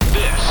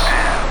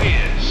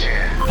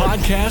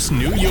Broadcast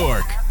New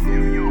York.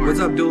 What's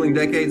up, Dueling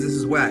Decades? This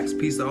is Wax.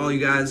 Peace to all you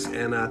guys,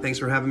 and thanks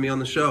for having me on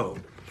the show.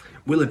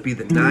 Will it be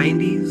the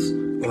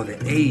 90s or the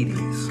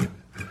 80s?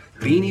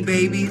 Beanie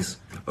Babies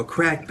or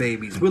Crack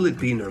Babies? Will it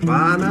be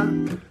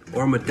Nirvana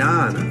or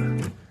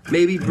Madonna?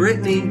 Maybe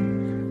Britney,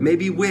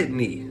 maybe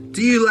Whitney.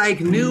 Do you like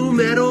new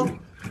metal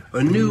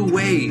or new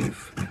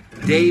wave?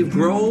 Dave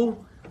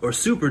Grohl or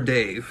Super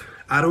Dave?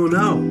 I don't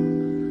know.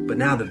 But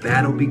now the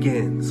battle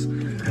begins.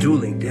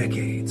 Dueling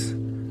Decades.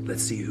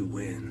 Let's see who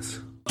wins.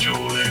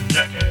 Dueling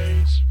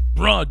Decades.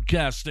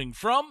 Broadcasting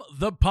from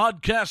the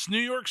Podcast New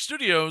York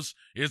studios,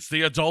 it's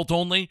the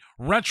adult-only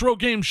retro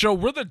game show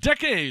where the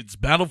decades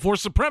battle for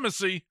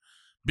supremacy.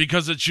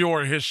 Because it's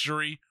your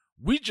history,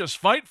 we just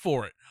fight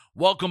for it.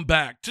 Welcome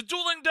back to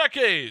Dueling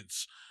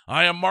Decades.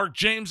 I am Mark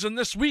James, and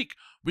this week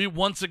we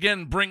once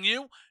again bring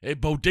you a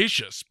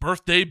bodacious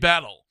birthday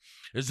battle,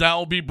 as I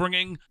will be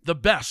bringing the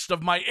best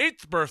of my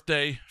 8th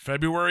birthday,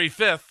 February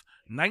 5th,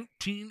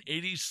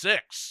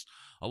 1986,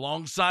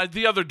 alongside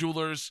the other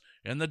duelers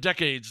in the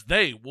decades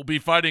they will be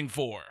fighting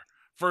for.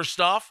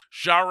 First off,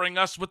 showering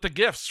us with the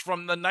gifts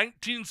from the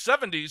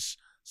 1970s,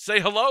 say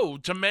hello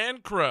to Man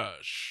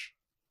Crush.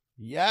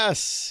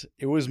 Yes,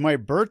 it was my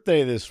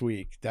birthday this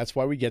week. That's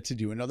why we get to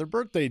do another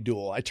birthday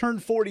duel. I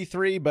turned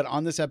 43, but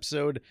on this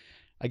episode,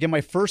 I get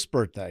my first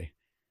birthday,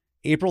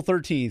 April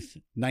 13th,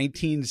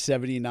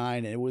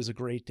 1979. It was a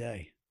great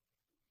day,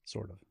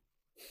 sort of.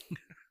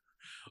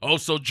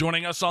 Also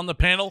joining us on the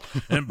panel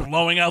and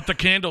blowing out the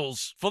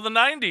candles for the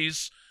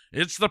 90s,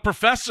 it's the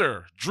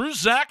Professor, Drew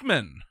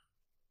Zachman.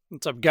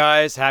 What's up,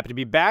 guys? Happy to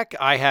be back.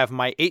 I have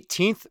my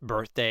 18th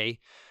birthday,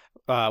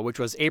 which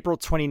was April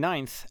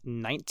 29th,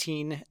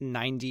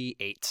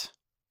 1998.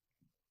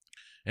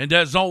 And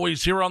as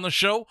always here on the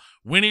show,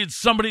 we need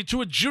somebody to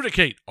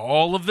adjudicate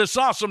all of this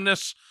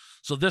awesomeness.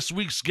 So this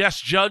week's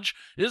guest judge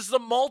is the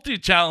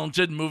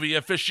multi-talented movie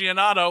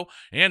aficionado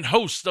and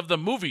host of the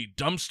Movie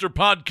Dumpster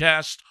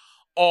Podcast.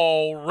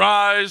 All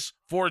rise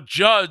for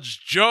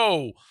Judge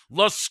Joe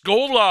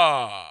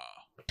Scola.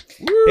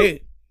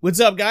 Hey, what's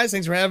up, guys?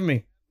 Thanks for having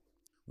me.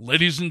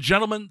 Ladies and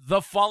gentlemen,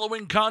 the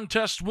following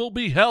contest will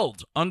be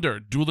held under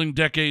Dueling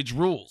Decades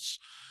rules.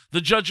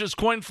 The judges'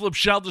 coin flip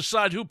shall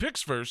decide who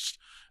picks first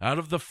out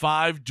of the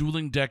 5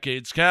 Dueling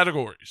Decades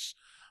categories: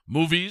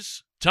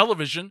 movies,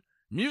 television,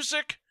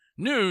 music,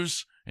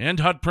 news, and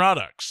hot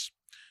products.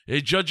 A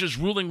judge's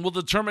ruling will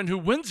determine who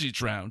wins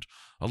each round,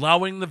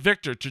 allowing the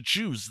victor to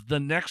choose the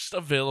next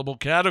available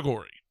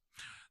category.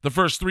 The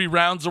first 3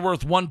 rounds are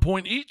worth 1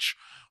 point each,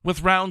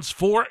 with rounds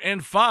 4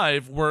 and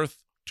 5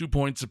 worth 2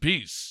 points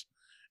apiece.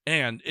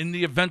 And in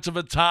the event of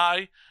a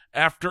tie,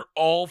 after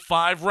all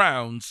 5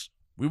 rounds,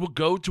 we will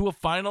go to a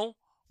final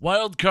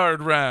wild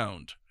card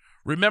round.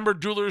 Remember,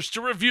 duelers,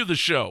 to review the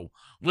show,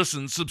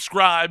 listen,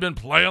 subscribe, and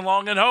play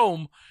along at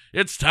home.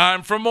 It's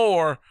time for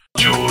more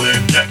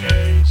Dueling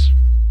Decades.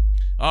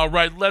 All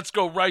right, let's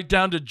go right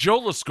down to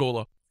Joe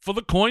Scola for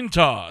the coin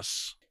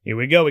toss. Here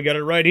we go. We got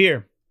it right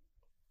here.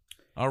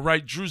 All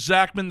right, Drew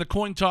Zachman, the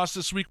coin toss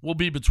this week will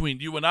be between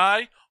you and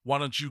I. Why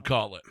don't you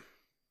call it?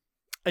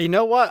 You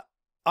know what?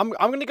 I'm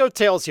going to go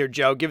tails here,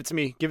 Joe. Give it to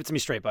me. Give it to me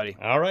straight, buddy.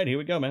 All right, here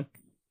we go, man.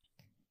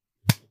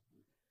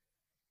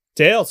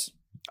 Tails.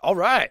 All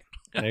right.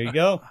 There you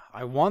go.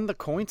 I won the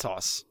coin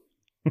toss.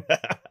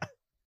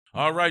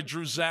 All right,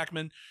 Drew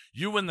Zachman,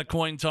 you win the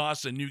coin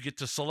toss, and you get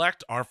to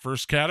select our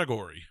first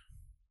category.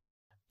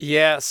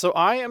 Yeah, so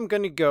I am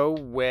going to go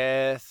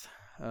with,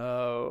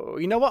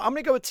 you know what? I'm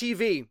going to go with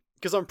TV,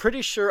 because I'm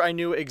pretty sure I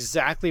knew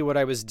exactly what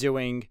I was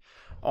doing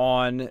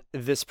on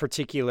this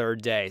particular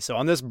day. So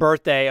on this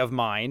birthday of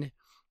mine,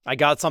 I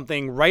got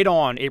something right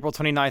on April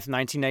 29th,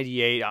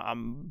 1998.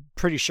 I'm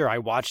pretty sure I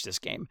watched this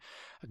game,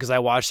 because I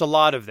watched a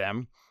lot of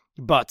them.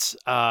 But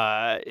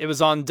it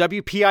was on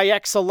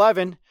WPIX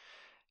 11,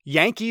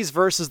 Yankees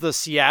versus the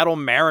Seattle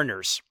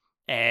Mariners.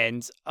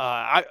 And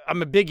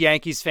I'm a big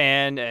Yankees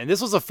fan, and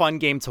this was a fun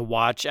game to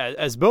watch,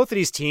 as both of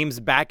these teams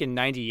back in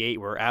 98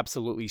 were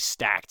absolutely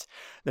stacked.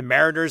 The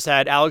Mariners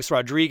had Alex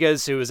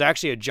Rodriguez, who was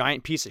actually a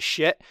giant piece of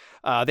shit.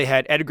 They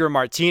had Edgar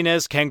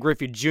Martinez, Ken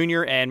Griffey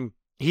Jr., and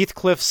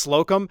Heathcliff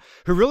Slocum,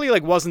 who really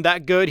wasn't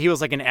that good. He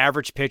was an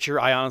average pitcher.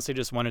 I honestly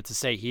just wanted to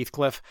say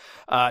Heathcliff.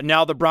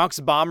 Now the Bronx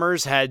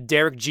Bombers had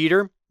Derek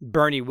Jeter,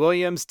 Bernie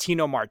Williams,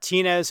 Tino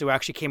Martinez, who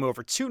actually came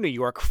over to New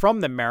York from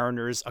the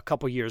Mariners a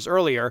couple years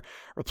earlier,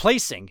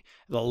 replacing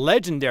the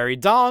legendary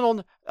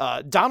Donald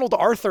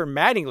Arthur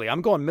Mattingly.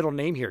 I'm going middle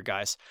name here,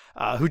 guys,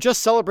 who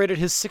just celebrated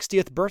his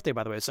 60th birthday,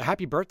 by the way. So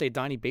happy birthday,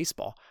 Donnie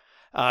Baseball.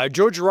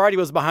 Joe Girardi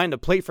was behind the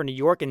plate for New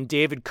York, and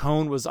David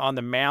Cone was on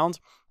the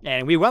mound.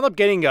 And we wound up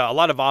getting a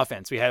lot of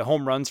offense. We had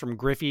home runs from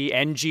Griffey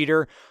and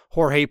Jeter.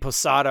 Jorge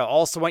Posada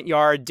also went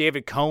yard.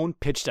 David Cone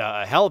pitched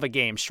a hell of a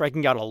game,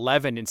 striking out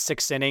 11 in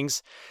 6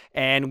 innings.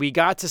 And we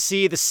got to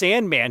see the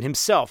Sandman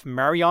himself,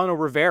 Mariano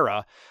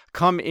Rivera,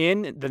 come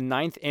in the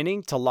 9th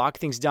inning to lock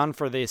things down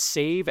for the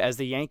save as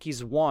the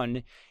Yankees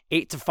won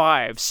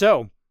 8-5.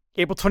 So,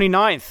 April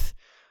 29th,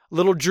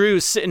 little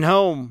Drew sitting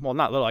home. Well,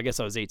 not little, I guess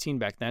I was 18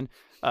 back then.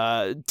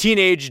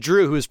 teenage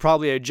Drew, who's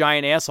probably a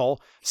giant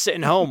asshole,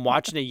 sitting home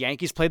watching the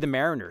Yankees play the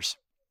Mariners.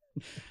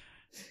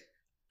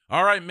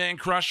 All right, Man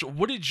Crush,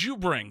 what did you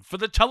bring for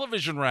the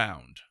television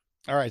round?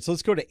 All right, so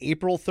let's go to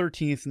April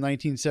 13th,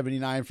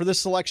 1979. For this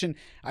selection,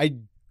 I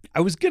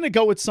was going to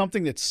go with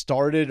something that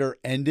started or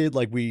ended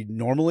like we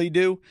normally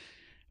do.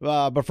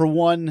 But for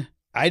one,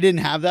 I didn't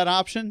have that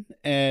option.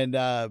 And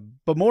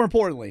but more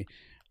importantly,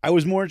 I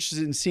was more interested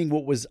in seeing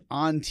what was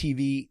on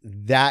TV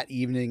that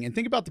evening and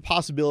think about the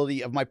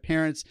possibility of my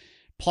parents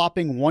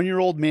plopping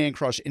 1-year-old Man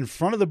Crush in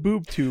front of the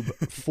boob tube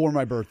for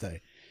my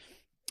birthday.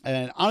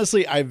 And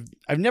honestly, I've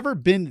never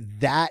been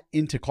that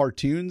into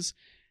cartoons.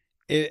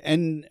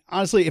 And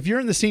honestly, if you're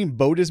in the same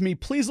boat as me,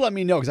 please let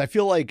me know, because I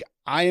feel like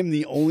I am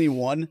the only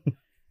one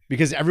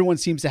because everyone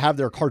seems to have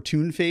their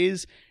cartoon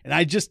phase. And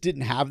I just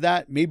didn't have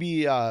that.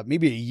 Maybe a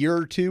year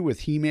or two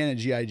with He-Man and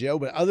G.I. Joe.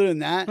 But other than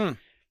that,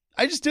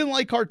 I just didn't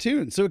like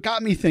cartoons. So it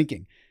got me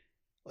thinking,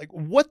 like,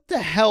 what the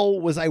hell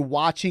was I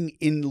watching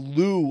in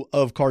lieu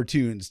of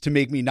cartoons to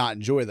make me not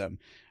enjoy them?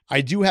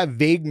 I do have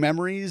vague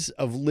memories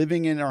of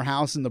living in our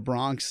house in the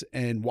Bronx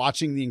and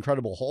watching The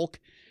Incredible Hulk.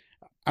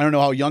 I don't know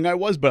how young I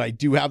was, but I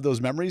do have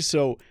those memories.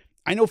 So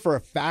I know for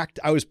a fact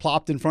I was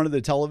plopped in front of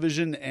the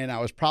television and I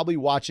was probably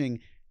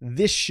watching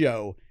this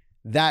show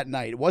that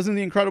night. It wasn't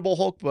The Incredible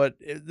Hulk, but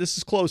this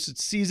is close.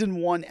 It's season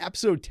 1,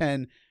 episode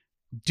 10,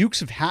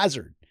 Dukes of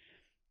Hazzard.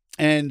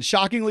 And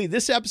shockingly,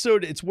 this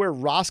episode, it's where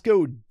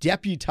Roscoe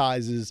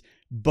deputizes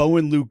Bo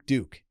and Luke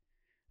Duke.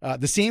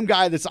 The same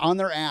guy that's on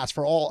their ass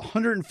for all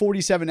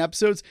 147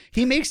 episodes,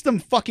 he makes them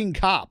fucking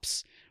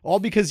cops, all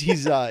because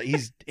he's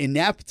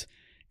inept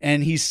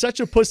and he's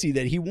such a pussy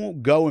that he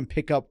won't go and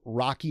pick up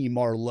Rocky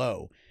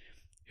Marlowe,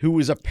 who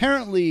is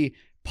apparently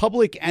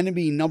public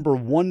enemy number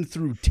 1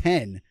 through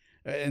 10,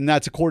 and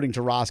that's according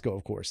to Roscoe,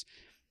 of course.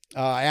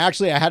 I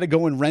had to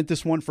go and rent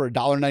this one for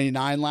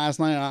 $1.99 last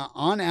night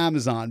on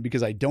Amazon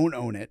because I don't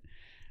own it.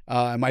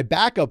 My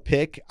backup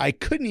pick, I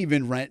couldn't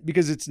even rent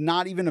because it's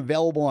not even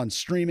available on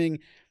streaming.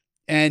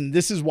 And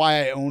this is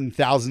why I own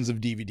thousands of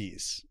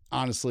DVDs.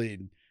 Honestly,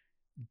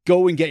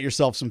 go and get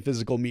yourself some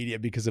physical media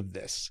because of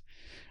this.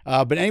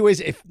 But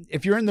anyways,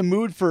 if you're in the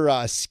mood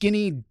for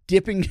skinny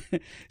dipping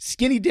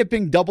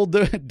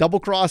double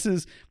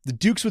crosses, the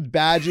Dukes with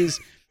badges,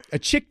 a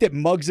chick that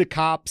mugs a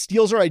cop,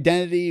 steals her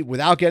identity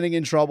without getting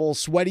in trouble,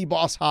 sweaty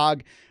boss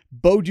hog,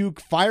 Bo Duke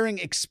firing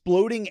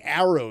exploding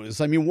arrows.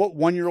 I mean, what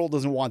 1-year-old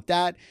doesn't want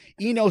that?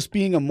 Enos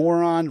being a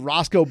moron,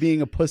 Roscoe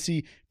being a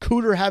pussy,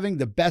 Cooter having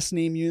the best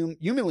name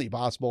humanly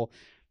possible.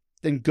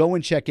 Then go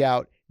and check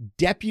out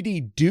Deputy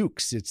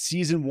Dukes. It's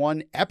season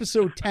 1,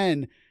 episode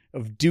 10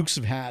 of Dukes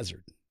of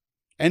Hazzard.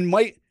 And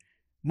Mike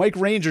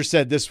Ranger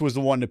said this was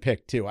the one to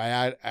pick too.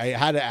 I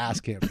had to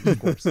ask him, of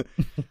course.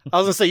 I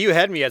was gonna say, you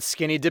had me at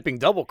skinny dipping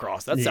double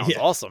cross. That sounds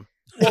awesome.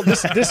 Well,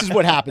 this is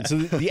what happened. So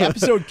the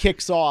episode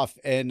kicks off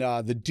and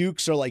the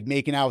Dukes are like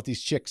making out with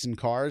these chicks in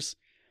cars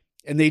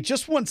and they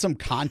just won some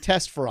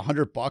contest for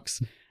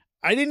 $100.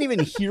 I didn't even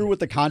hear what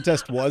the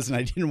contest was and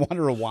I didn't want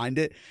to rewind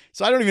it.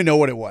 So I don't even know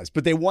what it was,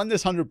 but they won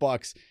this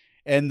 $100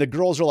 and the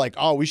girls are like,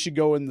 oh, we should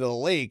go in the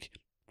lake.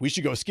 We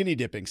should go skinny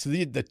dipping. So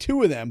the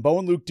two of them, Bo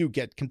and Luke Duke,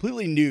 get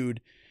completely nude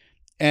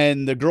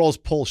and the girls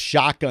pull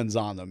shotguns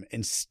on them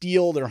and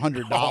steal their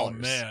 $100. Oh,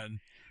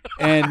 man.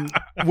 And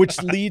which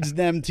leads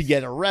them to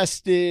get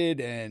arrested.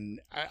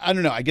 And I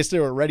don't know. I guess they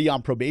were already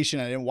on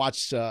probation. I didn't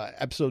watch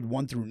episode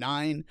 1 through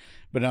 9,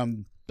 but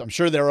I'm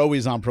sure they're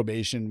always on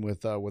probation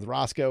with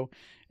Roscoe.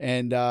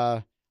 And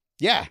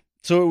yeah,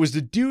 so it was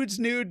the dudes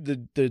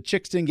nude. The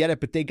chicks didn't get it,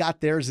 but they got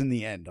theirs in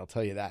the end. I'll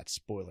tell you that.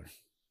 Spoiler.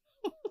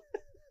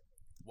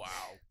 Wow.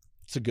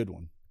 It's a good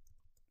one.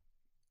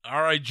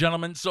 All right,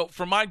 gentlemen. So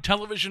for my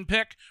television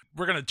pick,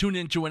 we're going to tune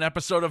into an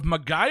episode of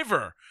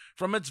MacGyver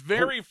from its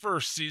very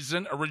first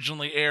season,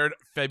 originally aired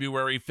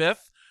February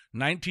 5th,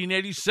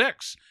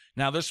 1986.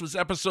 Now, this was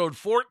episode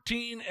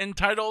 14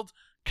 entitled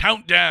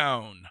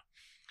Countdown.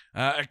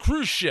 A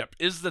cruise ship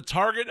is the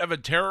target of a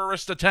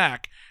terrorist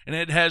attack, and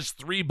it has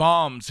 3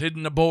 bombs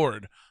hidden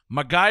aboard.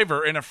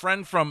 MacGyver and a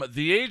friend from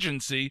the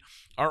agency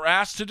are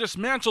asked to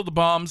dismantle the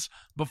bombs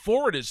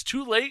before it is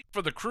too late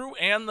for the crew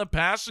and the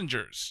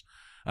passengers.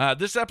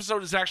 This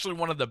episode is actually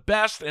one of the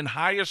best and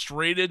highest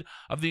rated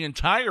of the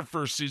entire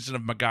first season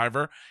of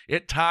MacGyver.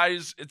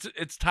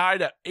 It's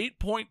tied at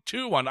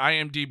 8.2 on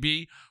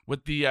IMDb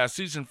with the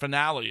season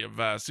finale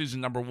of season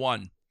number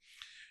 1.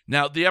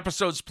 Now, the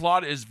episode's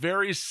plot is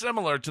very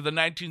similar to the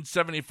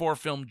 1974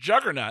 film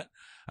Juggernaut,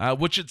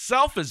 which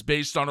itself is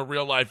based on a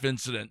real-life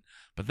incident,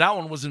 but that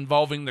one was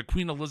involving the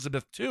Queen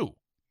Elizabeth II.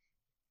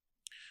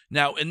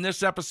 Now, in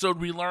this episode,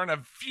 we learn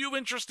a few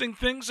interesting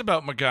things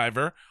about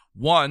MacGyver.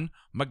 1,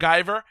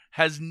 MacGyver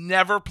has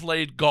never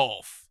played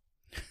golf.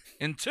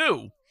 And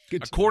 2,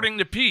 according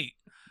to Pete,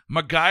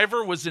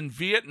 MacGyver was in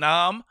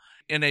Vietnam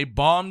in a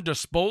bomb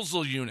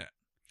disposal unit.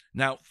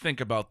 Now,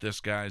 think about this,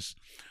 guys.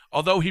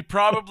 Although he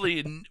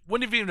probably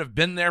wouldn't even have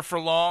been there for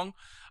long,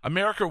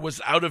 America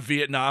was out of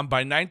Vietnam by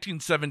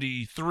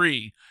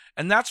 1973,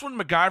 and that's when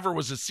MacGyver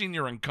was a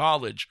senior in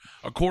college,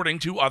 according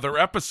to other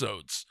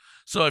episodes.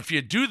 So if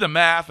you do the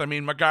math, I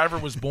mean,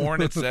 MacGyver was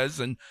born, it says,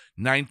 in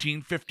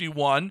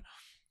 1951.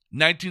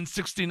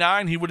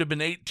 1969, he would have been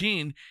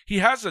 18. He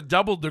has a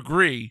double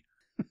degree.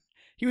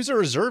 He was a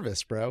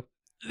reservist, bro.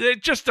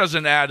 It just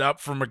doesn't add up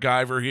for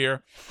MacGyver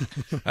here.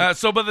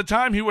 So by the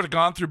time he would have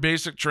gone through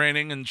basic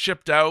training and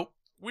shipped out,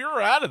 we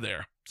were out of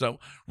there. So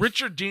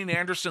Richard Dean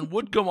Anderson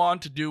would go on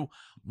to do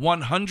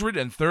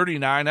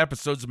 139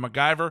 episodes of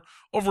MacGyver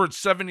over its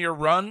 7-year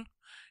run.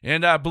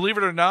 And believe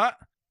it or not,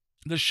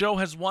 the show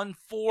has won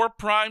 4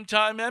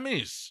 Primetime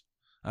Emmys.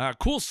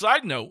 Cool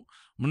side note,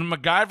 when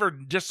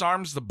MacGyver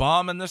disarms the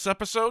bomb in this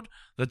episode,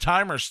 the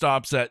timer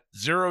stops at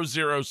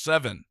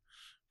 007.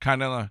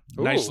 Kind of a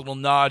nice little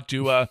nod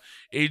to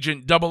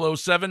Agent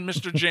 007,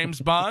 Mr.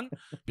 James Bond,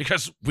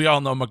 because we all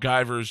know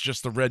MacGyver is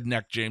just the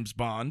redneck James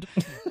Bond.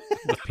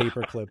 With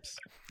paper clips.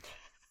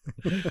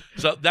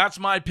 So that's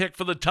my pick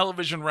for the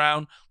television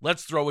round.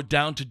 Let's throw it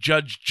down to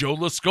Judge Joe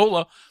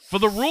Scola for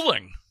the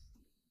ruling.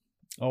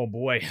 Oh,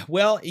 boy.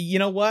 Well, you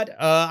know what?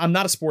 I'm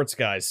not a sports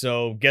guy,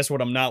 so guess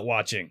what I'm not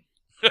watching?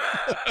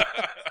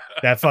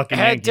 That fucking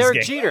Yankees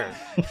Derek game. Jeter.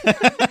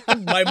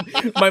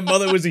 my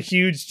mother was a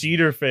huge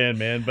Jeter fan,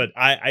 man, but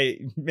I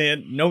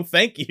man, no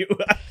thank you.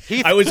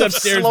 I was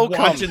upstairs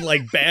watching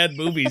like bad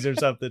movies or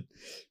something.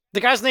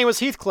 The guy's name was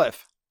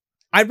Heathcliff.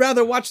 I'd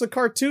rather watch the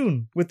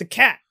cartoon with the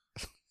cat.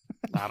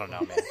 I don't know,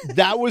 man.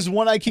 That was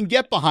one I can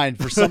get behind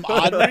for some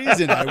odd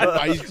reason.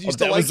 I used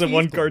to that like was the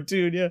one Heathcliff.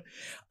 cartoon, yeah.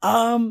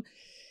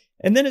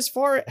 And then as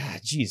far,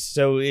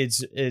 so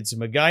it's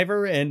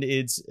MacGyver and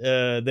it's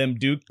them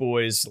Duke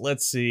boys.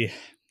 Let's see.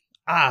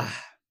 I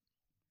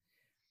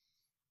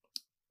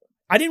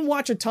didn't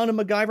watch a ton of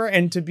MacGyver,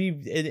 and to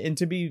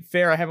be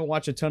fair, I haven't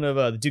watched a ton of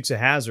the Dukes of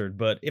Hazzard.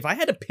 But if I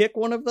had to pick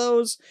one of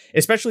those,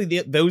 especially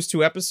those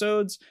 2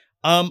 episodes,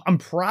 I'm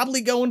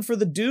probably going for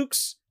the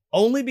Dukes.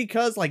 Only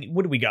because, like,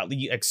 what do we got?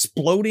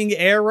 Exploding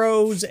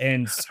arrows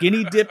and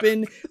skinny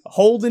dipping,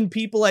 holding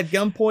people at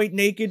gunpoint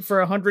naked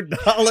for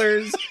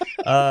 $100.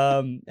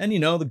 And, you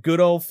know, the good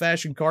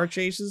old-fashioned car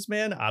chases,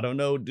 man. I don't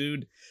know,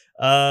 dude.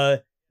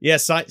 Yeah,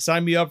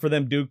 sign me up for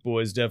them Duke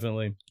boys,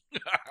 definitely.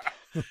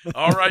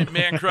 All right,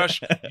 Man Crush,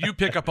 you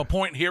pick up a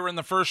point here in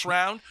the first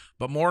round,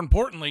 but more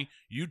importantly,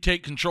 you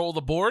take control of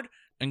the board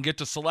and get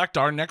to select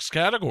our next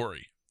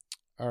category.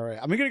 All right.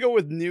 I'm going to go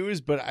with news,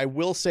 but I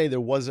will say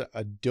there was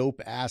a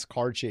dope-ass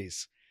car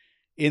chase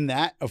in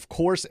that. Of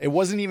course, it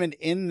wasn't even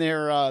in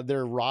their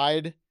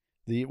ride.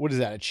 What is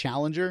that, a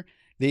Challenger?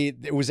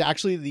 It was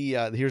actually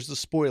here's the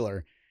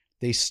spoiler.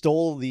 They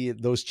stole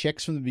those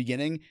chicks from the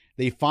beginning.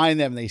 They find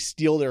them, they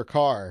steal their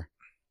car,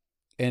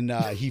 and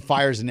he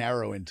fires an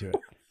arrow into it.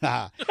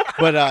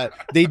 But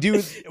they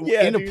do,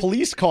 in a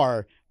police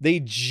car,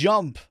 they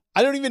jump.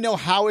 I don't even know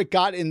how it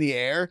got in the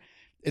air.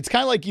 It's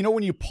kind of like, you know,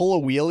 when you pull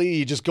a wheelie,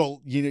 you just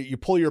go, you know, you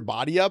pull your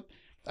body up.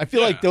 I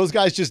feel like those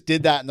guys just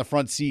did that in the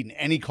front seat and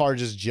any car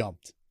just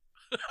jumped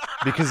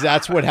because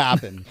that's what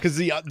happened. Because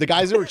the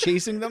guys that were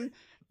chasing them,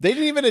 they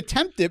didn't even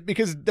attempt it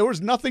because there was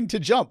nothing to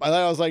jump.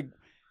 I was like,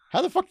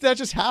 how the fuck did that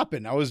just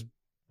happen? I was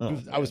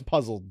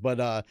puzzled, but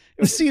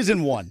it was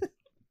season 1.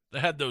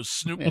 They had those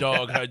Snoop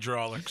Dogg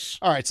hydraulics.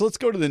 All right, so let's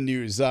go to the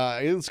news.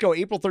 Let's go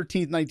April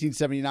 13th,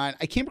 1979.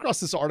 I came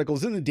across this article.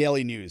 It's in the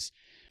Daily News.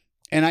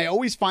 And I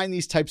always find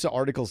these types of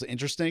articles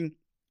interesting.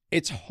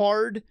 It's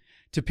hard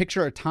to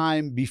picture a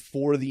time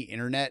before the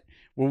internet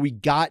where we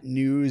got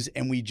news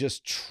and we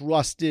just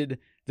trusted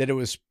that it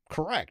was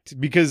correct,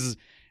 because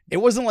it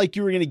wasn't like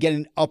you were going to get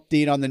an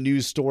update on the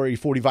news story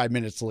 45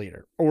 minutes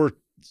later or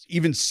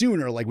even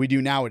sooner like we do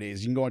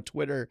nowadays. You can go on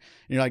Twitter and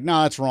you're like,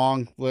 no, that's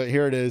wrong. Well,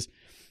 here it is.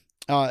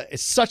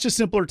 It's such a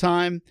simpler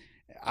time.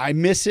 I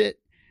miss it.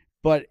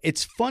 But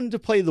it's fun to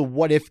play the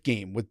what if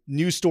game with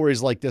news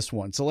stories like this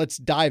one. So let's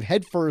dive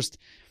headfirst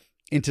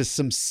into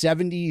some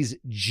 70s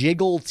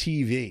jiggle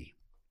TV.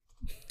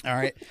 All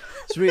right.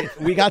 So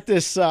we got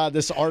this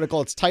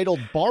article. It's titled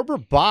Barbara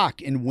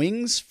Bach in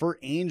Wings for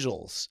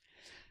Angels.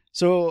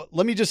 So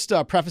let me just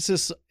preface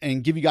this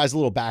and give you guys a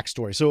little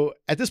backstory. So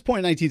at this point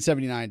in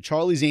 1979,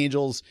 Charlie's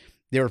Angels,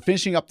 they were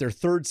finishing up their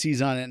 3rd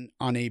season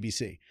on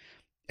ABC.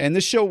 And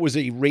this show was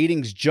a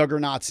ratings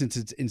juggernaut since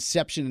its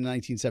inception in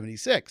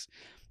 1976.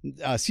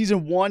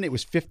 Season 1, it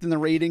was 5th in the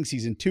ratings.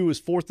 Season 2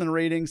 was 4th in the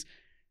ratings.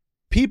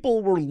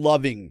 People were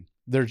loving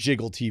their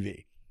jiggle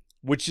TV,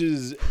 which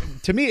is,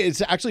 to me,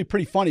 it's actually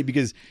pretty funny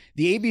because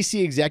the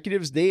ABC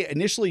executives, they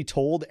initially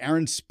told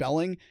Aaron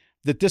Spelling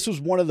that this was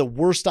one of the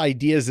worst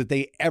ideas that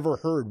they ever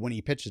heard when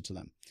he pitched it to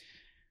them.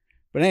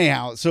 But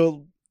anyhow,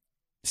 so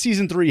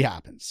season 3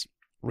 happens.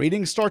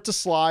 Ratings start to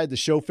slide. The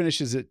show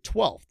finishes at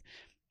 12th.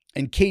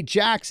 And Kate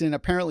Jackson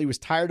apparently was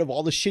tired of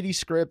all the shitty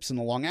scripts and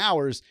the long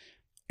hours.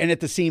 And at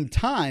the same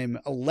time,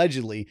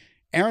 allegedly,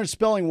 Aaron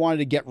Spelling wanted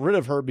to get rid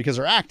of her because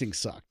her acting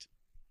sucked.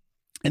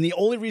 And the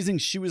only reason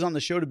she was on the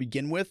show to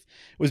begin with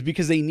was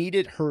because they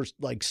needed her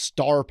like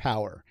star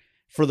power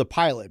for the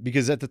pilot.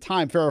 Because at the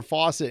time, Farrah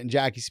Fawcett and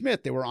Jackie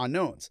Smith, they were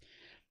unknowns.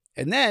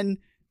 And then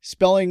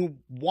Spelling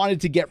wanted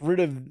to get rid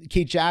of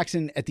Kate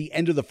Jackson at the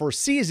end of the 1st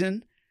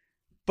season.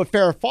 But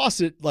Farrah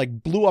Fawcett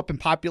like blew up in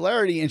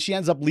popularity and she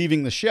ends up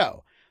leaving the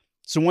show.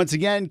 So once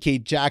again,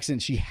 Kate Jackson,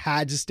 she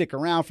had to stick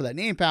around for that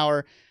name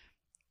power.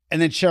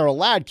 And then Cheryl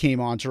Ladd came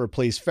on to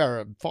replace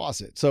Farrah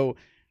Fawcett. So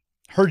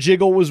her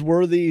jiggle was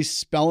worthy.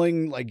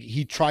 Spelling, like,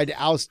 he tried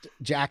to oust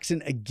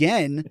Jackson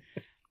again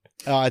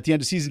at the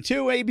end of season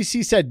 2.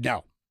 ABC said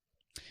no.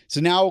 So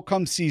now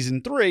comes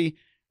season 3.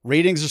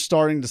 Ratings are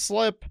starting to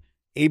slip.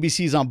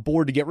 ABC's on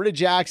board to get rid of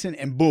Jackson,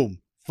 and boom,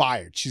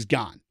 fired. She's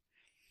gone.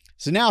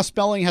 So now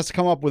Spelling has to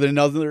come up with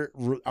another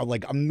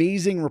like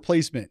amazing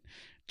replacement,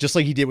 just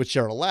like he did with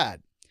Cheryl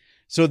Ladd.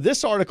 So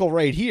this article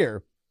right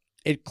here,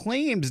 it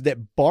claims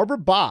that Barbara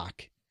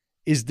Bach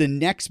is the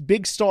next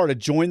big star to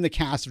join the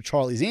cast of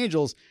Charlie's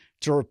Angels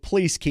to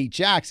replace Kate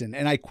Jackson.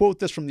 And I quote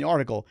this from the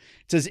article.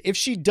 It says, if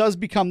she does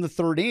become the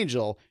third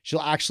angel,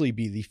 she'll actually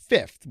be the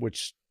fifth,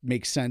 which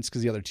makes sense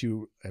because the other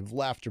two have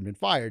left or been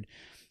fired.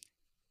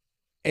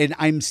 And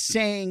I'm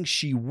saying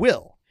she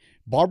will.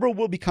 Barbara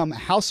will become a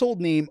household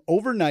name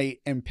overnight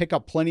and pick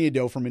up plenty of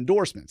dough from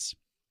endorsements.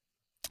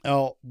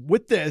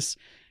 With this,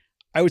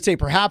 I would say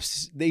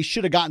perhaps they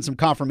should have gotten some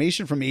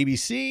confirmation from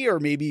ABC or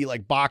maybe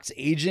like Bach's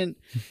agent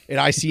at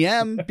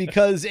ICM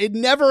because it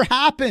never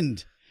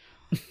happened.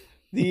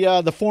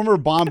 The former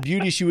Bomb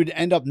Beauty, she would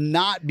end up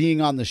not being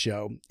on the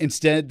show.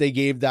 Instead, they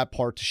gave that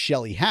part to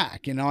Shelley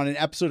Hack. And on an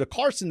episode of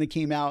Carson that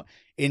came out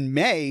in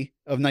May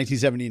of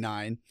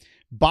 1979,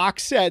 Bach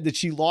said that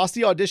she lost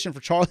the audition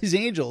for Charlie's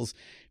Angels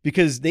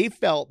because they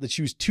felt that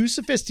she was too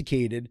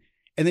sophisticated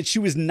and that she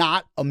was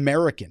not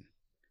American.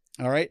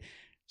 All right.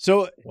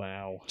 So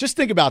wow, just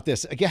think about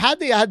this. Had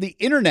they had the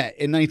internet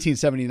in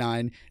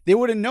 1979, they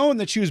would have known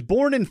that she was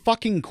born in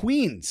fucking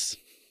Queens.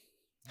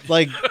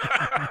 Like,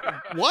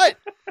 what?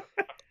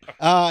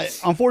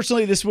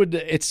 Unfortunately,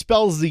 it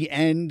spells the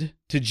end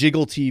to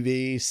Jiggle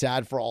TV.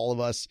 Sad for all of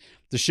us.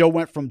 The show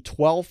went from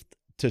 12th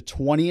to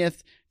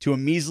 20th to a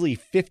measly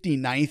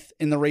 59th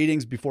in the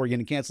ratings before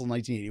getting canceled in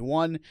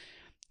 1981.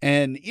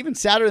 And even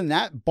sadder than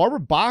that, Barbara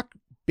Bach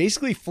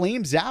basically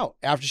flames out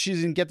after she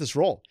didn't get this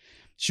role.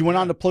 She went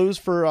on to pose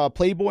for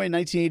Playboy in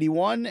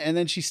 1981, and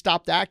then she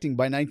stopped acting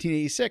by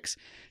 1986.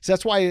 So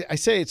that's why I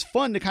say it's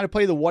fun to kind of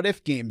play the what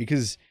if game,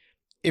 because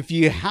if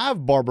you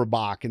have Barbara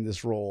Bach in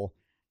this role,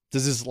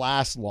 does this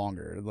last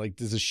longer? Like,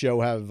 does the show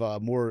have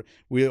more?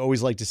 We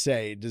always like to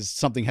say, does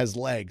something has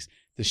legs?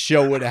 The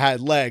show would have had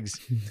legs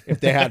if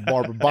they had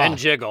Barbara Bach. And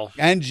Jiggle.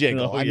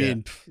 Oh, I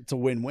mean, it's a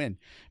win-win.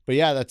 But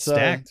yeah, that's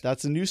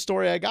a new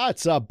story I got.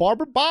 It's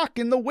Barbara Bach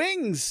in the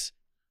wings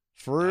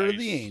for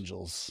the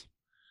Angels.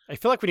 I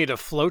feel like we need a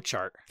flow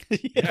chart.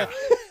 Yeah.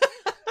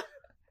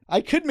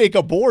 I could make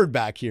a board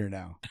back here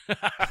now.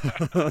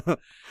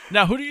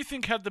 Now, who do you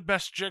think had the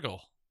best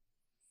jiggle?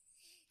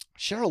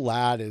 Cheryl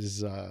Ladd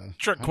is...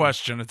 Trick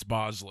question, it's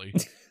Bosley.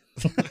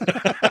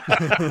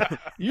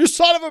 You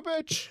son of a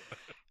bitch!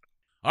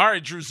 All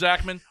right, Drew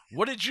Zachman,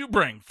 what did you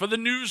bring for the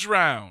news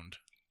round?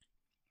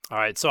 All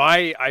right, so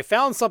I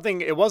found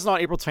something. It wasn't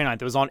on April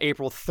 29th. It was on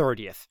April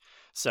 30th.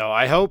 So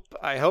I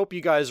hope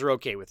you guys are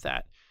okay with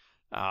that.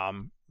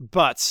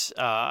 But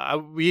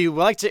we would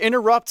like to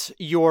interrupt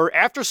your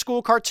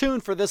after-school cartoon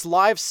for this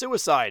live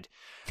suicide.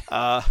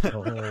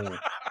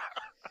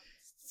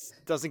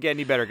 Doesn't get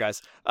any better,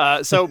 guys.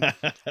 So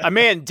a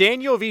man,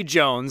 Daniel V.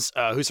 Jones,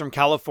 who's from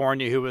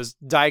California, who was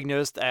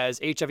diagnosed as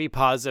HIV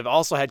positive,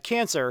 also had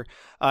cancer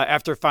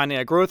after finding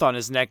a growth on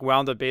his neck,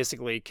 wound up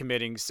basically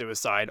committing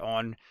suicide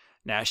on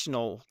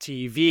national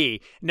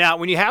TV. Now,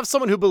 when you have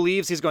someone who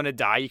believes he's going to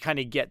die, you kind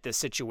of get this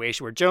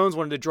situation where Jones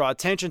wanted to draw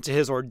attention to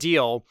his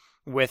ordeal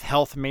with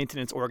health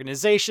maintenance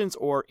organizations,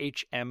 or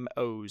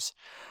HMOs.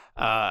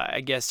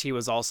 I guess he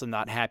was also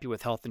not happy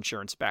with health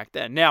insurance back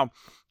then. Now,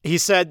 he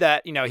said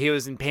that, he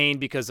was in pain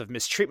because of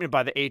mistreatment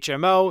by the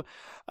HMO,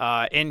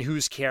 in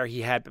whose care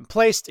he had been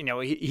placed.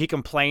 He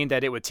complained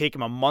that it would take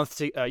him a month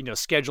to,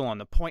 schedule an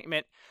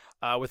appointment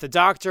with a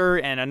doctor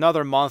and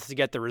another month to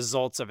get the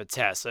results of a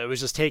test. So it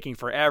was just taking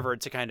forever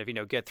to kind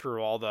of, get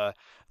through all the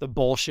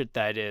bullshit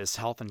that is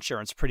health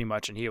insurance pretty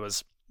much. And he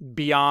was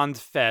beyond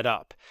fed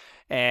up.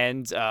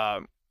 And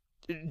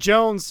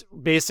Jones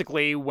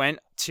basically went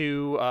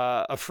to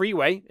a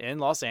freeway in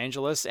Los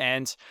Angeles,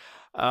 and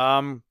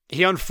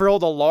he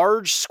unfurled a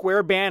large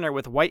square banner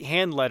with white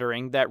hand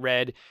lettering that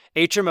read,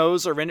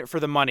 "HMOs are in it for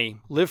the money.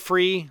 Live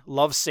free,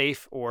 love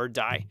safe, or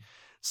die."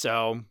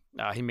 So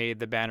he made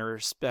the banner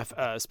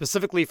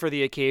specifically for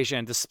the occasion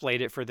and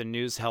displayed it for the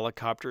news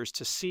helicopters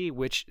to see,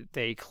 which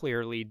they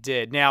clearly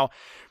did. Now,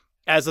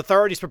 as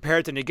authorities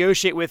prepared to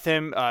negotiate with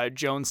him,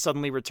 Jones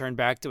suddenly returned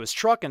back to his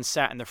truck and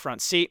sat in the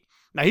front seat.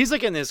 Now, he's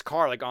in his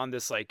car, on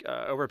this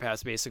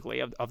overpass, basically,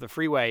 of the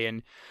freeway.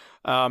 And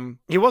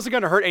he wasn't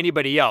going to hurt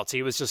anybody else.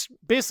 He was just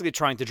basically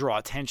trying to draw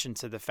attention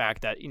to the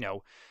fact that,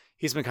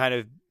 he's been kind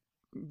of,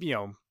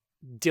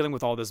 dealing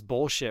with all this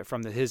bullshit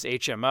from his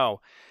HMO.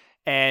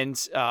 And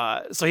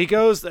so he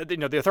goes,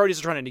 the authorities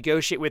are trying to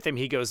negotiate with him.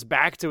 He goes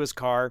back to his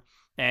car,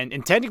 and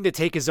intending to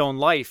take his own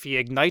life, he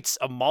ignites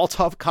a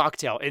Molotov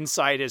cocktail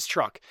inside his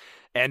truck.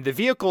 And the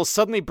vehicle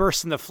suddenly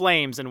burst into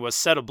flames and was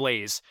set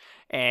ablaze.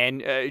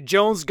 And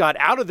Jones got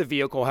out of the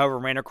vehicle, however,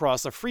 ran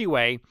across the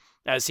freeway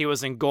as he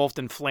was engulfed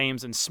in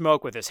flames and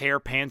smoke with his hair,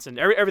 pants, and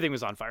everything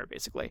was on fire,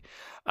 basically.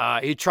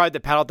 He tried to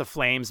put out the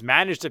flames,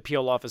 managed to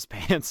peel off his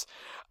pants,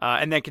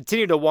 and then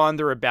continued to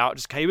wander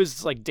about. He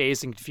was like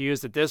dazed and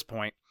confused at this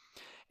point.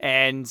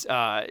 And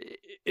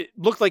it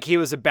looked like he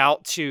was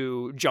about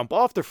to jump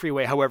off the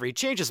freeway. However, he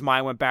changed his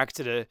mind, went back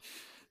to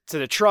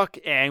the truck,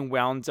 and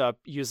wound up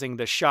using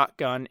the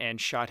shotgun and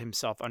shot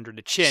himself under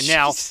the chin.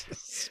 Now,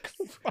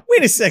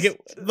 wait a second.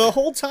 The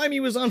whole time he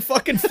was on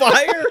fucking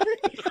fire?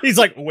 He's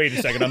like, wait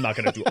a second, I'm not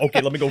going to do it. Okay,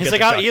 let me go get the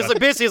shotgun.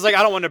 He's like,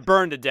 I don't want to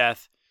burn to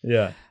death.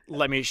 Yeah.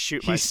 Let me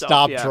shoot he myself.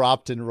 Stopped, yeah.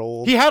 dropped, and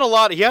rolled. He had a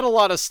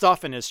lot of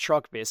stuff in his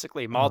truck,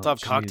 basically.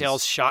 Molotov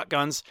cocktails,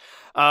 shotguns.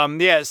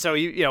 So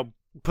he,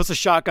 puts a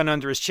shotgun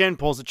under his chin,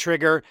 pulls the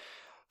trigger,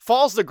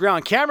 falls to the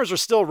ground. Cameras are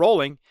still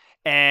rolling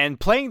and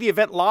playing the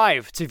event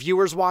live to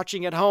viewers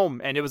watching at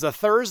home. And it was a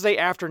Thursday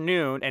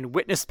afternoon and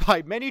witnessed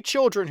by many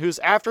children whose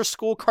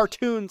after-school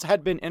cartoons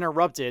had been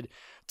interrupted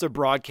to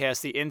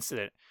broadcast the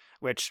incident,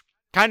 which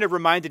kind of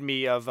reminded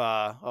me of,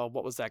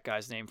 what was that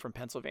guy's name from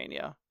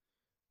Pennsylvania?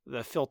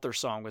 The Filter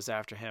song was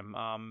after him.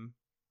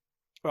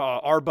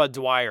 R. Bud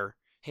Dwyer,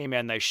 Hey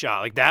Man, Nice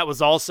Shot. Like, that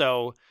was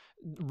also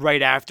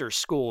right after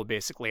school,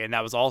 basically, and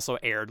that was also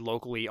aired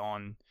locally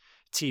on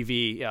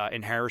TV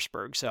in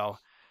Harrisburg. So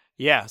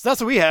that's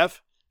what we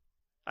have.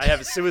 I have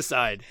a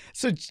suicide.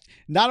 So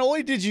not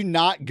only did you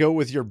not go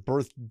with your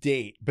birth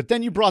date, but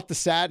then you brought the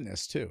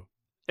sadness too.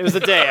 It was the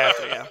day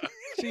after, yeah.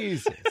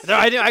 Jesus. No,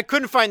 I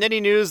couldn't find any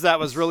news that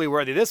was really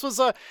worthy. This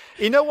was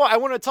you know what? I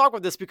want to talk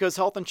about this because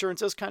health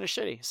insurance is kind of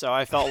shitty. So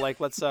I felt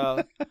like let's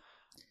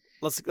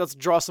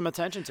draw some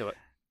attention to it.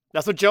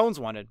 That's what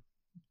Jones wanted.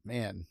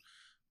 Man.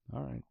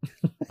 All right.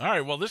 All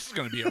right. Well, this is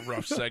going to be a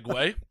rough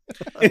segue.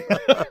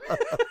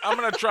 I'm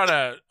going to try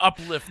to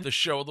uplift the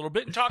show a little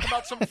bit and talk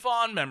about some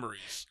fond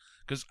memories.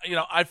 Because,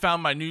 I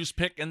found my news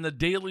pick in the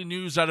Daily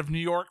News out of New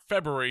York,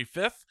 February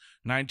 5th,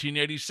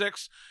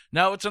 1986.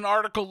 Now, it's an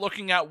article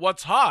looking at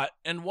what's hot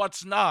and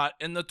what's not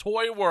in the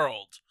toy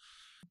world.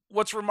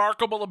 What's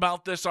remarkable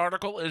about this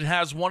article, it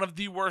has one of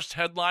the worst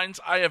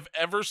headlines I have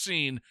ever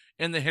seen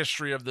in the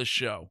history of this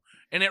show.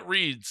 And it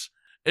reads,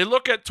 "A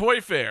look at Toy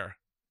Fair.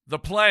 The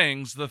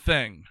playing's the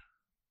thing."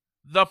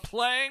 The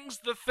playing's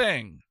the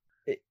thing.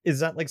 Is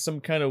that like some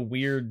kind of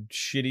weird,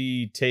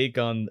 shitty take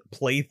on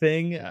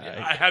Plaything?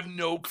 I have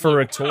no clue.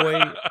 For a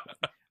toy?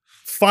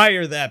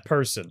 Fire that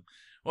person.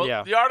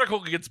 Well, The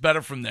article gets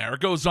better from there. It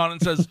goes on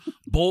and says,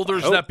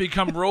 boulders that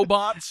become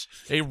robots,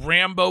 a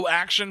Rambo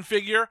action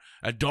figure,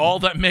 a doll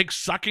that makes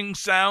sucking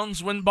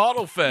sounds when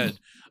bottle fed,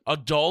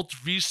 adult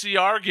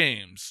VCR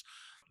games.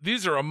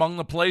 These are among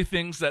the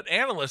playthings that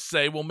analysts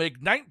say will make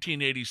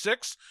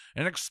 1986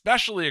 an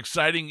especially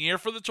exciting year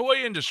for the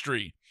toy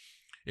industry.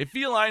 A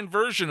feline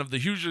version of the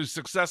hugely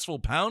successful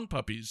Pound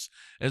Puppies,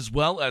 as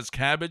well as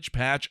Cabbage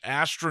Patch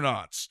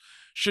Astronauts,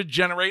 should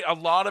generate a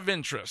lot of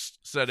interest,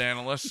 said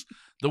analysts.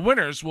 The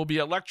winners will be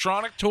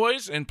electronic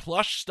toys and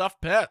plush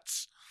stuffed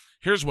pets.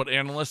 Here's what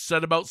analysts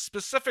said about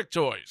specific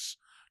toys.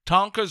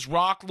 Tonka's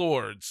Rock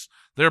Lords.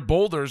 They're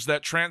boulders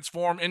that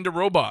transform into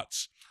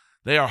robots.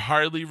 They are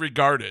highly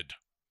regarded.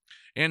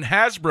 And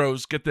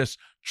Hasbro's, get this,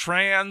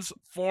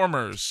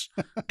 Transformers,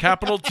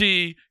 capital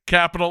T,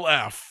 capital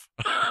F.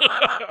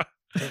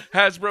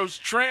 Hasbro's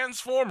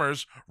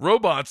Transformers,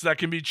 robots that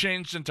can be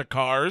changed into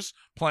cars,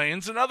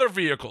 planes, and other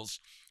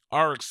vehicles,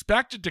 are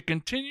expected to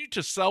continue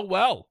to sell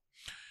well.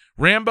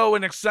 Rambo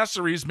and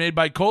accessories made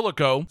by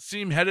Colico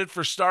seem headed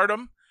for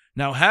stardom.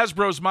 Now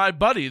Hasbro's My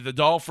Buddy, the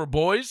doll for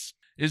boys,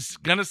 is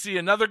going to see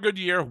another good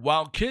year,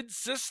 while Kid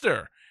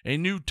Sister, a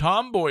new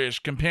tomboyish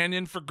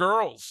companion for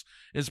girls,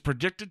 is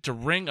predicted to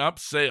ring up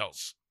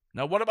sales.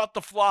 Now, what about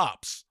the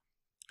flops?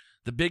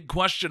 The big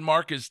question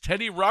mark is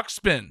Teddy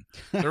Ruxpin.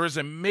 There is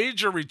a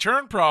major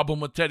return problem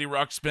with Teddy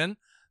Ruxpin.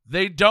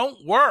 They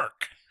don't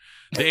work.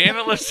 The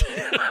analyst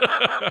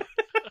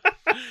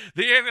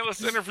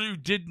interview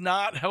did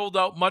not hold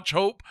out much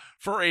hope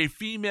for a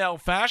female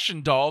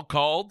fashion doll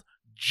called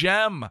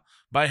Gem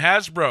by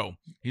Hasbro.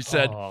 He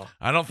said,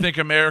 I don't think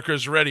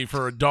America's ready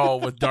for a doll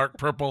with dark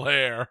purple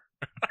hair.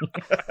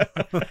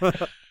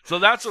 So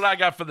that's what I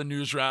got for the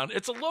news round.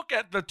 It's a look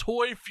at the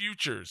toy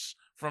futures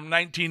from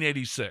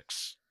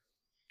 1986.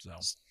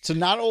 So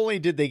not only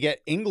did they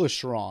get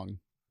English wrong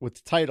with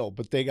the title,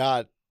 but they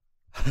got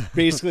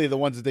basically the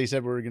ones that they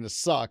said were going to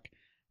suck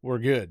were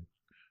good.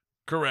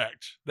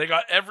 Correct. They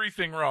got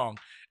everything wrong,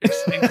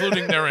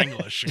 including their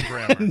English and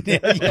grammar.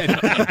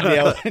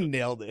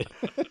 Nailed it.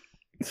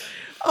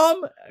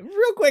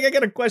 Real quick, I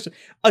got a question.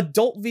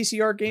 Adult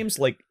VCR games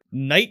like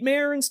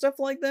Nightmare and stuff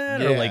like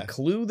that, or like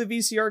Clue, the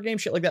VCR game,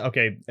 shit like that.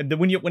 Okay, and then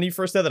when you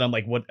first said that, I'm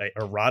like, what,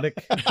 erotic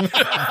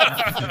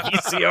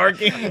VCR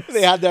game?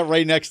 They had that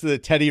right next to the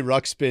Teddy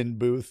Ruxpin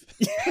booth.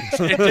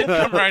 It did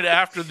come right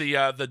after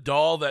the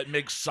doll that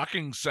makes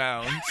sucking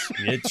sounds.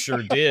 It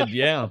sure did,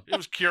 yeah. It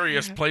was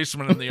curious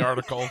placement in the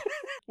article.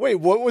 Wait,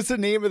 what was the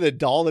name of the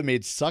doll that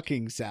made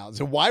sucking sounds?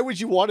 And why would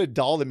you want a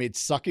doll that made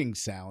sucking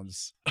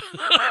sounds?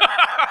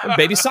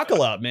 Baby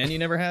Scola, man. You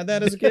never had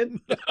that as a kid?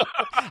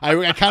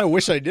 I kind of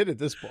wish I did at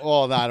this point.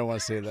 Oh, no, I don't want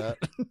to say that.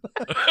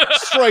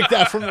 Strike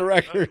that from the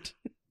record.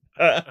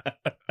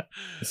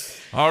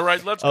 All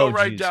right, let's go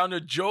geez. down to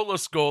Joe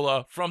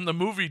Scola from the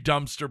Movie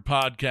Dumpster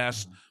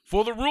podcast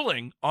for the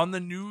ruling on the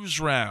news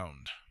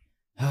round.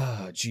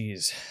 Oh,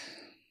 jeez.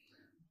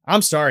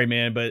 I'm sorry,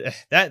 man, but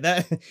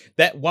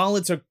that while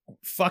it's a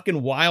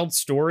fucking wild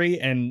story,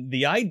 and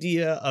the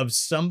idea of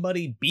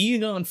somebody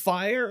being on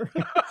fire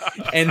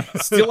and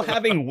still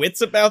having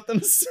wits about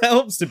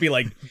themselves to be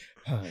like,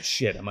 oh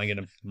shit, am I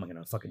gonna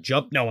fucking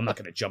jump? No, I'm not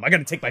gonna jump. I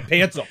gotta take my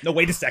pants off. No,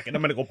 wait a second.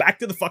 I'm gonna go back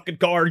to the fucking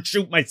car and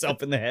shoot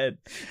myself in the head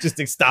just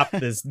to stop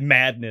this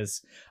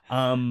madness.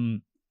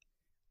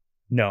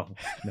 No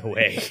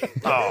way.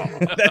 Oh,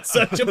 that's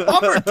such a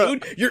bummer,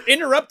 dude. You're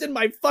interrupting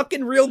my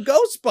fucking real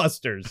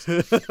Ghostbusters.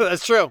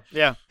 That's true.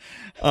 Yeah.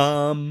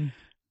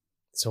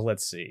 So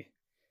let's see.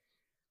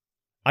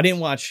 I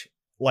didn't watch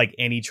like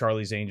any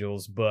Charlie's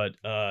Angels, but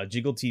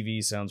Jiggle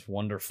TV sounds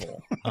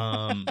wonderful.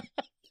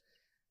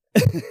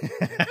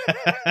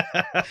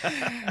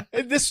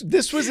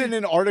 This was in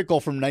an article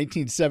from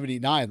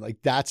 1979. Like,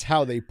 that's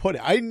how they put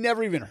it. I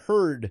never even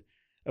heard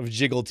of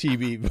Jiggle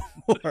TV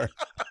before.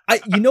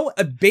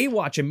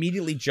 Baywatch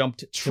immediately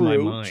jumped to my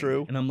mind.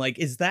 True. And I'm like,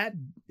 is that,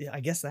 I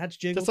guess that's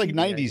Jiggle That's like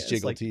TV, 90s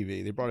Jiggle like,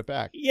 TV. They brought it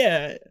back.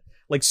 Yeah.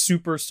 Like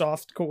super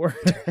soft core.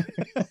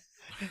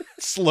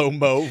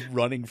 Slow-mo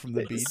running from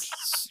the beach.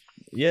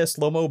 Yeah,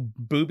 slow-mo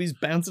boobies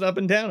bouncing up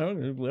and down.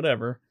 Oh,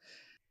 whatever.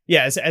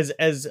 Yeah,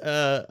 as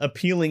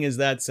appealing as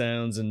that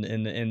sounds, and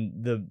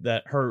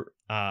that her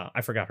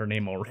I forgot her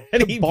name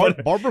already.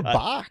 Barbara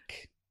Bach.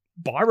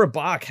 Barbara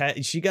Bach,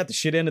 she got the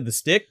shit end of the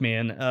stick,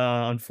 man.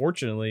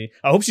 Unfortunately,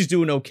 I hope she's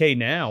doing okay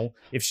now.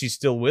 If she's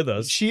still with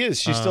us, she is.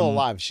 She's still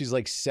alive. She's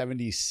like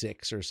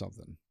 76 or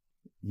something.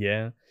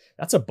 Yeah,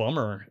 that's a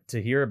bummer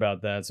to hear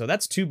about that. So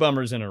that's 2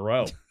 bummers in a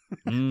row.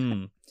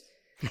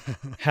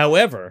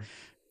 However,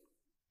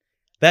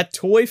 that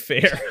Toy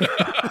Fair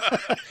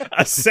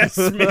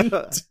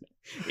assessment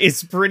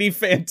is pretty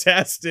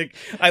fantastic.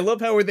 I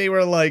love how they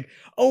were like,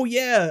 oh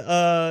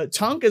yeah,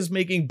 Tonka's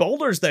making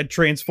boulders that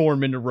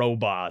transform into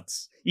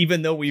robots,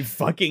 even though we've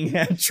fucking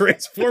had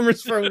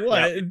Transformers for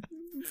what,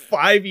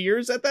 5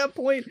 years at that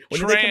point?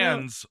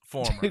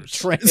 Transformers.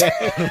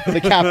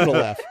 The capital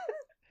F.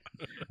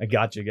 I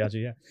got you,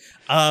 yeah.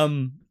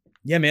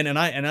 Yeah, man, and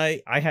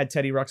I had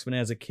Teddy Ruxpin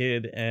as a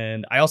kid,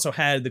 and I also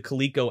had the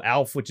Coleco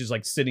Alf, which is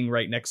like sitting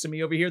right next to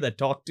me over here that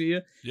talked to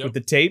you with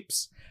the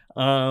tapes.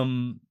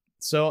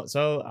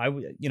 So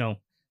I,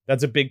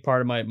 that's a big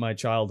part of my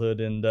childhood,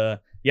 and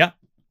yeah,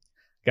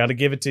 got to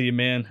give it to you,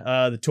 man.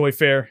 The Toy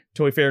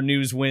Fair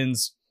news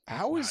wins.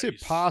 How is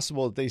it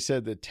possible that they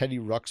said that Teddy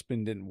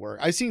Ruxpin didn't work?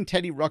 I've seen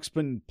Teddy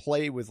Ruxpin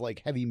play with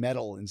like heavy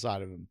metal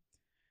inside of him,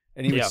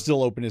 and he would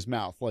still open his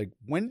mouth. Like,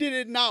 when did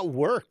it not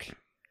work?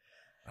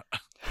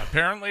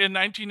 Apparently in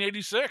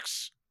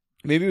 1986.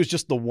 Maybe it was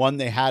just the one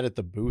they had at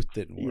the booth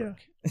didn't work.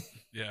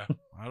 Yeah,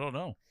 I don't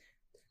know.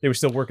 They were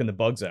still working the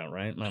bugs out,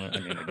 right?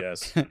 I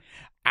guess.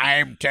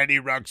 I'm Teddy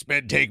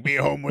Ruxpin. Take me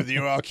home with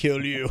you. I'll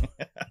kill you.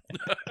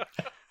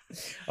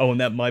 Oh, and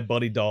that My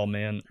Buddy doll,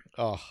 man.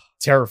 Oh,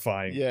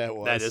 terrifying. Yeah, it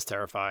was. That is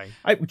terrifying.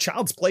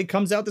 Child's Play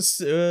comes out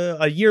this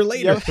a year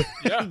later.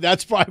 Yeah.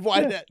 That's probably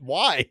why.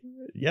 Why?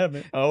 Yeah,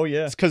 man. Oh,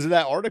 yeah. It's because of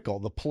that article,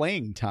 The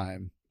Playing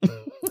Time.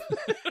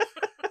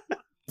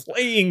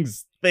 Playing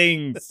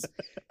things.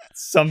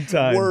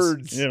 Sometimes.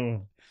 Words. Yeah.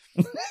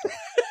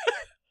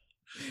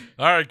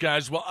 All right,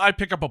 guys. Well, I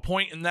pick up a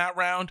point in that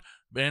round,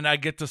 and I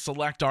get to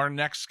select our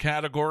next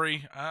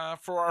category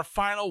for our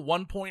final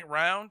 1-point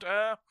round.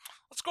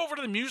 Let's go over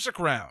to the music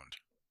round.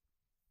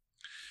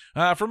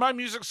 For my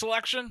music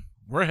selection,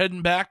 we're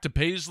heading back to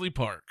Paisley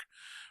Park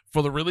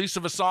for the release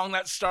of a song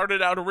that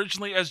started out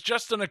originally as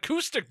just an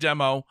acoustic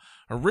demo,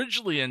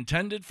 originally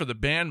intended for the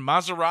band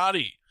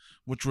Maserati,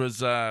 which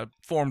was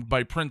formed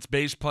by Prince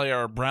bass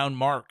player Brown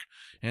Mark,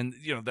 and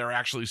they're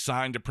actually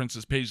signed to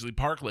Prince's Paisley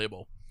Park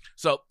label.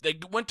 So they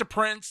went to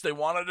Prince. They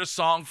wanted a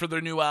song for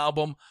their new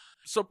album.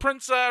 So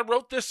Prince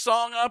wrote this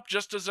song up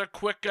just as a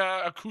quick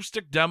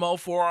acoustic demo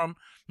for him.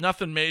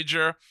 Nothing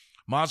major.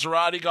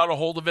 Maserati got a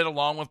hold of it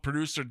along with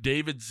producer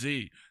David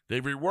Z.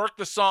 They reworked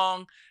the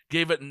song,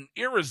 gave it an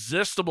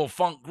irresistible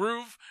funk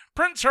groove.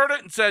 Prince heard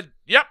it and said,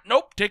 yep,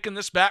 nope, taking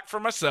this back for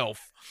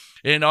myself.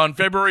 And on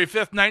February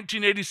 5th,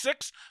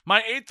 1986,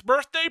 my 8th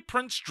birthday,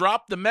 Prince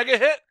dropped the mega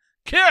hit,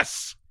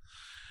 Kiss.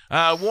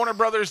 Warner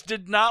Brothers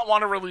did not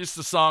want to release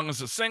the song as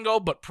a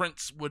single, but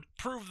Prince would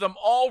prove them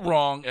all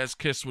wrong, as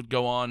Kiss would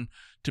go on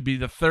to be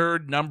the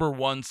 3rd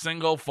 #1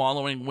 single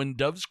following When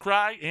Doves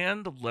Cry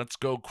and Let's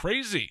Go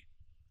Crazy.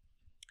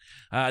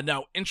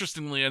 Now,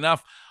 interestingly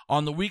enough,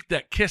 on the week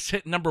that Kiss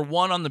hit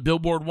 #1 on the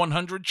Billboard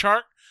 100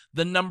 chart,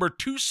 the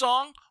 #2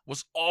 song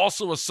was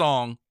also a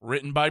song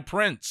written by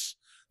Prince.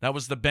 That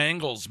was the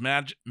Bangles'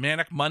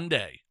 Manic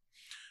Monday.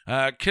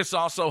 Kiss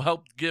also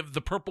helped give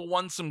the Purple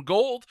One some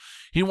gold.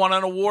 He won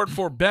an award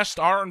for Best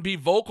R&B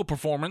Vocal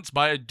Performance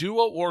by a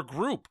Duo or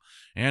Group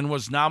and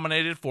was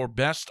nominated for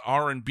Best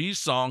R&B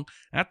Song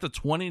at the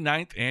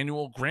 29th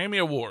Annual Grammy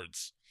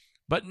Awards.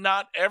 but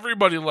not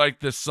everybody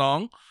liked this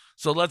song.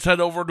 So let's head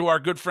over to our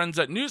good friends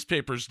at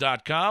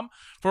newspapers.com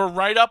for a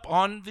write-up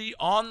on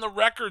the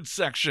record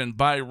section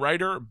by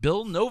writer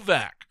Bill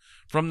Novak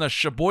from the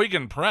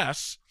Sheboygan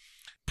Press.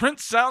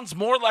 Prince sounds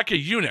more like a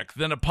eunuch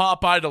than a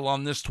pop idol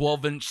on this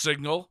 12-inch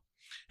single.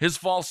 His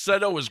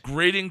falsetto is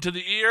grating to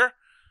the ear,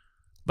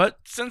 but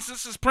since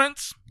this is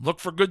Prince,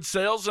 look for good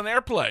sales and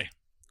airplay.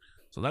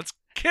 So that's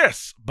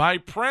Kiss by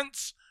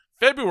Prince,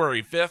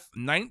 February 5th,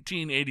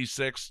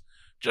 1986.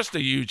 Just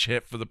a huge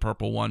hit for the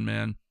Purple One,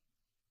 man.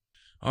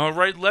 All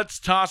right, let's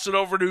toss it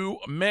over to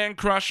Man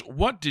Crush.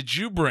 What did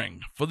you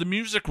bring for the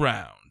music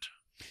round?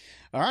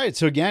 All right,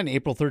 so again,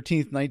 April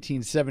 13th,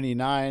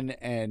 1979,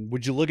 and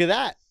would you look at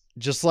that?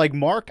 Just like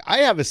Mark, I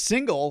have a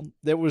single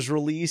that was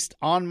released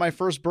on my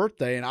first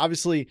birthday, and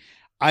obviously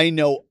I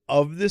know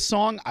of this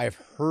song. I've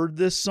heard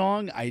this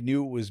song. I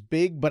knew it was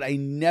big, but I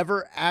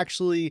never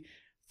actually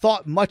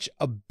thought much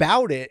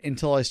about it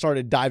until I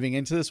started diving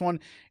into this one.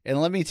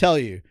 And let me tell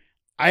you,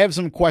 I have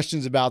some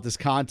questions about this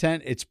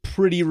content. It's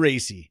pretty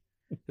racy.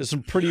 There's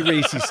some pretty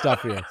racy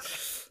stuff here.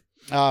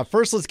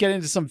 First, let's get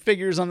into some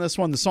figures on this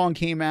one. The song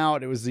came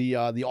out. It was the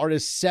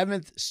artist's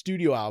 7th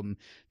studio album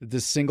that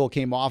this single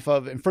came off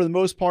of. And for the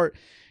most part,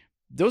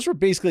 those were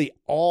basically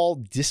all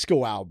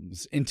disco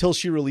albums until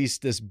she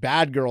released this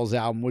Bad Girls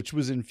album, which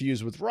was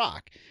infused with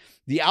rock.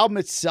 The album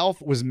itself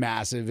was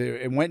massive.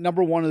 It went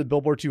number 1 on the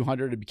Billboard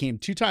 200. It became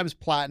 2 times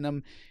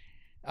platinum.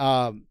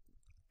 And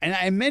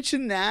I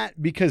mentioned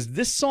that because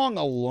this song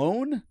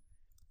alone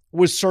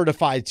was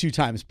certified 2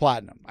 times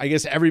platinum. I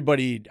guess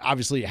everybody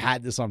obviously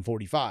had this on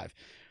 45.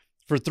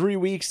 For 3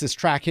 weeks, this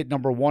track hit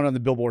number 1 on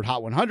the Billboard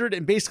Hot 100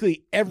 and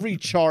basically every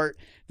chart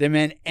that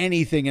meant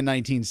anything in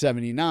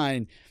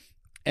 1979.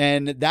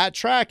 And that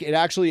track,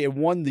 it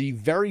won the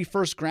very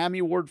first Grammy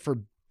Award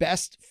for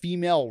Best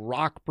Female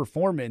Rock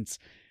Performance,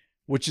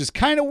 which is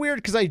kind of weird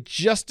because I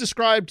just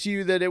described to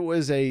you that it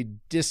was a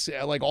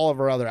disco, like all of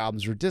our other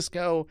albums were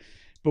disco.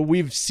 But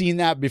we've seen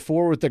that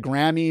before with the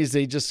Grammys.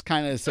 They just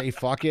kind of say,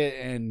 fuck it.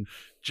 And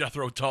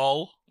Jethro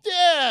Tull.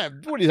 Yeah.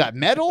 What is that?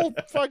 Metal?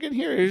 Fucking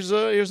here's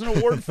an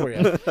award for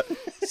you.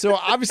 So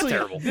obviously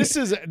this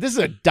is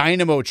a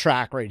dynamo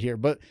track right here,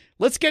 but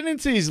let's get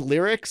into these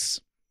lyrics.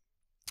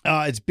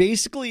 It's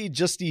basically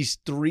just these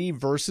 3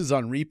 verses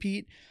on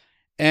repeat.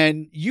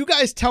 And you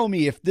guys tell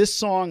me if this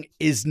song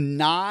is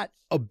not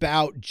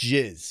about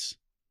jizz.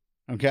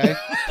 Okay.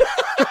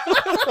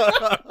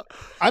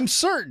 I'm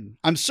certain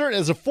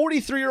as a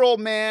 43-year-old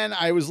man,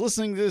 I was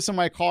listening to this in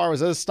my car. I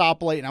was at a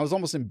stoplight and I was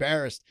almost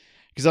embarrassed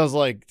because I was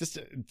like,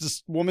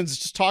 this woman's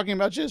just talking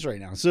about jizz right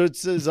now. So it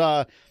says,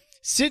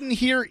 sitting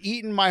here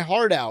eating my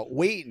heart out,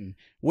 waiting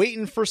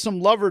for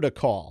some lover to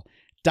call.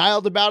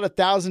 Dialed about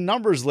 1,000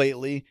 numbers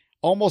lately,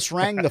 almost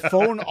rang the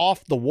phone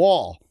off the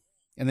wall.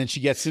 And then she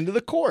gets into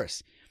the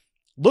chorus.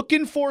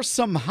 Looking for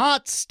some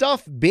hot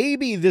stuff,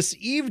 baby, this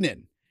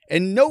evening.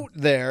 And note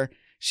there,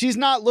 she's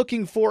not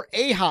looking for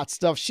a hot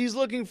stuff. She's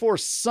looking for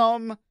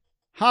some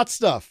hot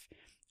stuff.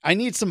 I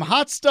need some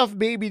hot stuff,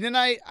 baby,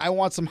 tonight. I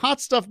want some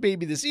hot stuff,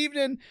 baby, this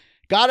evening.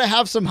 Gotta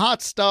have some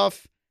hot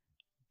stuff.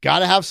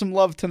 Gotta have some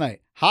love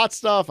tonight. Hot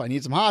stuff. I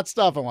need some hot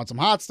stuff. I want some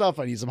hot stuff.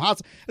 I need some hot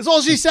stuff. That's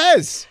all she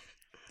says.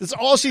 That's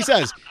all she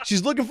says.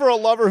 She's looking for a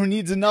lover who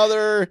needs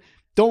another.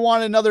 Don't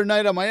want another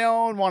night on my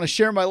own. Want to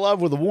share my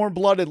love with a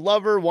warm-blooded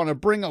lover. Want to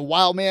bring a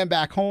wild man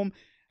back home.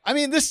 I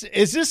mean, is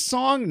this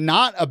song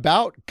not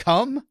about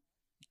cum?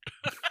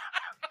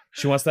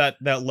 She wants that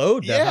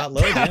load, that hot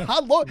load. Yeah.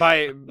 Hot load.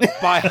 By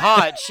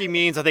hot, she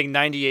means I think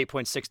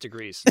 98.6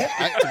 degrees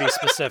to be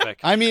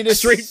specific. I mean, it's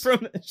straight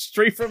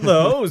from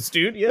the hose,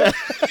 dude. Yeah.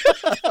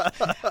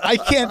 I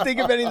can't think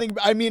of anything.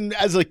 I mean,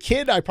 as a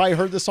kid, I probably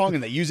heard the song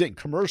and they use it in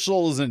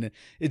commercials and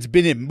it's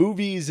been in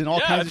movies and all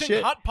kinds of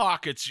shit. Hot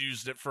Pockets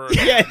used it for.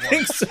 Yeah, I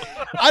think so.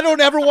 I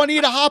don't ever want to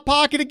eat a Hot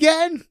Pocket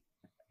again.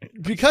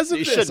 Because of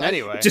you this, shouldn't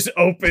anyway. Just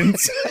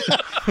opens.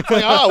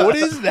 Like, oh, what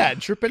is that?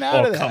 Tripping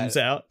out of that. Comes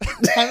out.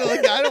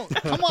 I don't.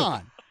 Come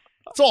on.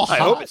 It's all hot.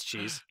 I hope it's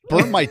cheese.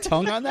 Burn my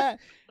tongue on that.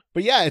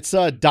 But yeah, it's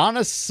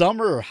Donna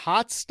Summer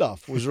Hot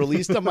Stuff was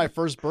released on my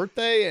first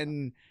birthday,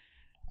 and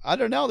I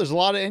don't know. There's a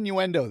lot of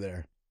innuendo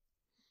there.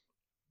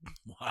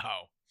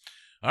 Wow.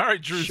 All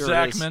right, Drew Sure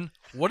Zachman,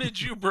 what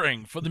did you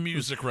bring for the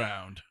music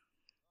round?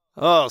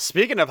 Oh,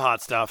 speaking of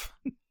hot stuff.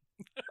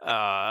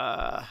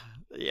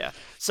 Yeah.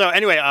 So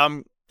anyway,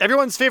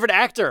 everyone's favorite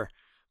actor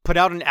put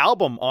out an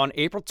album on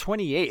April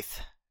 28th,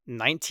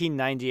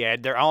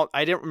 1998.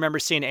 I didn't remember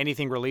seeing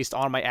anything released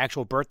on my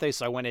actual birthday,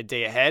 so I went a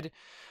day ahead.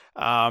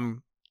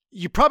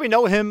 You probably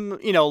know him,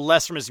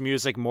 less from his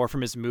music, more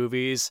from his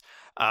movies.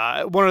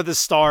 One of the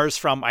stars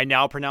from I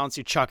Now Pronounce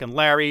You Chuck and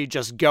Larry,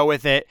 Just Go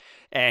With It.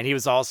 And he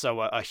was also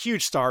a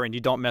huge star in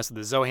You Don't Mess With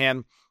the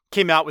Zohan.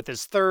 Came out with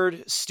his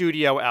 3rd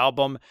studio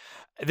album.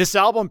 This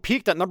album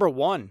peaked at number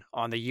 1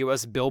 on the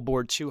U.S.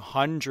 Billboard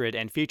 200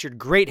 and featured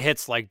great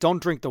hits like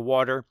Don't Drink the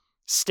Water,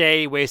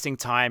 Stay, Wasting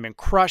Time, and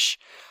Crush.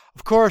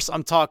 Of course,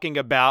 I'm talking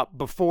about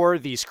Before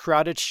These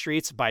Crowded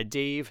Streets by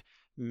Dave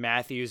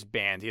Matthews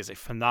Band. He is a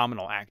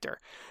phenomenal actor.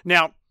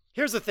 Now,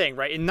 Here's the thing,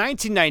 right? In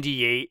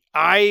 1998,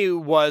 I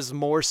was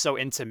more so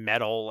into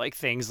metal, like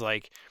things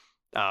like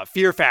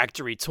Fear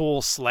Factory,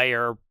 Tool,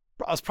 Slayer.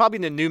 I was probably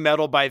into new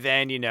metal by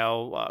then,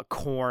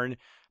 Korn.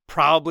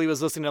 Probably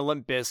was listening to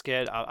Limp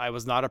Bizkit. I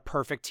was not a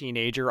perfect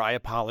teenager. I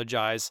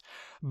apologize.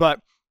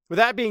 But with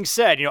that being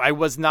said, I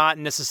was not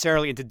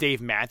necessarily into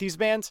Dave Matthews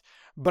Band,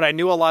 but I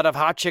knew a lot of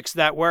hot chicks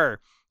that were.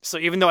 So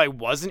even though I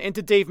wasn't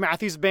into Dave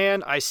Matthews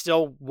Band, I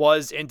still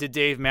was into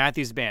Dave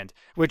Matthews Band,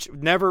 which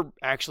never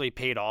actually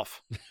paid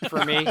off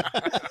for me.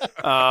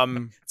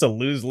 It's a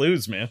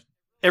lose-lose, man.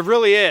 It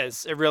really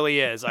is. It really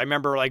is. I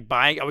remember I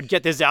would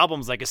get these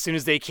albums as soon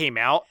as they came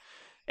out.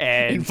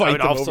 And Invite I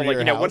would them also over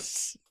your what?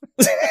 house.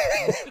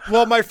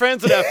 Well, my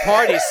friends would have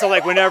parties, so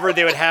whenever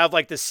they would have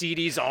the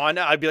CDs on,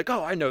 I'd be like,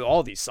 "Oh, I know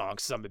all these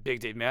songs. 'Cause I'm a big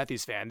Dave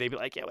Matthews fan." They'd be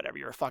like, "Yeah, whatever.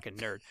 You're a fucking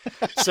nerd."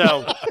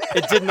 So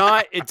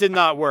it did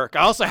not work.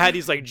 I also had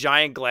these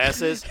giant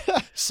glasses,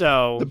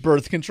 so The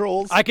birth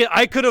controls. I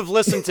could have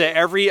listened to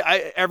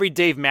every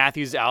Dave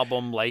Matthews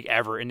album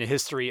ever in the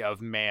history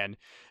of man.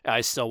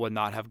 I still would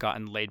not have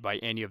gotten laid by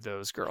any of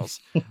those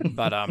girls.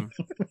 But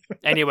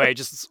anyway,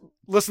 just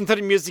listen to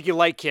the music you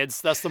like,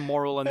 kids. That's the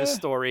moral in this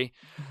story.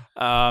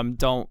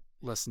 Don't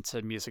listen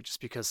to music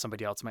just because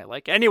somebody else might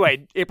like it.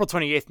 Anyway, April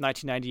 28th,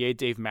 1998,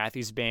 Dave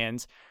Matthews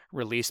Band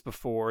released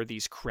Before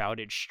These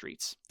Crowded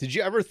Streets. Did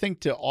you ever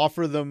think to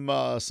offer them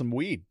some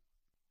weed?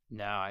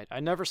 No, I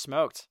never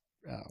smoked.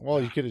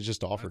 Well, you could have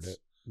just offered it.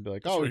 Be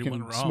like, oh, where you you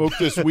can went wrong. smoke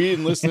this weed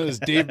and listen to this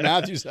Dave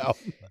Matthews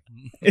album.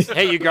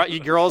 Hey, you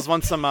girls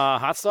want some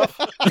hot stuff?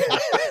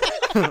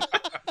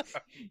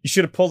 You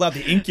should have pulled out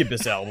the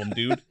Incubus album,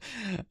 dude.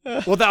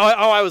 Well,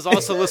 I was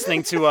also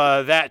listening to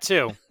that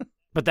too.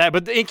 But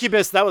the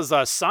Incubus, that was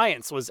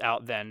Science was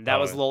out then. That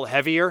was a little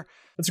heavier.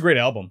 That's a great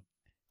album.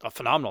 A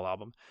phenomenal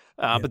album.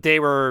 But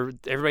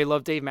everybody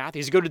loved Dave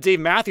Matthews. You go to Dave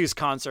Matthews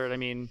concert, I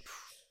mean,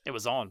 it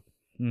was on.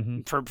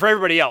 Mm-hmm. For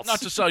everybody else. Not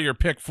to sell your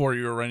pick for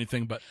you or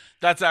anything, but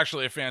that's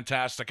actually a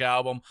fantastic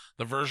album.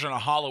 The version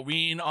of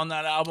Halloween on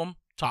that album,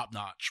 top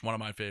notch. One of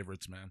my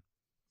favorites, man.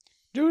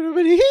 He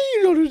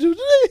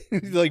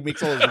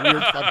makes all those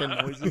weird fucking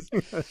noises.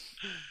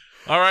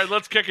 All right,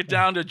 let's kick it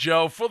down to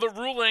Joe for the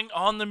ruling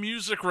on the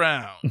music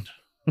round.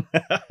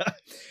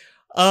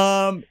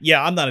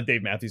 Yeah, I'm not a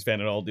Dave Matthews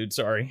fan at all, dude.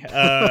 Sorry.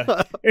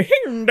 No,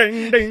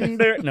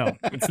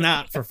 it's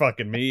not for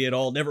fucking me at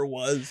all. Never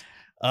was.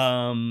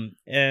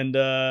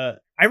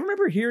 I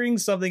remember hearing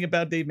something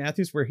about Dave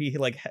Matthews where he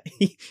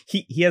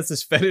has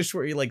this fetish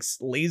where he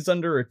lays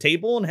under a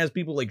table and has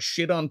people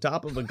shit on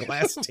top of a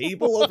glass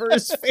table over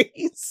his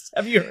face.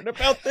 Have you heard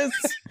about this?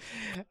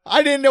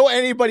 I didn't know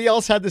anybody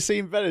else had the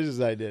same fetish as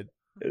I did.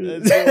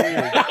 That's so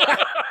weird.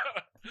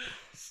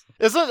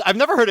 I've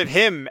never heard of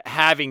him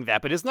having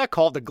that, but isn't that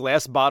called the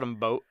glass bottom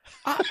boat?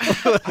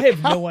 I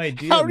have no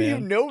idea. How do you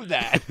know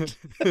that?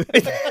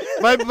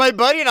 my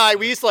buddy and I,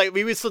 we used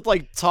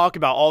to talk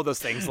about all those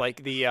things,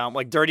 like the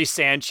Dirty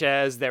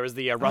Sanchez. There was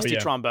the rusty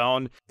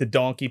trombone, the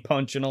donkey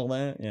punch, and all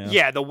that.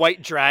 Yeah, the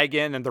white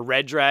dragon and the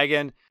red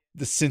dragon,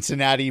 the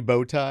Cincinnati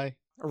bow tie,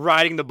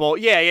 riding the bull.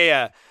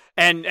 Yeah.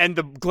 And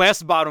the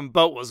glass bottom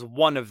boat was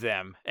one of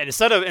them. And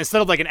instead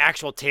of an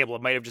actual table,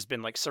 it might have just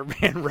been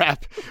saran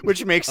wrap,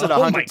 which makes it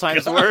 100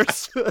 times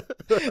worse.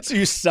 So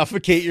you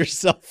suffocate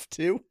yourself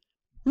too?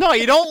 No,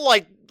 you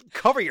don't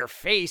cover your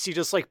face. You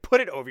just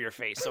put it over your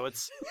face so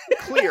it's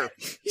clear.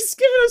 He's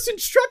giving us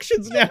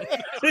instructions now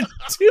to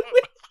do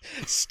it.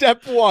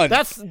 Step one.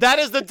 That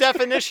is the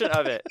definition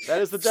of it. That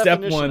is the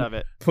definition of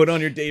it. Put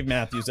on your Dave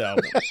Matthews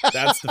album.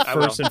 That's the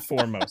first and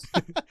foremost.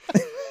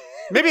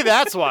 Maybe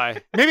that's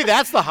why. Maybe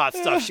that's the hot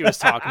stuff she was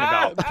talking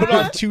about. Put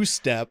on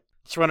two-step.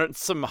 She wanted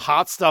some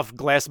hot stuff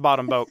glass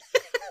bottom boat.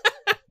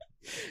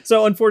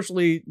 So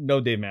unfortunately,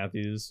 no Dave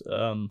Matthews.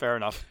 Fair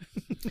enough.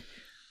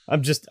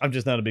 I'm just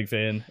not a big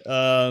fan.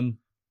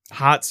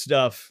 Hot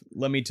stuff.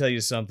 Let me tell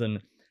you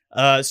something.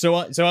 So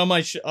on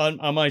my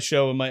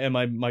show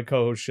and my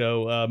co-host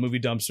show, Movie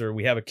Dumpster,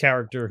 we have a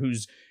character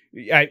who's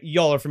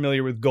y'all are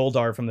familiar with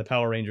Goldar from the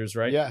Power Rangers,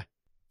 right? Yeah.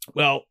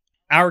 Well,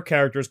 our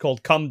character is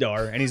called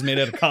Cumdar, and he's made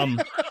out of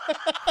cum.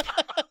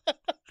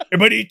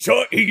 But he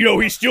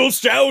still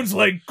sounds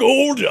like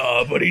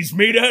Goldar, but he's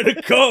made out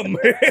of cum.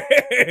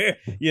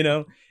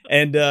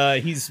 And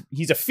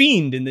he's a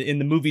fiend in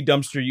the Movie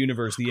Dumpster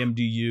universe, the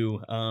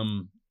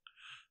MDU,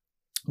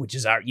 which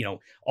is our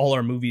all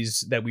our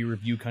movies that we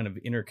review kind of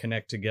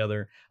interconnect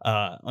together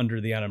under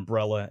that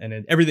umbrella,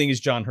 and everything is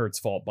John Hurt's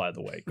fault, by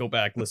the way. Go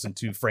back, listen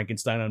to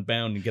Frankenstein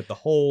Unbound, and get the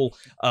whole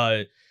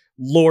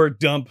lore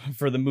dump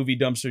for the Movie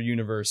Dumpster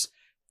universe.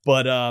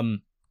 But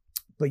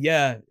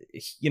yeah,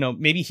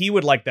 maybe he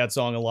would like that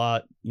song a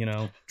lot,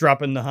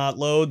 dropping the hot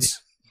loads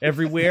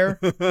everywhere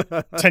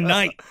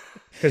tonight,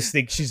 because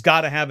she's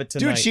got to have it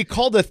tonight. Dude, she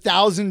called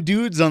 1,000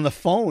 dudes on the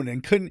phone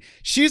and couldn't.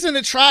 She's an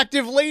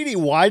attractive lady.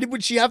 Why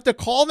would she have to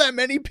call that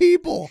many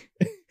people?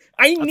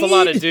 That's a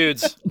lot of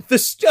dudes. The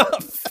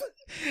stuff.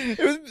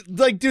 It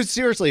was dude,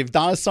 seriously, if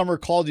Donna Summer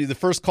called you, the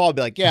first call would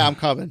be like, yeah, I'm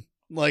coming.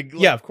 Like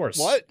Yeah, of course.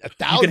 What? You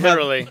 1,000? can have,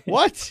 Literally.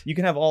 What? you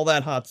can have all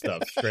that hot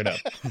stuff straight up.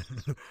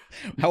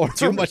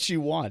 However much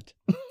you want.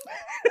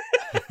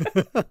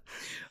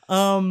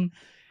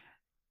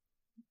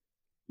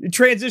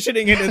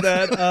 Transitioning into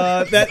that,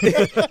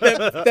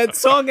 that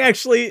song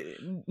actually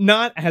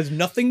has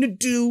nothing to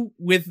do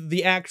with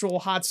the actual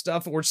hot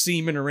stuff or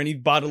semen or any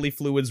bodily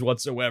fluids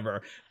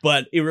whatsoever.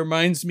 But it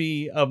reminds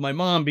me of my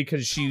mom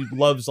because she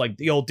loves like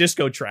the old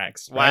disco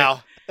tracks. Right?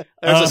 Wow.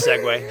 There's a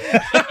segue.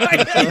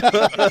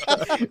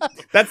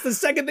 That's the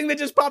second thing that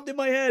just popped in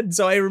my head.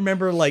 So I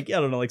remember like, I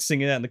don't know, like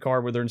singing that in the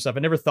car with her and stuff. I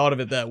never thought of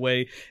it that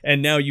way.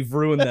 And now you've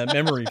ruined that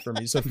memory for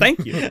me. So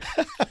thank you.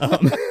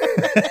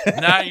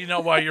 Now you know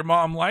why your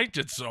mom liked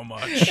it so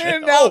much.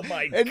 And now, Oh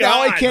my and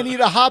now I God. can't eat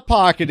a Hot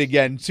Pocket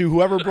again, to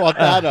whoever brought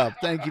that up.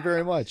 Thank you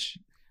very much.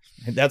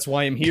 And that's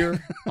why I'm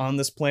here on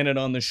this planet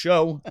on the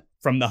show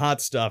from the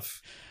hot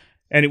stuff.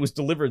 And it was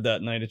delivered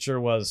that night. It sure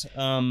was.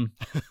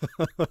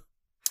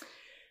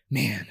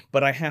 Man,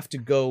 but I have to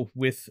go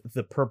with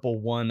the purple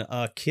one.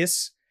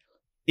 Kiss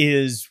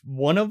is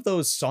one of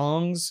those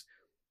songs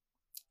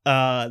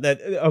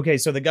okay,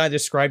 so the guy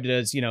described it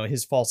as,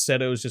 his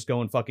falsetto is just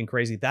going fucking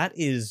crazy. That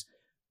is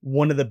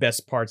one of the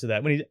best parts of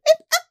that. When he's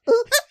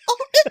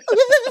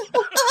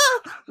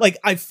like,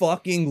 I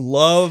fucking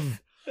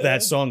love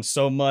that song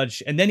so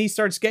much. And then he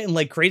starts getting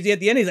like crazy at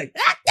the end. He's like,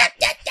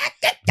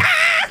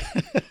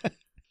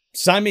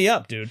 sign me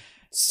up, dude.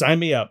 Sign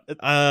me up.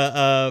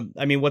 I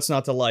mean, what's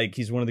not to like?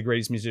 He's one of the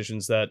greatest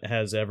musicians that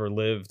has ever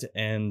lived.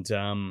 And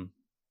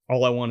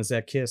all I want is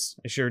that kiss.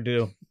 I sure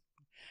do.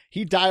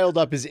 He dialed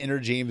up his inner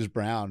James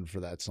Brown for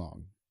that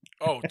song.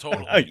 Oh,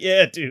 totally.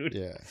 Yeah, dude.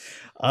 Yeah.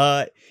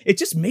 It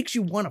just makes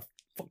you want to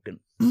fucking,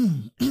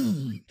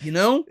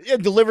 Yeah,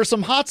 deliver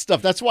some hot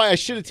stuff. That's why I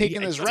should have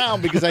taken this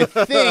round, because I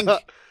think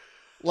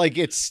like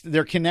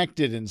they're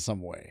connected in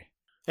some way.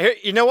 Here,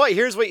 you know what?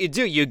 Here's what you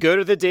do. You go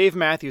to the Dave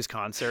Matthews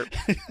concert,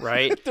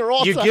 right? They're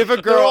all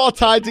They're all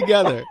tied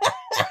together.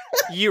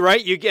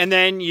 And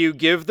then you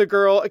give the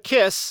girl a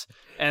kiss,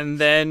 and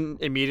then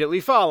immediately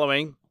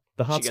following,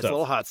 the hot she gets stuff. a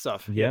little hot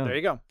stuff. Yeah. There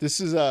you go.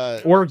 This is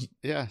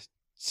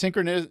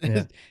synchronous.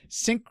 Yeah.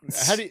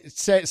 How do you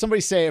say?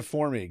 Somebody say it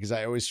for me, because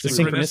I always The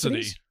screw it.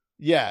 synchronicities?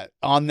 Yeah,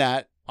 on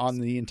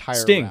the entire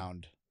Sting.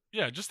 round.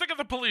 Yeah, just think of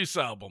the Police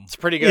album. It's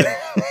pretty good.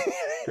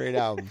 Great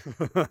album.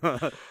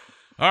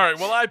 All right,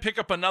 well, I pick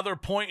up another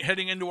point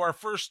heading into our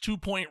first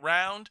 2-point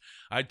round.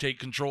 I take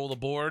control of the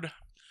board.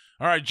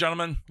 All right,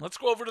 gentlemen, let's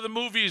go over to the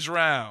movies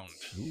round.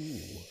 Ooh,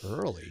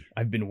 early.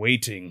 I've been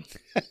waiting.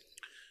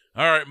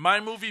 All right,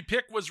 my movie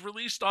pick was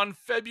released on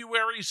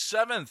February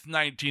 7th,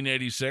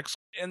 1986,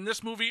 and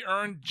this movie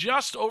earned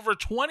just over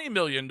 $20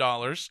 million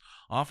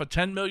off a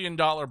 $10 million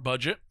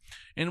budget,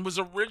 and was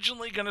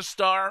originally going to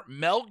star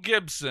Mel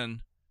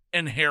Gibson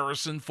and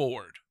Harrison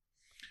Ford.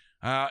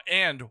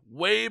 And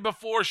way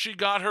before she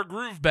got her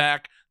groove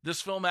back,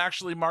 this film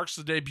actually marks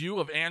the debut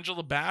of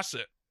Angela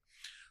Bassett.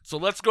 So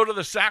let's go to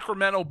the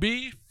Sacramento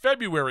Bee,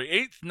 February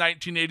 8th,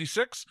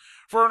 1986,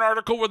 for an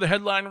article where the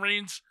headline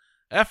reads,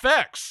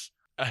 FX,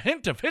 a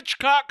hint of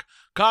Hitchcock,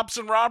 cops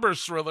and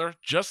robbers thriller,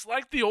 just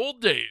like the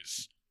old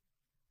days.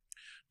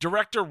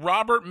 Director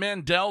Robert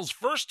Mandel's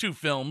first two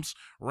films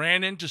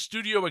ran into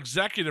studio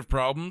executive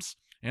problems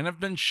and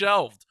have been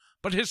shelved.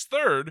 But his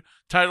third,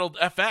 titled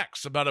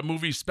FX, about a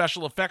movie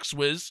special effects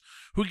whiz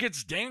who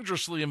gets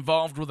dangerously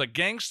involved with a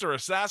gangster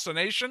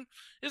assassination,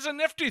 is a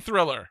nifty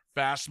thriller,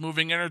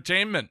 fast-moving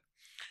entertainment.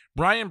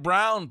 Brian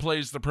Brown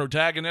plays the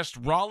protagonist,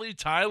 Raleigh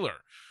Tyler,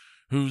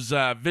 whose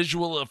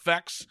visual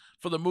effects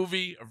for the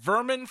movie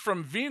Vermin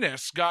from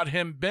Venus got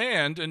him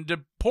banned and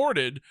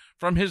deported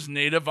from his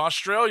native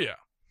Australia.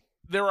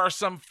 There are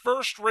some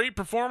first-rate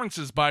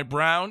performances by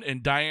Brown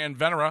and Diane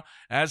Venera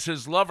as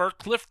his lover,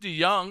 Cliff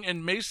DeYoung,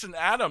 and Mason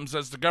Adams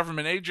as the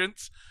government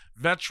agents,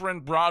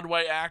 veteran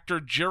Broadway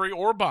actor Jerry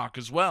Orbach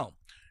as well,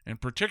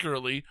 and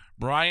particularly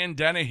Brian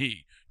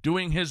Dennehy,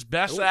 doing his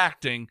best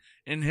acting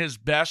in his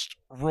best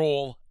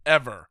role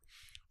ever.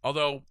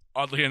 Although,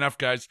 oddly enough,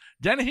 guys,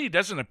 Dennehy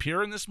doesn't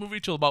appear in this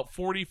movie till about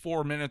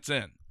 44 minutes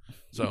in.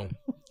 So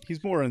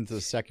He's more into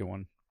the second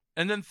one.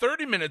 And then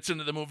 30 minutes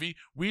into the movie,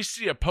 we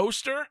see a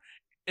poster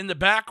in the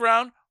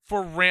background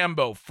for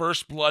Rambo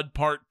First Blood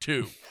Part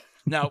 2.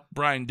 Now,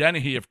 Brian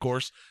Dennehy, of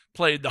course,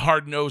 played the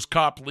hard-nosed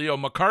cop Leo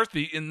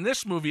McCarthy in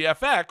this movie,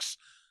 FX.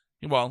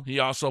 Well, he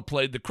also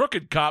played the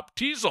crooked cop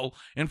Teasel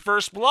in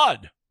First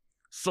Blood,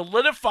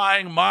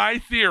 solidifying my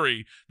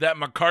theory that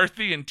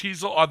McCarthy and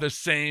Teasel are the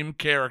same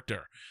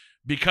character.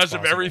 Because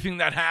of everything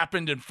that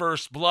happened in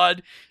First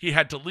Blood, he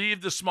had to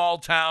leave the small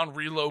town,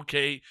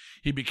 relocate.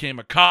 He became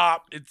a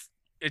cop.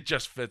 It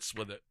just fits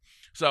with it.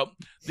 So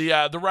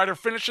the writer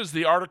finishes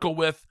the article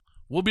with,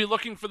 "We'll be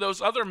looking for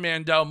those other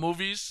Mandel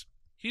movies.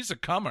 He's a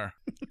comer."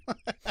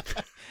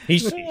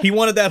 He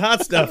wanted that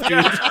hot stuff,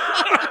 dude.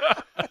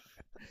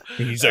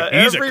 he's a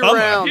comer.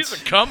 round. He's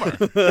a comer.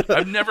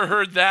 I've never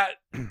heard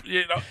that.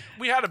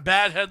 We had a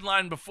bad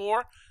headline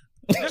before.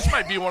 This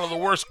might be one of the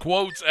worst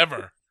quotes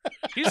ever.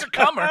 He's a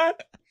comer.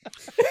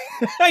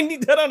 I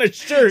need that on a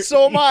shirt.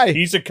 So am I.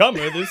 He's a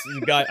comer. This is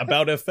a guy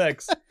about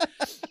FX.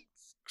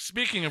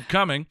 Speaking of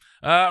coming,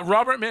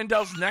 Robert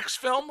Mandel's next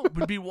film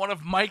would be one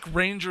of Mike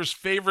Ranger's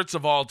favorites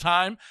of all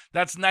time.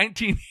 That's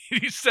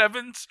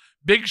 1987's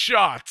Big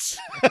Shots.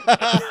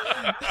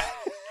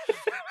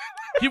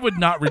 He would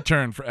not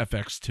return for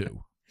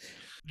FX2.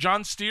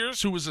 John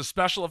Steers, who was a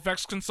special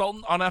effects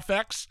consultant on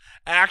FX,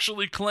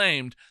 actually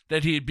claimed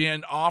that he had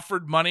been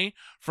offered money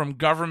from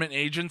government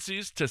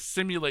agencies to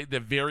simulate the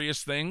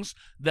various things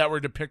that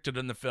were depicted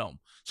in the film.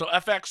 So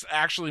FX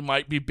actually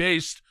might be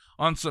based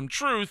on some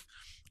truth.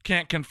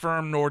 Can't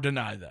confirm nor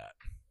deny that.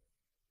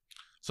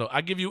 So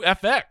I give you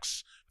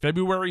FX,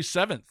 February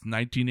 7th,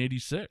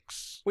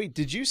 1986. Wait,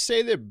 did you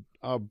say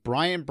that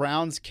Brian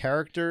Brown's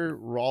character,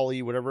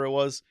 Raleigh, whatever it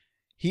was,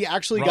 he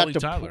actually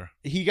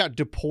he got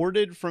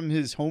deported from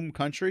his home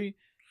country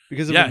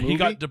because of a movie? He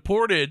got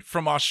deported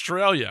from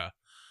Australia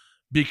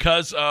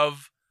because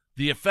of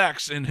the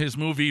effects in his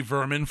movie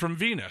Vermin from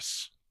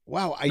Venus.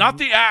 Wow, not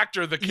the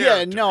actor, the character.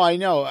 Yeah, no, I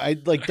know. I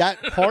like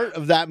that part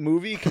of that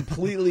movie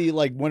completely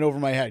like went over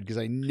my head because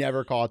I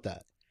never caught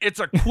that. It's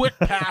a quick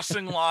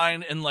passing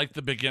line in like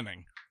the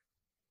beginning.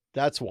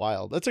 That's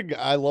wild.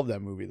 I love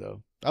that movie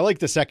though. I like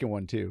the second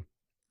one too.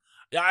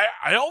 Yeah,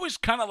 I always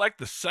kind of like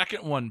the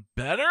second one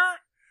better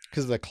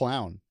because of the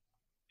clown.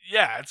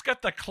 Yeah, it's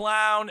got the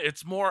clown.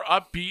 It's more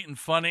upbeat and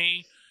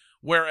funny,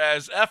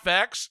 whereas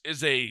FX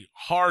is a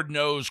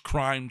hard-nosed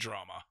crime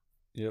drama.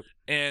 Yep.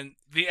 And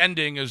the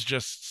ending is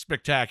just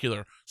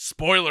spectacular.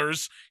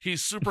 Spoilers, he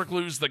super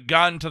glues the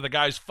gun to the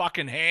guy's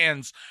fucking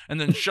hands and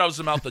then shoves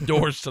him out the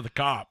doors to the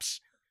cops.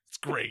 It's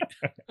great.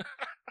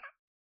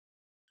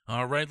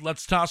 All right,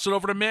 let's toss it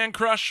over to Man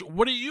Crush.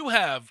 What do you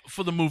have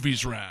for the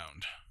movies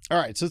round? All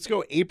right, so let's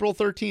go April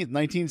 13th,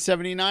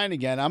 1979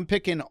 again. I'm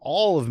picking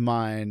all of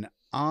mine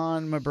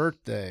on my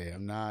birthday.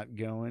 I'm not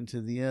going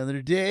to the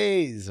other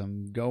days.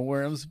 I'm going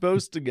where I'm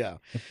supposed to go.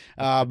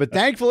 But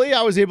thankfully,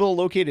 I was able to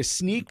locate a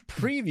sneak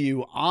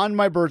preview on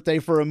my birthday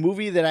for a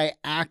movie that I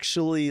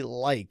actually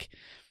like.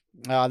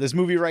 This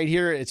movie right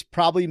here, it's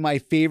probably my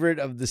favorite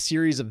of the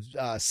series of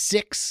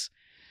 6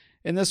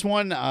 in this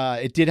one.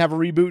 It did have a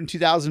reboot in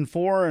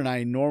 2004, and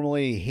I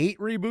normally hate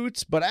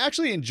reboots, but I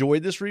actually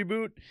enjoyed this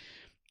reboot.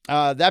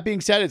 That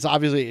being said,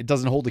 it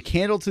doesn't hold a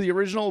candle to the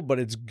original, but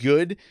it's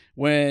good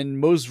when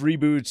most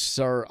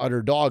reboots are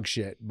utter dog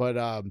shit.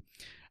 But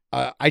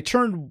I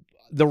turned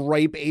the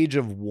ripe age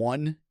of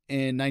 1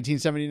 in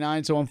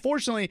 1979, so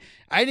unfortunately,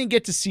 I didn't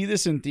get to see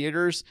this in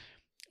theaters.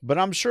 But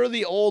I'm sure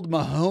the old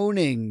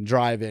Mahoning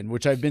drive-in,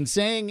 which I've been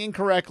saying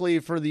incorrectly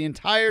for the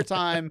entire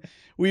time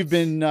we've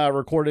been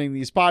recording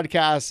these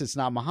podcasts. It's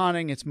not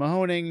Mahoning, it's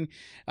Mahoning.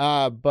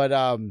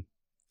 But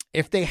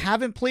if they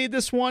haven't played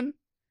this one,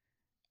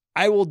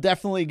 I will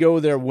definitely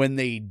go there when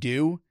they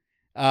do.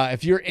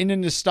 If you're into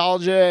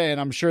nostalgia, and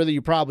I'm sure that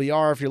you probably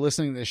are if you're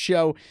listening to this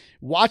show,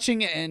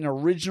 watching an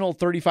original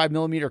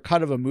 35mm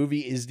cut of a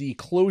movie is the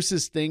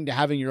closest thing to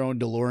having your own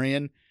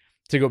DeLorean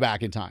to go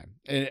back in time.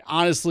 And it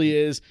honestly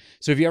is.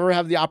 So if you ever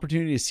have the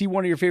opportunity to see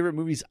one of your favorite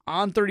movies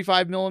on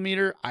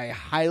 35mm, I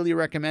highly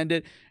recommend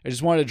it. I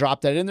just wanted to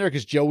drop that in there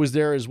because Joe was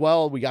there as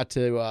well. We got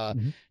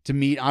to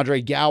meet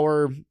Andre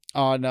Gower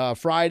on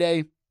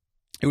Friday.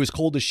 It was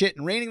cold as shit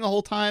and raining the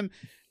whole time,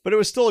 but it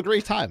was still a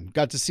great time.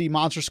 Got to see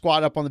Monster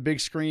Squad up on the big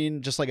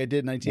screen, just like I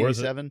did in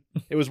 1987.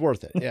 It was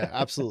worth it. Yeah,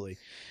 absolutely.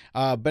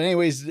 But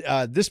anyways,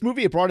 this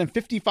movie, it brought in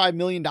 $55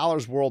 million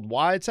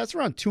worldwide. So that's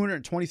around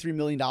 $223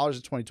 million in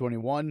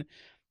 2021.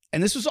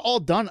 And this was all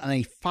done on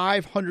a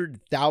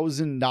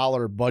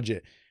 $500,000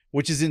 budget,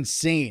 which is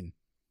insane,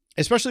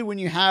 especially when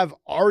you have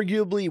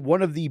arguably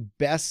one of the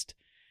best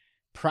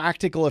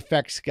practical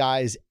effects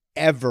guys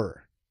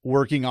ever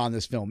working on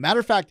this film.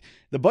 Matter of fact,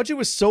 the budget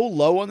was so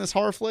low on this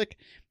horror flick,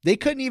 they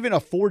couldn't even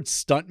afford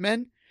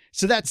stuntmen.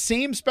 So that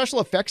same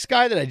special effects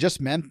guy that I just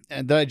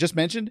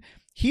mentioned,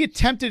 he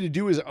attempted to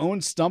do his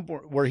own stunt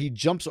where he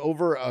jumps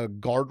over a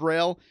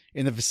guardrail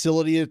in the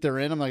facility that they're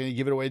in. I'm not going to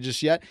give it away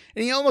just yet.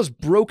 And he almost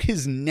broke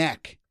his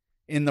neck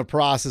in the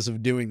process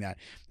of doing that.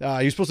 He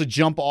was supposed to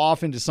jump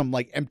off into some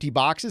like empty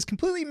boxes,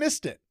 completely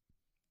missed it.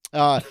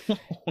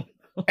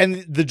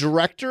 And the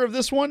director of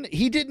this one,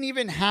 he didn't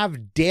even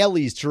have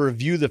dailies to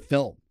review the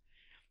film.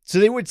 So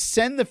they would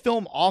send the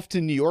film off to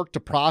New York to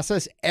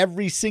process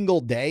every single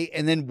day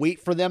and then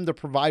wait for them to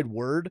provide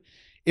word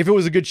if it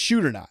was a good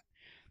shoot or not.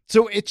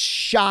 So it's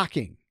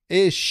shocking. It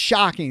is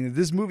shocking that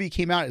this movie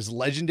came out as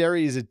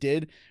legendary as it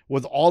did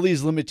with all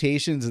these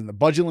limitations and the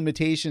budget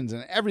limitations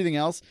and everything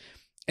else.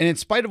 And in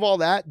spite of all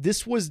that,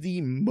 this was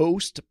the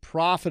most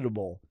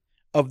profitable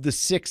of the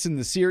 6 in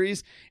the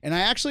series. And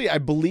I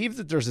believe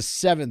that there's a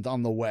 7th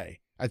on the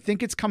way. I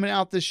think it's coming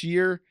out this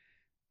year.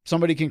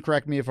 Somebody can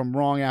correct me if I'm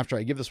wrong after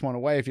I give this one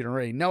away if you don't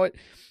already know it.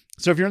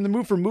 So if you're in the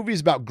mood for movies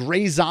about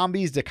gray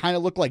zombies that kind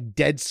of look like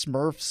dead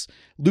Smurfs,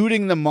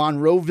 looting the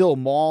Monroeville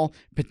Mall,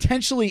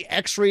 potentially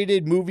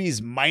X-rated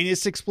movies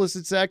minus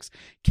explicit sex,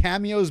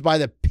 cameos by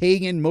the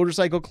Pagan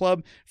Motorcycle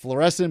Club,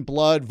 Fluorescent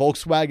Blood,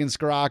 Volkswagen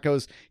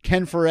Scirocco's,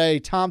 Ken Foray,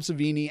 Tom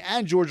Savini,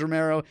 and George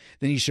Romero,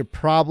 then you should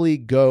probably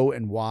go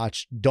and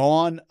watch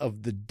Dawn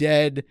of the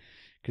Dead,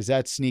 because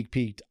that sneak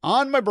peeked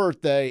on my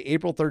birthday,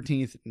 April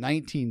 13th,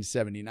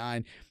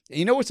 1979. And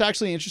you know what's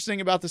actually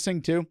interesting about this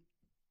thing too?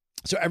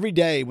 So every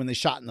day when they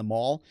shot in the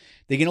mall,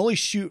 they can only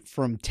shoot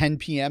from 10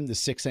 p.m. to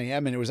 6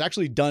 a.m. And it was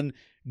actually done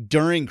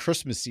during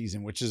Christmas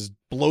season, which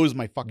blows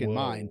my fucking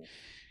mind.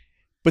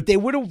 But they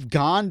would have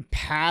gone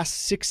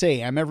past 6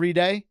 a.m. every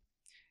day.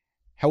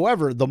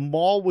 However, the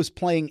mall was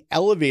playing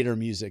elevator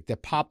music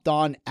that popped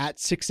on at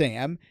 6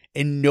 a.m.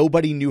 and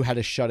nobody knew how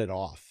to shut it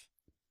off.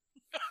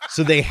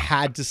 So they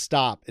had to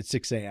stop at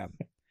 6 a.m.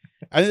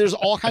 I mean, there's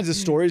all kinds of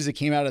stories that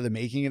came out of the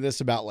making of this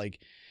about like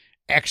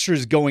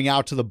extras going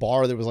out to the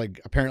bar that was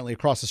like apparently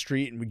across the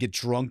street and would get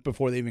drunk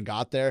before they even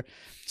got there.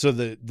 So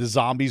the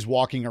zombies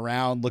walking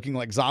around looking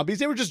like zombies,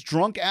 they were just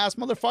drunk ass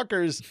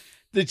motherfuckers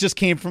that just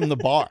came from the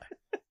bar,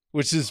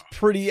 which is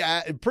pretty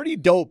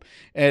dope.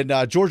 And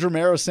George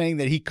Romero saying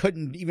that he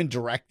couldn't even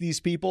direct these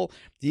people.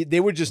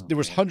 They would just, there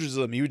was hundreds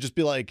of them. He would just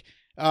be like,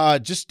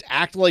 just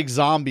act like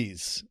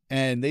zombies.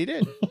 And they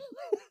did,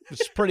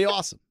 which is pretty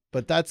awesome.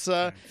 But that's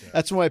what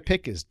my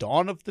pick is,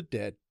 Dawn of the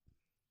Dead.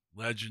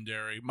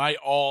 Legendary. My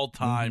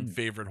all-time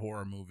favorite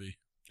horror movie.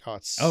 Oh,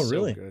 it's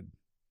really? so good.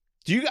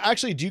 Do you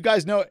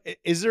guys know,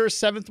 is there a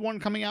seventh one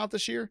coming out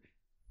this year?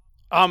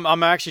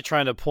 I'm actually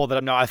trying to pull that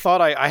up now. I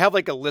thought I have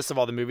like a list of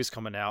all the movies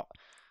coming out,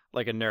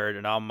 like a nerd,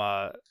 and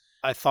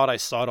I thought I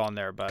saw it on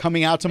there, but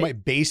Coming out to my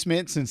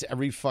basement since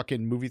every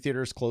fucking movie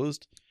theater is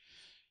closed.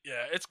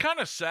 Yeah, it's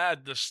kind of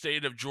sad the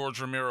state of George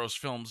Romero's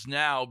films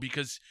now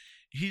because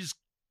he's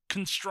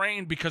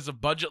constrained because of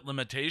budget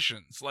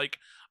limitations. Like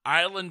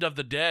Island of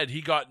the Dead,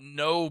 he got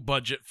no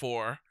budget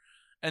for,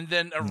 and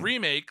then the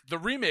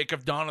remake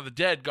of Dawn of the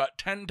Dead got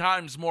 10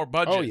 times more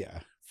budget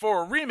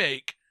for a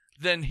remake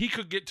than he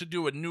could get to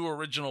do a new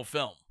original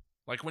film.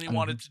 Like when he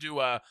wanted to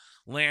do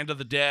Land of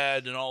the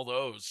Dead and all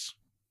those.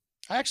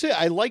 Actually,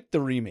 I liked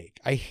the remake.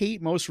 I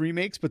hate most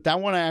remakes, but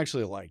that one I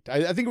actually liked.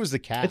 I think it was the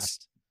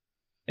cast.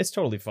 It's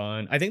totally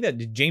fine. I think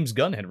that James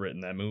Gunn had written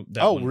that movie.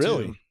 Oh,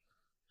 really? Too.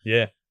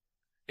 Yeah.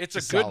 It's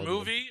a good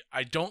movie.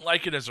 I don't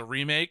like it as a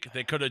remake.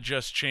 They could have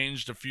just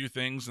changed a few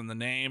things in the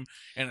name,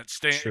 and it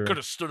could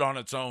have stood on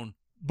its own.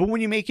 But when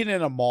you make it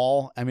in a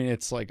mall, I mean,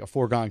 it's like a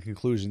foregone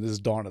conclusion. This is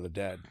Dawn of the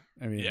Dead.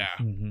 I mean, yeah,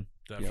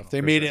 if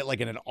they made it like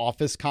in an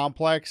office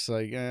complex,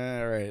 like,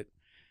 all right,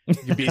 it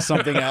could be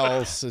something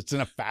else. It's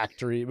in a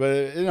factory,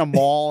 but in a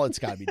mall, it's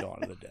got to be Dawn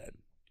of the Dead.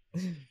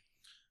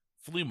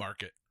 Flea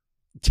market.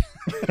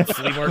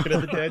 Flea market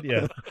of the dead.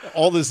 Yeah.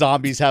 All the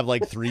zombies have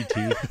like 3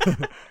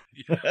 teeth.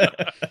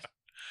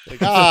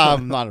 Like,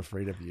 I'm not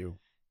afraid of you.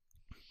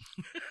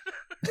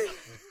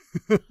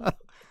 All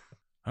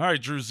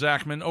right, Drew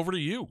Zachman, over to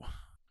you.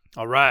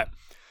 All right.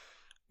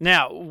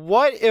 Now,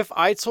 what if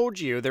I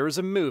told you there was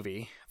a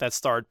movie that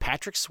starred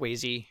Patrick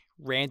Swayze,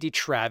 Randy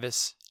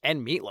Travis,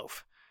 and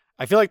Meatloaf?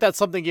 I feel like that's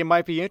something you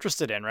might be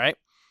interested in, right?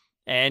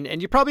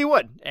 And you probably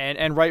would.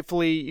 And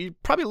rightfully,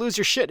 you'd probably lose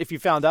your shit if you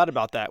found out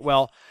about that.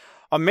 Well,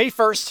 on May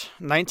 1st,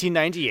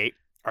 1998,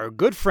 our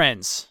good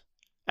friends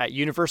at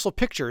Universal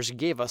Pictures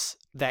gave us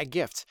that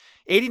gift.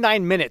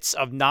 89 minutes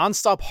of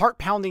nonstop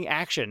heart-pounding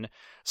action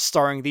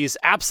starring these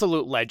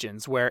absolute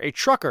legends where a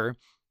trucker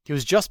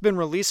who's just been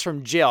released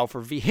from jail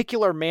for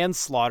vehicular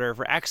manslaughter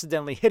for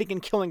accidentally hitting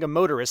and killing a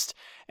motorist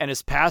and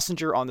his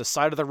passenger on the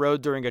side of the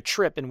road during a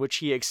trip in which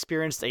he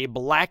experienced a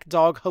black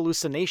dog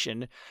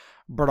hallucination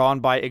brought on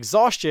by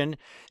exhaustion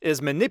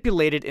is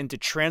manipulated into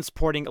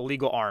transporting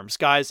illegal arms.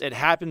 Guys, it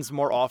happens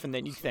more often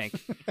than you think.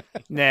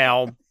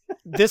 Now,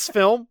 this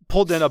film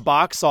pulled in a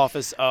box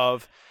office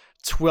of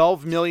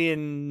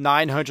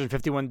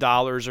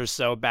 $12,951,000 or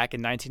so back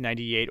in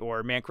 1998,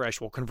 or Man Crush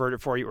will convert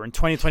it for you, or in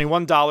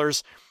 2021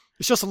 dollars,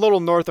 it's just a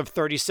little north of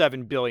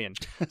 $37 billion.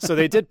 So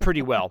they did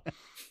pretty well.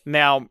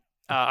 Now,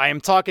 I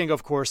am talking,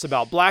 of course,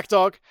 about Black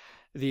Dog,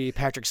 the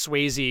Patrick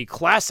Swayze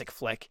classic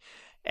flick.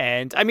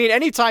 And I mean,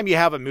 anytime you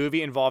have a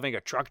movie involving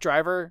a truck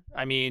driver,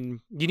 I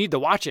mean, you need to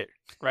watch it,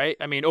 right?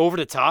 I mean, over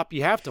the top,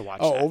 you have to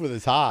watch that. Over the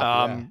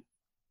top.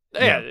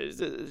 Yeah,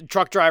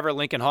 truck driver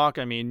Lincoln Hawk.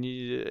 I mean,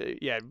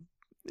 you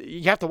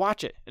have to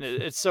watch it. And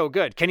it's so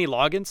good. Kenny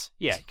Loggins.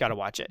 Yeah, got to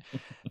watch it.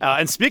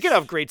 And speaking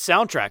of great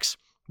soundtracks,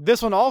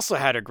 this one also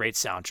had a great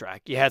soundtrack.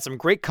 You had some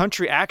great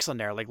country acts on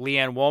there, like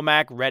Leanne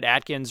Womack, Red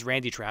Atkins,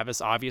 Randy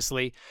Travis,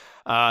 obviously.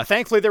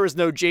 Thankfully, there was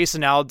no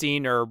Jason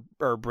Aldean or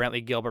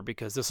Brantley Gilbert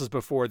because this was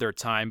before their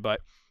time, but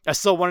I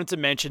still wanted to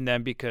mention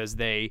them because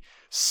they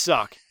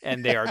suck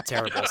and they are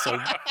terrible. So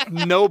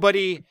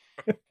nobody,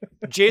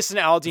 Jason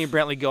Aldean,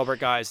 Brantley Gilbert,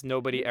 guys,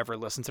 nobody ever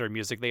listened to their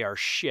music. They are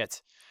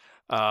shit.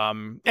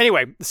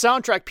 Anyway, the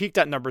soundtrack peaked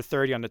at number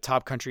 30 on the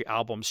Top Country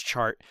Albums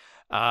chart.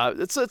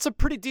 It's a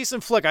pretty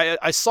decent flick.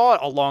 I saw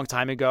it a long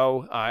time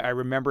ago. I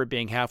remember it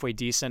being halfway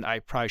decent. I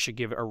probably should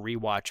give it a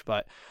rewatch.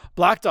 But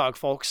Black Dog,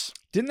 folks.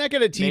 Didn't that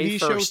get a TV May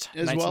show 1st,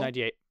 as well?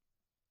 1998.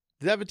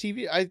 Did that have a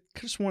TV? I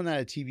could have sworn that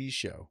had a TV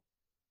show.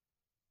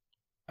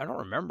 I don't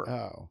remember.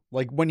 Oh,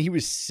 like when he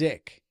was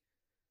sick,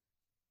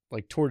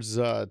 like towards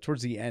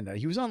the end,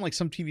 he was on like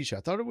some TV show.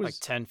 I thought it was like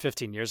 10,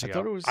 15 years ago. I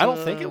thought it was. I don't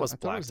think it was I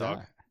thought Black it was Dog.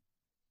 that.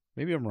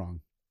 Maybe I'm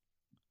wrong.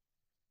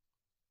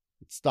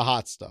 It's the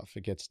hot stuff.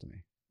 It gets to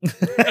me.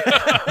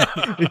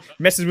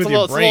 Messes with It's a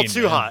your little brain.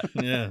 too hot.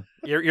 Yeah.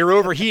 You're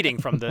overheating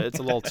from it's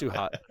a little too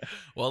hot.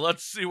 Well,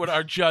 let's see what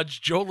our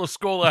judge, Joe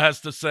Scola,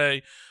 has to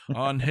say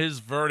on his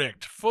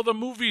verdict for the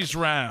movies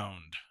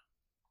round.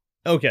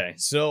 Okay,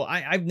 so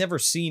I've never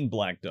seen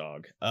Black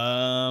Dog.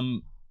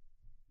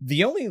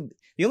 The only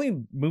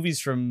movies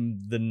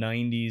from the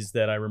 90s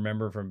that I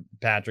remember from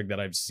Patrick that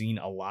I've seen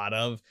a lot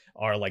of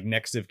are like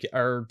Next of Kin.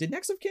 Or did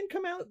Next of Kin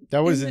come out?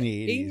 That was in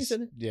the 80s. Yeah.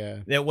 Yeah.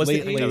 That was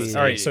Late- the late 80s.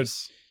 All right,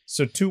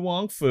 so Tu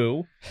Wong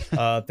Fu.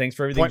 Thanks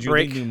for everything, Point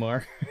Julie Break.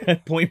 Newmar.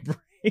 Point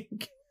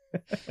Break.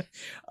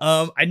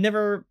 I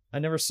never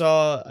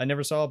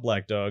saw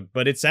Black Dog,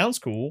 but it sounds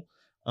cool.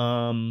 So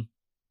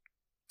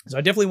I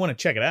definitely want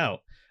to check it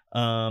out.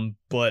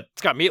 But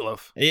It's got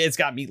Meatloaf. it's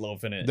got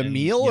Meatloaf in it. The and,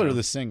 meal you or know.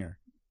 the singer?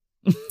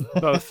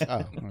 Both. Oh,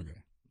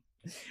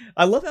 okay.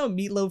 I love how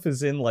Meatloaf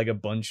is in like a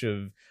bunch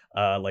of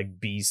like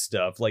B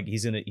stuff. Like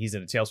he's in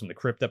a Tales from the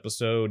Crypt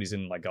episode. He's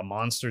in like a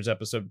Monsters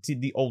episode.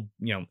 The old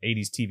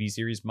 80s TV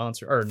series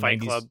Monster or Fight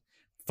 90s Club.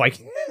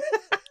 Fight.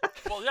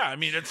 Well, yeah, I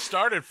mean, it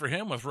started for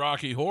him with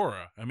Rocky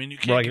Horror. I mean, you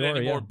can't Rocky get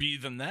any Horror, more yeah. B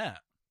than that.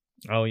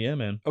 Oh yeah,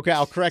 man. Okay,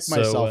 I'll correct So,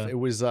 myself. It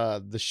was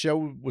the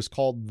show was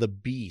called The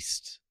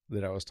Beast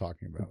that I was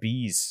talking about.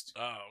 Beast.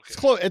 Oh, It's okay.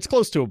 close. It's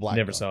close to a Black.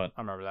 Never Dog. saw it.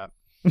 I remember that.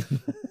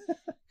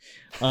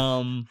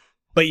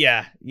 But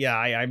yeah.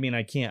 I mean,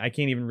 I can't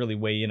even really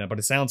weigh in it, but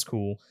it sounds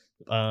cool.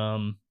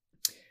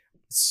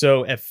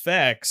 So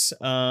effects.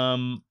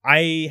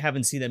 I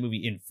haven't seen that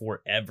movie in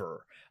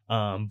forever.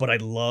 But I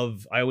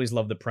always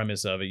love the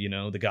premise of it. You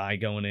know, the guy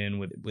going in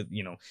with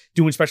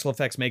doing special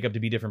effects makeup to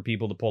be different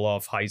people to pull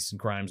off heists and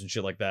crimes and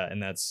shit like that,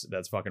 and that's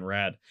fucking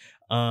rad.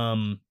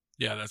 Yeah,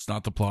 that's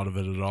not the plot of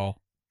it at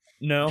all.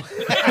 No.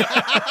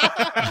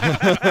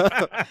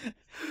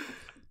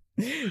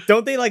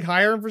 Don't they like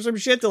hire him for some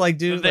shit to like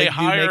do? They like, do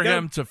hire makeup?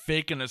 him to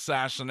fake an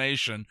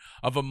assassination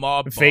of a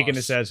mob Fake an boss.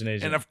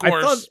 assassination. And of I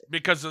course, thought-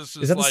 because this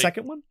is is that like the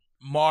second one?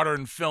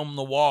 modern film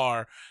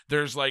noir,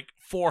 there's like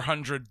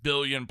 400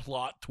 billion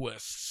plot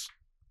twists.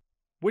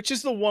 Which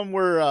is the one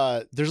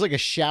where there's like a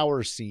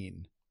shower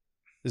scene?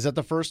 Is that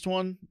the first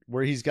one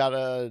where he's got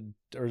or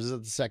is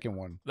it the second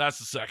one? That's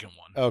the second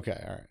one. Okay,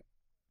 all right.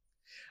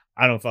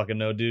 I don't fucking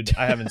know, dude.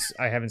 I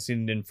haven't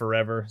seen it in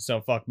forever,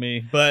 so fuck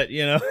me. But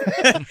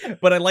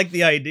but I like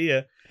the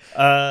idea.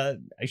 I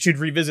should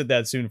revisit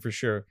that soon for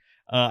sure.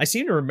 I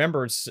seem to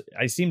remember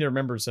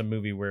some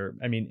movie where,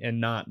 I mean, and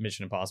not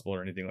Mission Impossible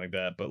or anything like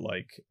that, but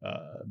like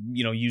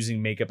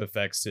using makeup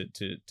effects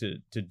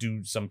to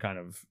do some kind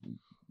of,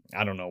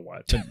 I don't know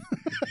what. But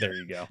there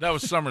you go. That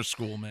was summer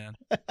school, man.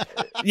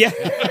 Yeah.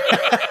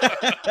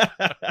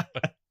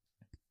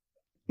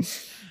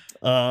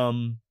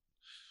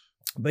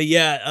 But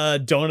yeah,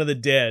 Dawn of the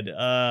Dead,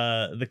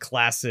 the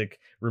classic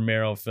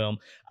Romero film.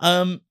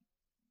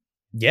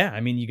 Yeah,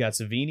 I mean, you got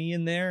Savini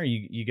in there.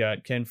 You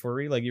got Ken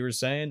Foree, like you were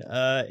saying.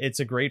 It's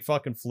a great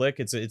fucking flick.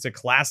 It's a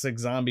classic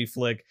zombie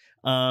flick.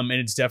 And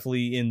it's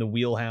definitely in the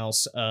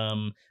wheelhouse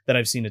that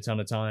I've seen a ton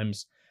of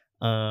times.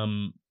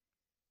 And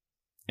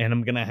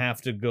I'm gonna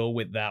have to go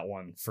with that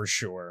one for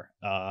sure.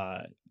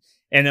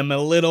 And I'm a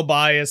little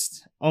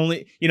biased.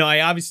 Only, I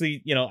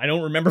obviously, I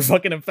don't remember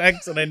fucking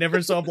effects, and I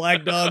never saw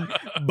Black Dog,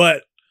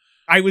 but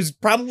I was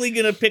probably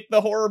gonna pick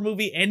the horror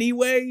movie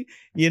anyway.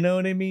 You know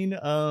what I mean?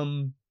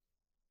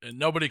 And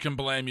nobody can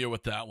blame you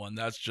with that one.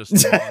 That's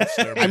just a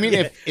monster. I mean,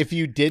 man. if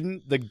you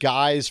didn't, the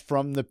guys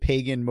from the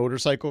Pagan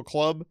Motorcycle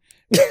Club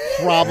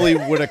probably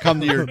would have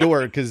come to your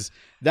door because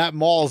that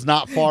mall is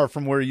not far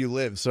from where you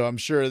live. So I'm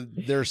sure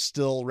they're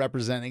still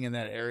representing in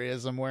that area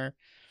somewhere.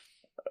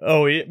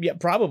 Oh yeah,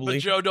 probably.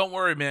 But Joe, don't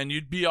worry, man.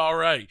 You'd be all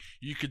right.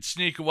 You could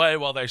sneak away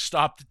while they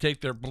stop to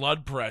take their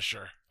blood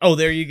pressure. Oh,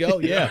 there you go.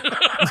 Yeah.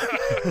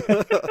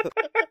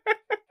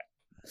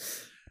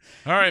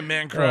 All right,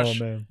 Man Crush.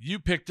 Oh, man. You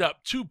picked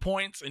up 2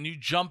 points and you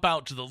jump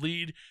out to the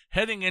lead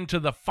heading into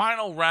the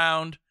final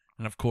round.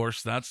 And of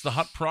course, that's the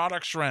Hot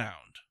Products round.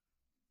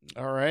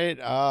 All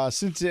right.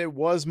 Since it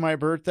was my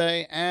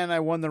birthday and I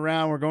won the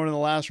round, we're going to the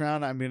last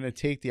round. I'm going to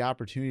take the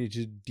opportunity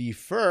to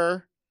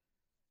defer.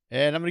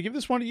 And I'm going to give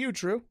this one to you,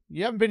 Drew.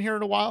 You haven't been here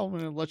in a while. I'm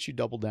going to let you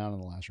double down in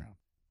the last round.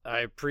 I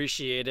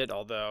appreciate it,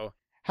 although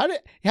How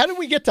did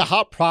we get to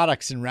Hot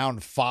Products in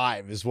round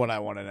 5 is what I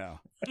want to know.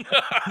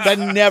 That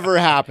never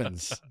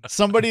happens.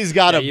 Somebody's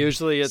got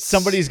usually it's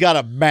somebody's got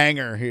a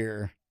banger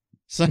here.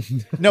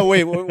 No,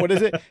 wait, what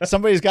is it?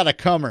 Somebody's got a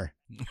comer.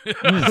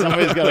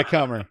 Somebody's got a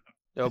comer.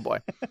 Oh boy.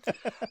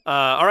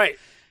 All right.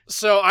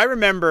 So I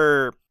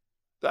remember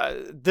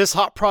this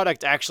hot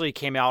product actually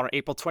came out on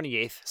April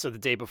 28th, so the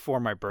day before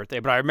my birthday.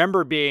 But I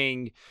remember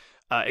being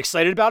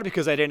excited about it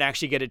because I didn't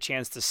actually get a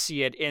chance to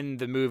see it in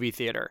the movie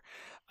theater.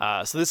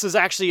 So this is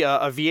actually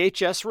a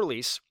VHS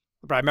release.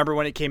 But I remember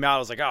when it came out, I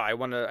was like, I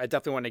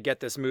definitely want to get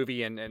this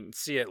movie and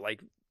see it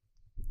like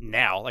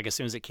now, like as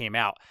soon as it came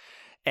out.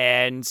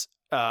 And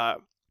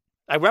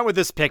I went with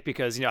this pick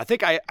because, I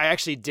think I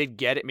actually did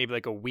get it maybe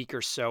like a week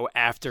or so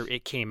after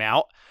it came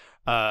out.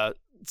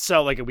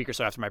 So like a week or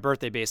so after my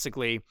birthday,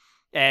 basically.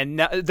 And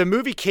the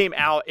movie came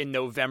out in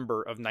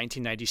November of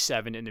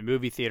 1997 in the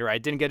movie theater. I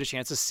didn't get a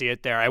chance to see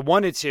it there. I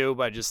wanted to,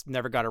 but I just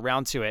never got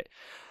around to it.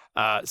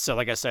 So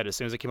like I said, as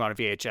soon as it came out on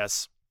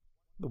VHS,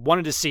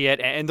 wanted to see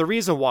it. And the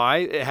reason why,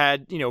 it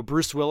had,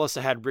 Bruce Willis,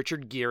 it had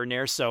Richard Gere in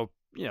there. So,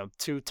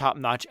 two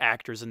top-notch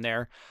actors in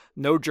there.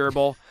 No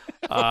gerbil.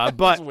 I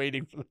but was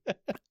waiting for that.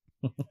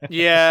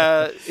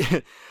 Yeah,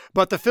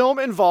 but the film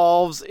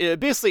involves,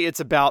 basically it's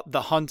about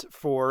the hunt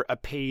for a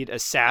paid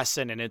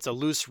assassin, and it's a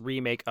loose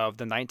remake of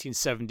the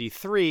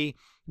 1973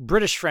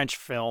 British-French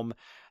film,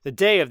 The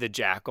Day of the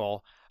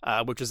Jackal,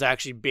 which was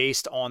actually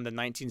based on the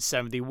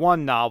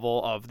 1971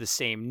 novel of the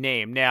same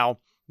name. Now,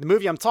 the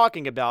movie I'm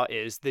talking about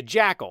is The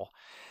Jackal,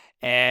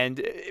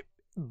 and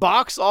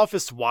box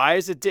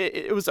office-wise,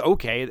 it was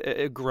okay.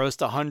 It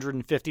grossed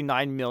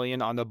 $159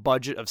 million on a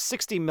budget of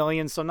 $60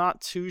 million, so not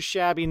too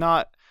shabby,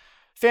 not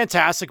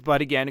fantastic,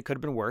 but again, it could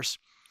have been worse.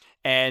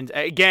 And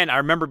again, I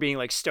remember being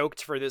like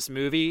stoked for this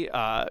movie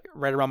right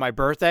around my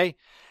birthday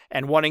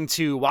and wanting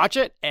to watch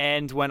it.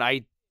 And when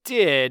I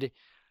did,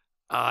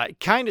 it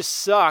kind of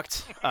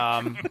sucked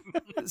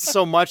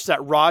so much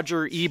that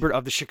Roger Ebert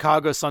of the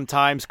Chicago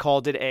Sun-Times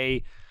called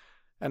it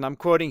and I'm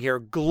quoting here,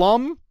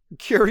 glum,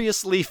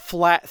 curiously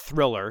flat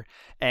thriller.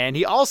 And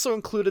he also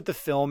included the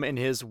film in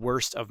his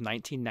worst of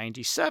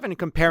 1997,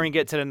 comparing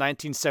it to the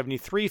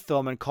 1973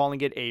 film and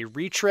calling it a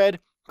retread,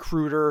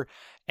 cruder,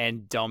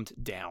 and dumbed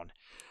down.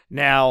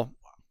 Now,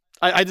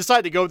 I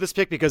decided to go with this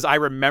pick because I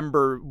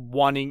remember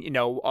wanting,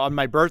 on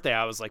my birthday,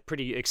 I was like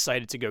pretty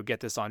excited to go get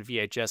this on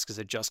VHS because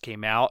it just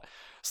came out.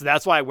 So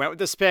that's why I went with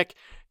this pick.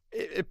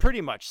 It pretty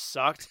much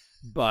sucked,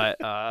 but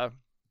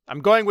I'm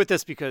going with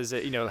this because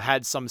it,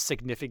 had some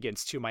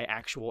significance to my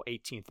actual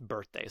 18th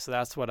birthday. So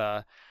that's what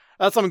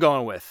I'm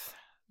going with.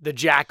 The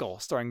Jackal,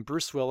 starring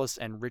Bruce Willis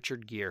and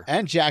Richard Gere.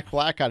 And Jack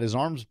Black got his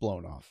arms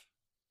blown off.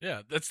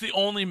 Yeah, that's the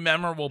only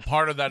memorable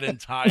part of that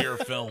entire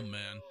film,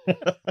 man.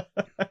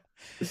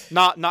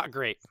 Not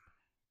great.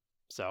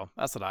 So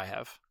that's what I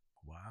have.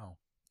 Wow.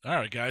 All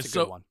right, guys. It's a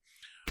good one.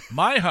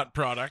 My hut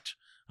product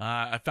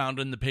I found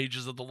in the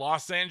pages of the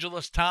Los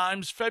Angeles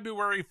Times,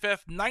 February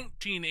 5th,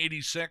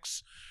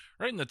 1986,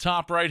 right in the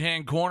top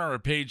right-hand corner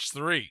of page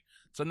 3.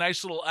 It's a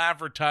nice little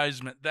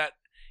advertisement that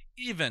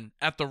even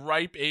at the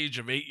ripe age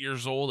of 8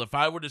 years old, if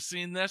I would have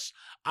seen this,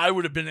 I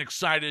would have been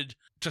excited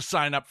to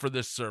sign up for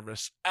this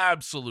service.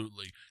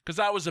 Absolutely. Because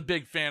I was a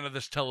big fan of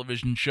this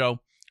television show,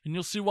 and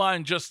you'll see why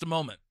in just a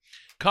moment.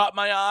 Caught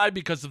my eye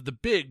because of the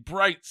big,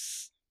 bright,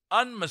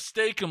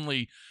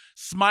 unmistakably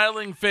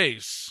smiling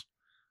face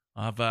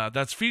of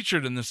that's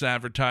featured in this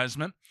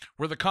advertisement,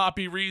 where the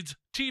copy reads,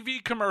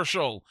 TV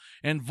commercial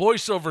and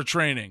voiceover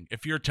training.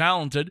 If you're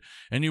talented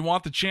and you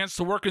want the chance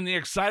to work in the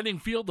exciting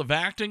field of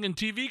acting and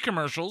TV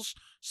commercials,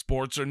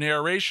 sports or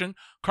narration,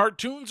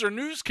 cartoons or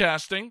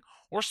newscasting,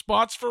 or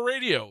spots for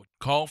radio,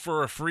 call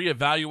for a free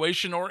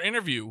evaluation or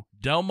interview.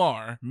 Del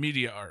Mar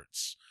Media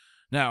Arts.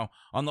 Now,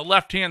 on the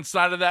left-hand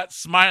side of that,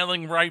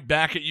 smiling right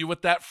back at you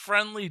with that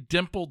friendly,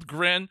 dimpled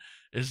grin,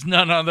 is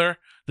none other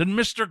than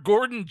Mr.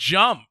 Gordon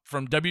Jump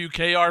from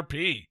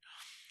WKRP.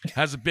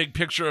 Has a big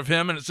picture of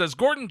him, and it says,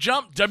 Gordon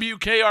Jump,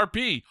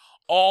 WKRP.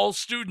 All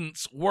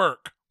students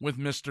work with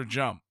Mr.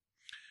 Jump.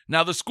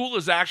 Now, the school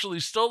is actually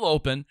still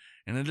open,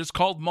 and it is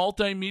called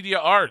Multimedia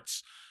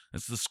Arts.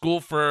 It's the school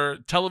for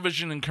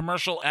television and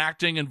commercial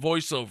acting and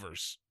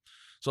voiceovers.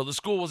 So the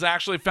school was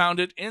actually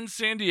founded in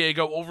San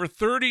Diego over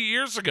 30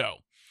 years ago.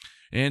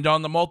 And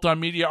on the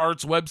Multimedia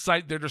Arts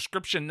website, their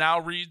description now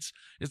reads,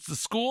 it's the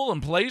school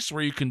and place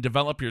where you can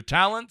develop your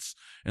talents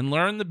and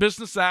learn the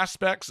business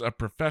aspects of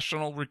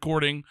professional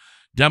recording,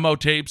 demo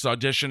tapes,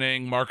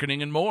 auditioning,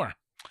 marketing, and more.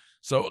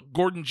 So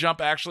Gordon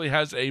Jump actually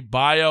has a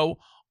bio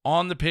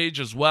on the page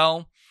as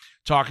well,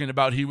 talking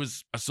about he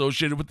was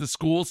associated with the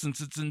school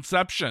since its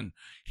inception.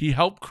 He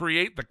helped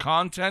create the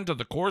content of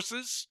the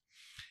courses,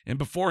 and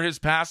before his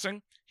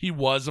passing, he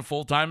was a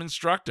full-time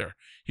instructor.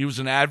 He was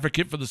an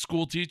advocate for the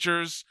school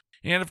teachers,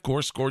 and of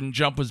course, Gordon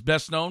Jump was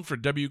best known for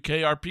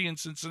WKRP in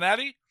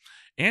Cincinnati,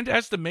 and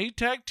as the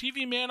Maytag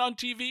TV man on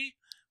TV,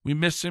 we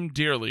miss him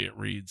dearly, it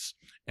reads,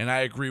 and I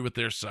agree with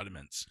their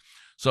sentiments.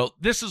 So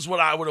this is what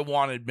I would have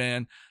wanted,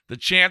 man, the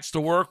chance to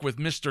work with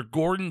Mr.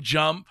 Gordon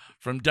Jump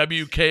from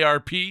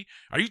WKRP.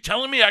 Are you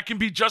telling me I can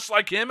be just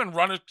like him and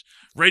run a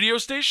radio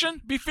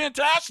station? Be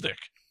fantastic.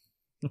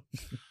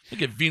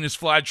 Look at Venus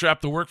Flytrap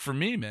to work for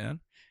me,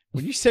 man.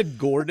 When you said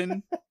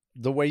Gordon,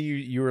 the way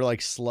you were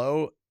like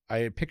slow,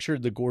 I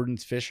pictured the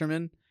Gordon's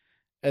fisherman,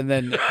 and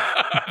then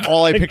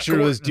all I pictured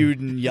was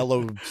dude in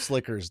yellow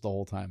slickers the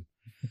whole time.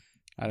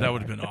 I don't That know.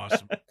 would have been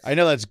awesome. I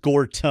know that's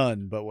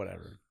Gorton, but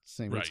whatever.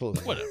 Same Right.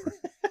 totally. Whatever.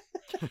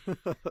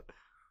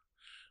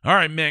 All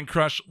right, Man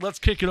Crush, let's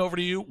kick it over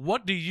to you.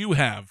 What do you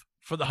have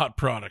for the hot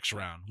products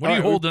round? What are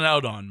you All right, holding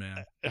out on,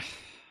 man?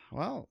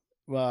 Well,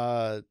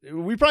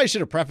 we probably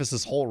should have prefaced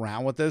this whole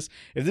round with this.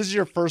 If this is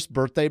your first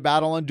birthday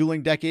battle on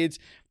Dueling Decades,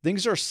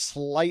 things are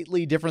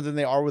slightly different than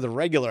they are with a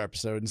regular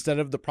episode. Instead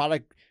of the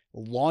product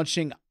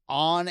launching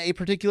on a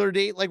particular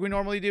date like we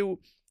normally do,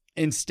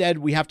 instead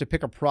we have to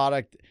pick a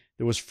product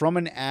that was from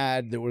an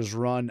ad that was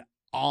run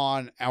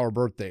on our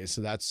birthdays.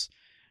 So that's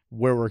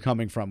where we're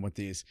coming from with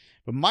these.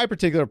 But my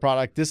particular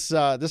product, this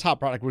hot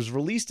product, was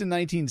released in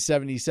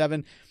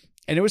 1977,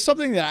 and it was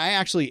something that I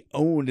actually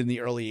owned in the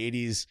early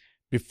 80s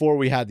before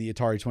we had the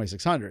Atari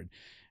 2600.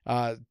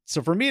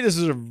 So for me, this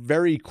is a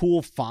very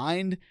cool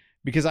find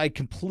because I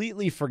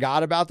completely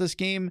forgot about this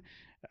game.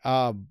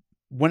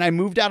 When I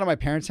moved out of my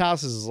parents'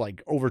 house, this is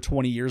like over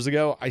 20 years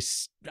ago,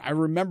 I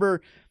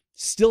remember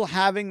still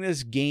having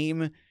this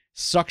game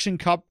suction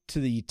cup to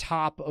the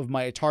top of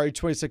my Atari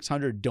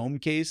 2600 dome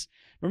case.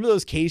 Remember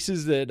those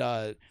cases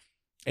that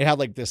it had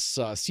like this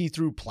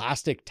see-through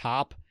plastic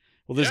top?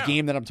 Well, this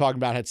game that I'm talking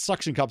about had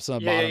suction cups on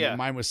the bottom. And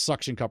mine was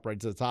suction cup right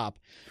to the top.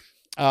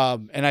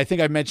 And I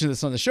think I mentioned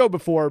this on the show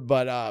before,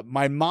 but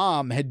my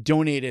mom had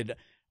donated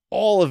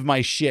all of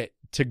my shit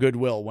to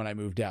Goodwill when I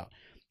moved out.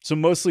 So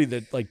mostly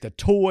the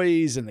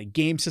toys and the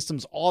game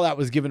systems, all that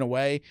was given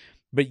away.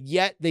 But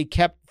yet they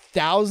kept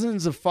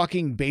thousands of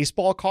fucking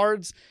baseball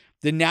cards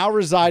that now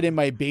reside in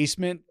my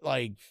basement,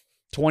 like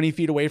 20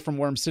 feet away from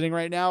where I'm sitting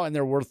right now, and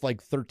they're worth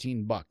like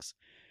 $13.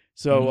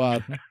 So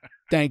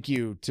thank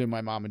you to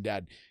my mom and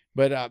dad.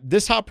 But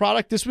this hot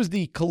product, this was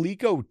the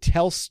Coleco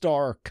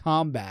Telstar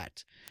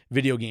Combat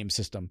video game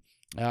system.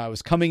 It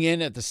was coming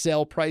in at the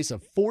sale price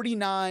of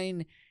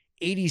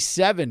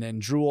 $49.87,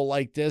 and Drew will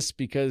like this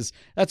because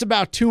that's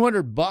about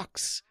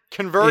 $200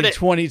 Convert in it.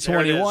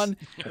 2021.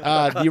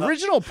 The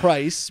original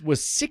price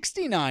was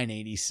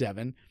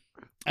 $69.87.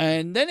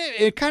 And then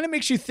it kind of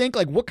makes you think,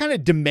 like, what kind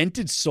of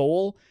demented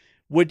soul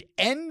would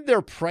end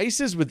their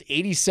prices with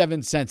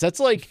 87 cents? That's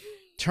like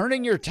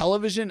turning your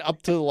television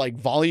up to like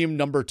volume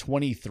number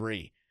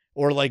 23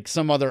 or like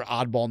some other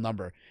oddball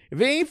number. If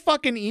it ain't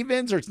fucking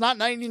evens or it's not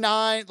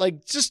 99,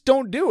 like, just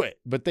don't do it.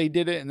 But they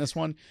did it in this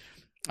one.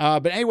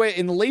 But anyway,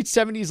 in the late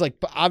 70s, like,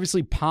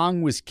 obviously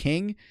Pong was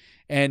king.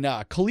 And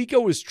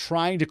Coleco was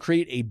trying to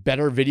create a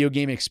better video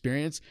game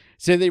experience.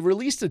 So they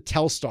released a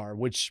Telstar,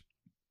 which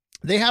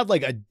they had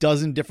like a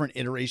dozen different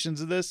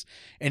iterations of this.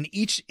 And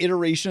each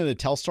iteration of the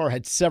Telstar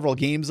had several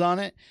games on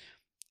it.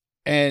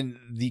 And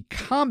the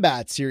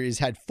Combat series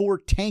had 4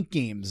 tank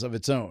games of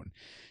its own.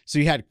 So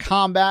you had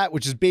Combat,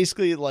 which is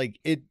basically like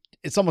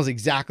it's almost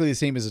exactly the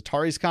same as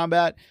Atari's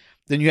Combat.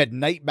 Then you had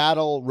Night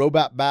Battle,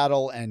 Robot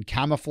Battle, and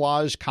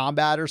Camouflage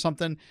Combat or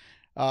something.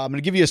 I'm going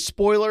to give you a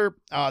spoiler.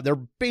 They're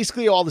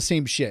basically all the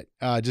same shit,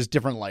 just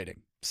different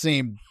lighting.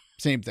 Same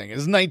thing.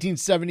 It's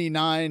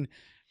 1979.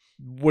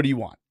 What do you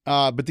want?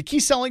 But the key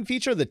selling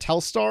feature of the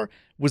Telstar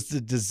was the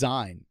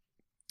design.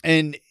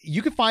 And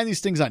you can find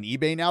these things on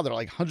eBay now. They're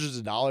like hundreds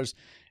of dollars.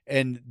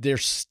 And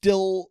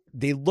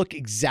they look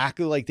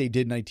exactly like they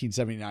did in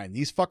 1979.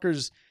 These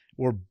fuckers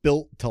were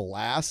built to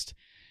last.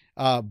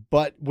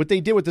 But what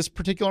they did with this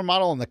particular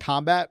model in the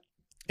Combat,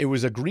 it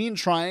was a green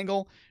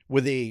triangle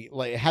with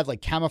it had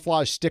like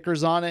camouflage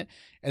stickers on it.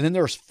 And then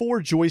there's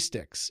 4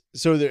 joysticks.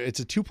 So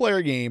it's a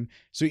 2-player game.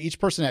 So each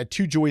person had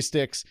 2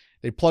 joysticks.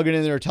 They plug it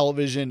in their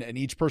television, and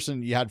each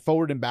person, you had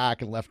forward and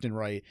back and left and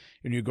right.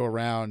 And you go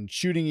around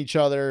shooting each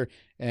other.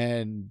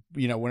 And,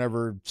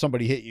 whenever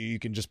somebody hit you, you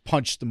can just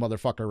punch the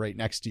motherfucker right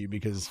next to you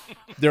because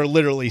they're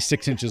literally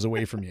 6 inches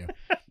away from you.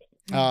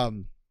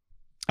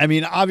 I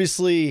mean,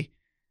 obviously,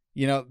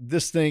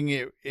 this thing,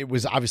 it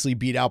was obviously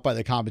beat out by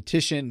the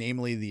competition,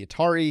 namely the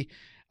Atari.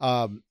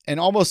 And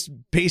almost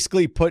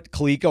basically put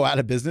Coleco out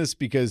of business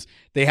because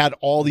they had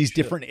all these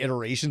different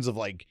iterations of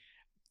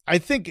I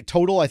think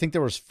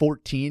there was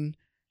 14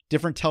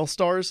 different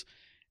Telstars.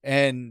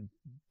 And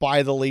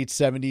by the late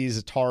 70s,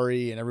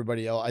 Atari and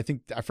everybody else,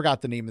 I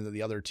forgot the name of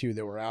the other 2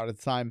 that were out at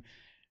the time,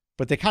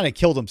 but they kind of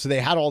killed them. So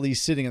they had all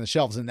these sitting on the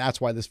shelves, and that's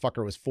why this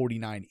fucker was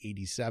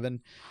 $49.87.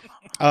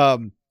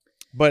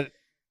 But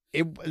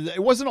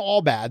it wasn't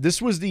all bad.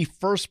 This was the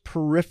first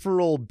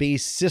peripheral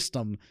based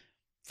system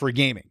for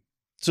gaming.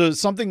 So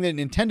it's something that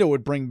Nintendo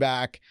would bring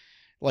back,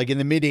 like in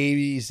the mid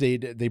 80s,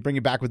 they bring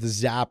it back with the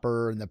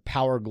Zapper and the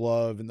Power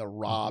Glove and the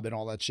Rob and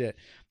all that shit.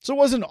 So it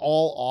wasn't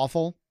all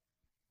awful.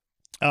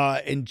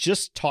 And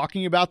just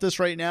talking about this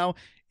right now,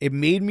 it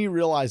made me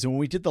realize that when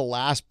we did the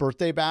last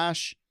birthday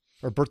bash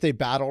or birthday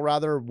battle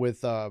rather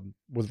with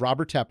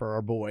Robert Tepper,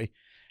 our boy,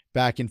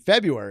 back in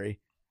February,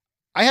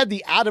 I had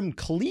the Atom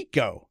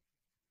Coleco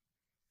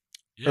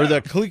or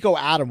the Coleco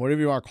Atom,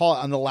 whatever you want to call it,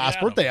 on the last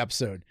birthday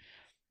episode.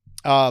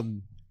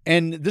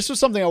 And this was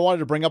something I wanted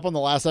to bring up on the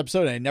last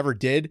episode, and I never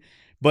did.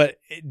 But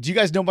do you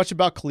guys know much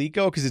about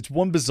Coleco? Because it's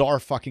one bizarre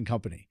fucking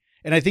company.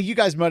 And I think you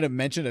guys might have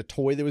mentioned a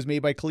toy that was made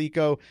by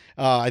Coleco.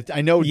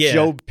 I know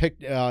Joe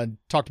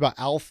talked about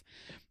Alf.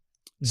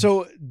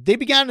 So they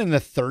began in the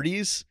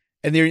 30s,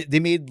 and they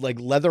made like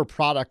leather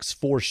products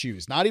for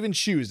shoes, not even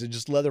shoes, they're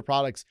just leather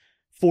products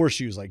for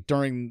shoes, like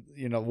during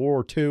World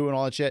War II and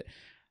all that shit.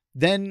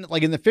 Then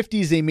like in the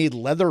 50s they made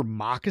leather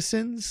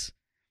moccasins,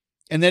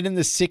 and then in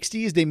the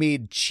 60s they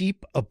made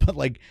cheap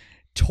like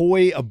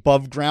toy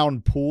above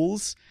ground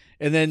pools,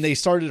 and then they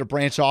started to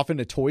branch off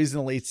into toys in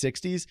the late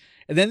 60s,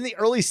 and then in the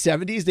early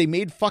 70s they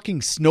made fucking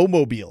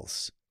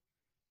snowmobiles.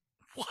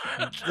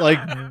 What? Like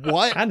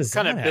what? How does What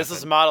kind that of happen?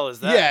 business model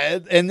is that? Yeah,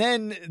 and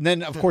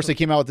then of course they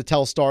came out with the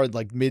Telstar in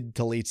like mid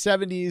to late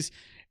 70s,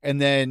 and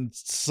then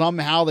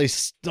somehow they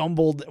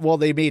stumbled. Well,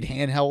 they made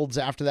handhelds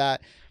after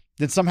that.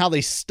 Then somehow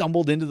they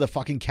stumbled into the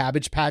fucking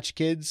Cabbage Patch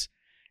Kids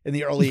in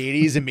the early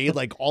 80s and made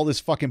like all this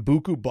fucking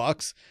buku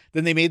bucks.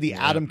 Then they made the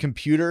Atom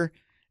computer,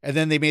 and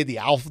then they made the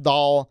Alf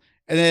doll,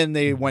 and then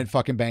they went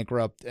fucking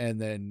bankrupt,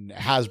 and then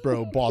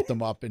Hasbro bought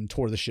them up and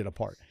tore the shit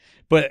apart.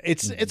 But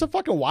it's a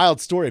fucking wild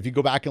story if you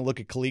go back and look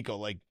at Coleco.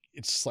 Like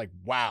it's just like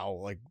wow,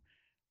 like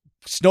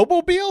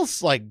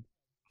snowmobiles, like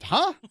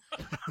huh?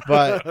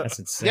 But That's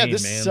insane, yeah,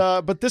 this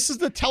man. but this is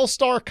the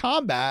Telstar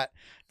Combat.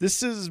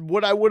 This is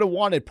what I would have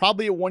wanted.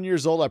 Probably at 1 year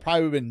old, I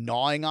probably would have been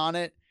gnawing on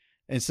it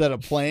instead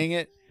of playing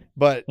it.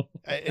 But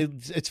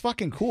it's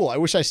fucking cool. I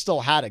wish I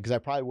still had it because I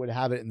probably would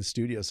have it in the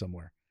studio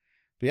somewhere.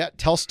 But yeah,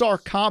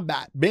 Telstar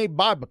Combat made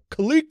by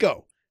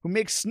Coleco, who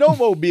makes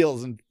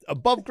snowmobiles and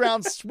above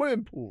ground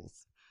swimming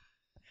pools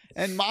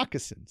and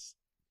moccasins.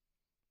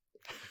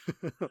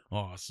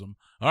 Awesome.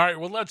 All right,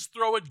 well, let's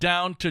throw it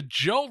down to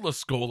Joe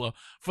Scola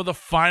for the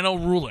final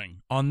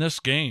ruling on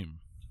this game.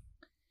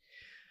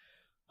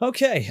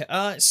 Okay,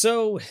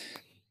 so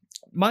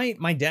my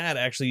dad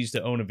actually used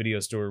to own a video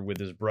store with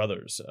his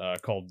brothers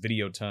called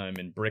Video Time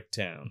in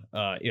Bricktown.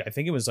 I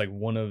think it was like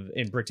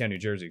in Bricktown, New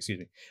Jersey, excuse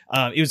me.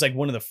 It was like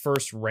one of the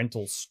first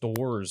rental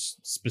stores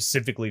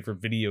specifically for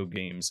video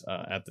games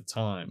at the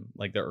time,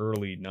 like the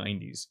early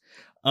 90s.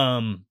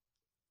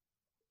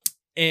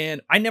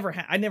 And I never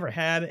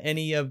had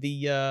any of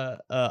the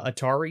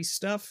Atari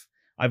stuff.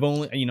 I've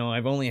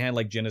only had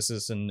like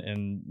Genesis and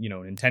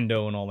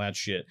Nintendo and all that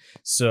shit.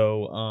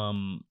 So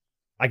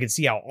I could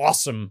see how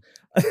awesome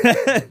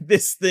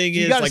this thing is.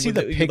 You gotta like see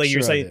the picture like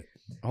you're saying. of it.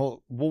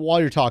 Well, while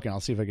you're talking, I'll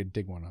see if I can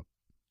dig one up.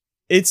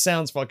 It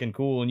sounds fucking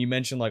cool, and you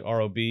mentioned like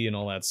ROB and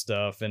all that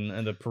stuff, and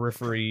the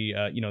periphery,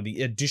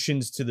 the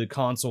additions to the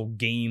console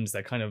games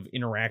that kind of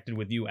interacted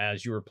with you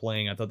as you were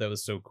playing. I thought that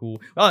was so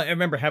cool. I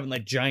remember having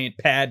like giant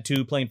pad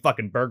 2 playing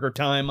fucking Burger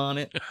Time on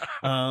it,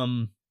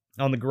 on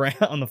the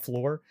ground, on the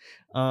floor.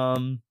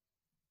 But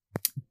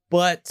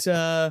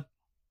Can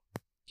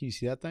you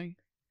see that thing?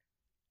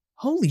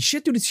 holy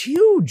shit, dude, it's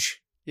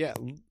huge. Yeah.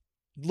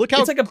 Look how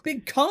It's like a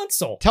big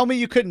console. Tell me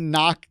you couldn't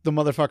knock the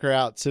motherfucker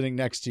out sitting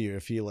next to you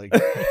if you like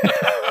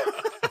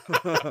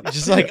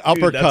just like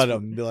uppercut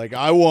him and be like,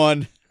 I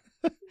won.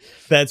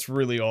 That's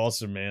really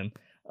awesome, man.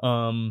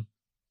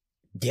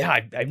 Yeah,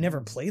 I've never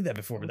played that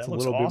before, but It's that a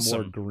looks little awesome.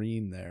 bit more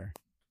green there.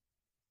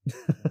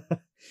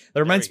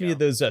 That reminds we me of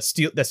go. those that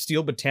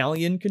Steel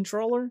Battalion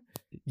controller.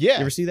 Yeah.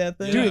 You ever see that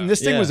thing? Dude, and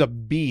this thing Yeah. was a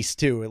beast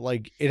too.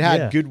 It had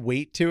Yeah. good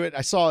weight to it.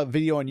 I saw a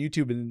video on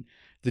YouTube and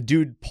the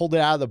dude pulled it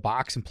out of the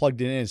box and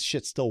plugged it in and his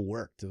shit still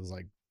worked. It was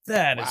like,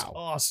 That is Wow.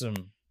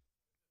 awesome.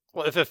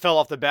 Well, if it fell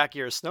off the back of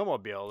your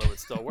snowmobile, it would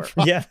still work.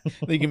 Yeah.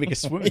 they can make a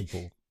swimming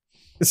pool.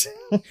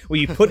 Well,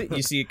 you put it,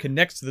 you see it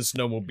connects to the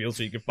snowmobile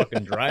so you can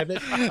fucking drive it.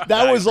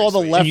 That was all the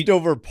Sweet.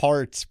 leftover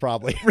parts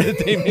probably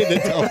that they made the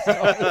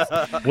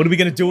Telstar. What are we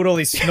going to do with all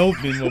these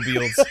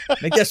snowmobiles?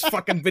 Make this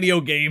fucking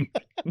video game.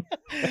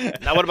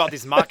 Now, what about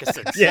these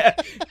moccasins? Yeah.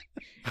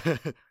 Hey,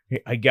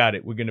 I got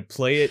it. We're going to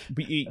play it.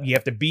 But you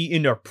have to be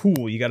in our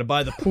pool. You got to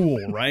buy the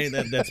pool, right?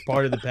 That's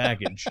part of the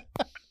package.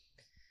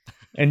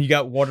 And you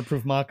got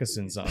waterproof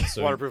moccasins on.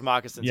 So Waterproof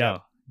moccasins. yeah,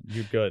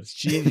 you're good.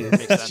 Genius.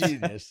 Makes sense.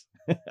 Genius.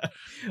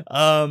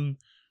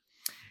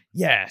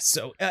 Yeah,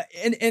 so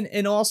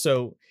and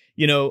also,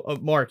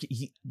 Mark,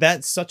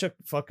 that's such a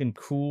fucking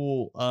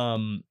cool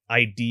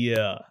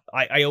idea.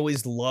 I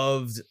always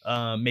loved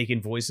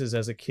making voices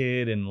as a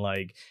kid and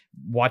like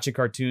watching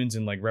cartoons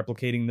and like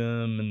replicating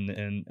them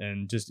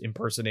and just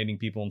impersonating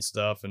people and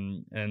stuff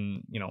and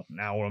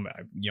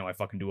now I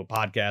fucking do a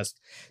podcast.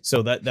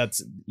 So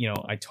that's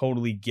I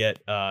totally get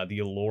the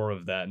allure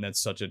of that, and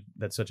that's such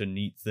a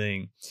neat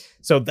thing.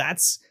 So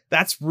that's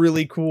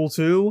really cool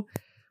too.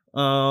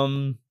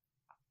 And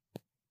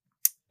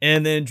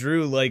then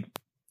Drew, like,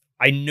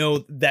 I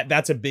know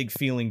that's a big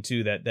feeling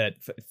too, that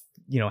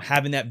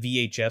having that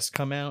VHS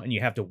come out and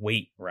you have to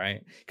wait,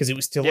 right? Because it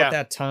was still at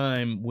that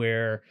time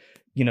where,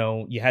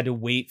 you had to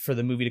wait for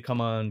the movie to come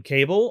on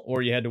cable,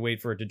 or you had to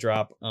wait for it to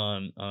drop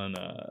on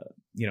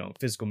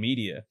physical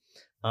media.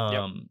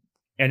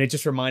 And it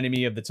just reminded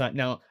me of the time.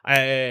 Now,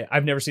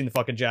 I've never seen the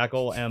fucking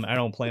Jackal, and I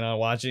don't plan on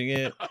watching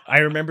it. I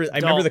remember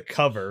the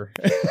cover.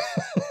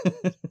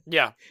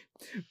 Yeah.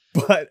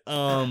 But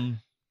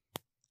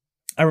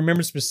I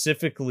remember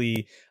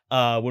specifically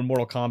when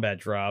Mortal Kombat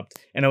dropped.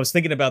 And I was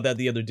thinking about that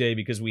the other day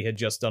because we had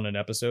just done an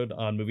episode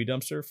on Movie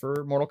Dumpster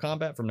for Mortal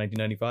Kombat from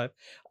 1995.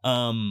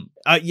 I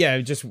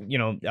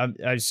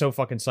was so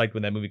fucking psyched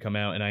when that movie come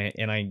out,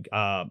 and I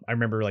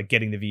remember like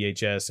getting the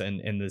VHS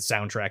and the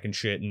soundtrack and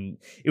shit, and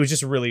it was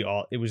just a really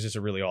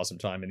awesome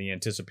time in the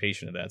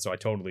anticipation of that. So I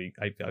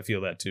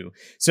feel that too.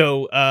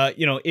 So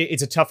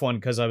it's a tough one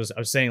because I was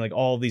saying like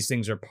all these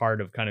things are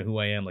part of kind of who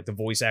I am, like the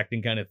voice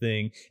acting kind of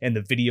thing, and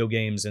the video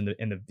games and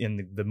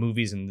the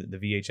movies and the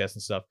VHS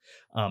and stuff,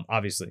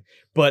 obviously.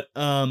 But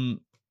man,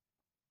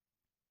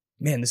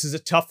 this is a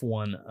tough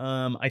one.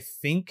 I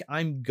think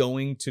I'm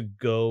going to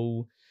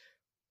go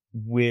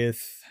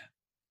with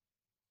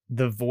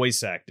the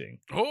voice acting.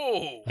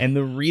 Oh, and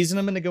the reason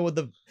I'm going to go with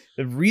the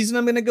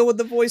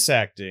voice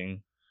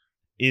acting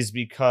is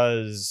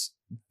because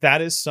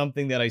that is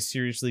something that I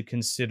seriously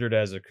considered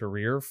as a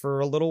career for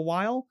a little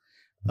while.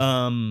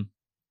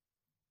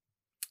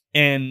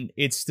 And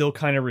it's still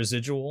kind of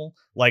residual.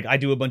 Like I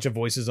do a bunch of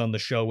voices on the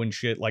show and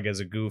shit, like as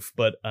a goof,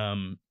 but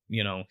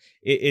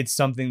it's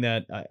something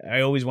that I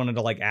always wanted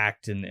to like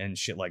act and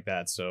shit like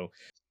that. So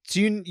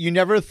you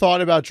never thought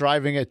about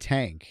driving a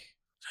tank?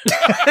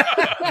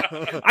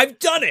 I've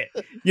done it.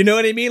 You know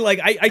what I mean?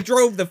 Like I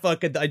drove the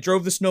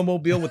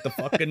snowmobile with the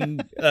fucking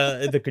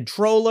the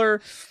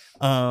controller.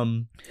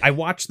 I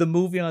watched the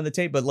movie on the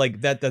tape, but like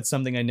that's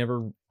something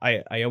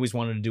I always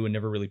wanted to do and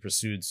never really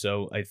pursued.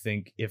 So I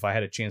think if I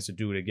had a chance to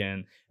do it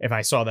again, if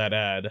I saw that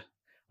ad,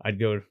 I'd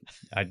go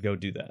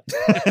do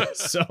that.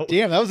 So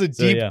damn, that was a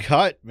deep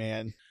cut,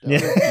 man.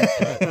 It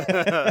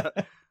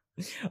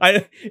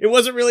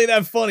wasn't really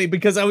that funny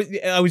because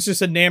I was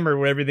just enamored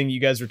with everything you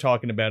guys were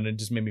talking about, and it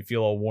just made me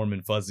feel all warm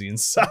and fuzzy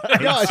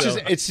inside. No,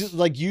 it's just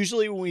like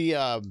usually we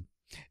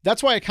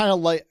that's why I kind of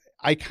like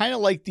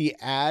the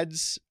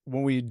ads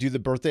when we do the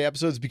birthday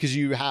episodes, because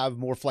you have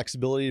more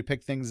flexibility to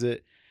pick things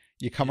that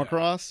you come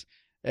across.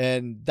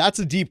 And that's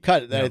a deep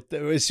cut. That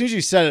as soon as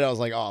you said it, I was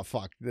like, oh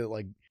fuck.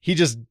 Like he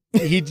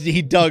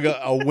dug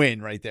a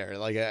win right there.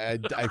 Like I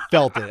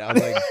felt it. I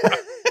was like,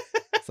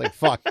 it's like,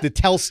 fuck, the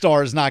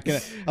Telstar is not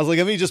gonna. I was like,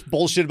 let me just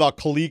bullshit about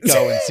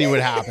Coleco and see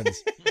what happens.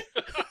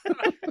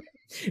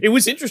 It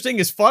was interesting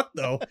as fuck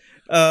though.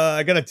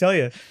 I gotta tell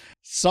you.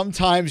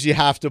 Sometimes you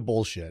have to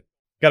bullshit.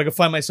 Gotta go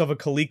find myself a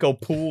Coleco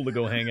pool to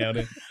go hang out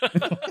in.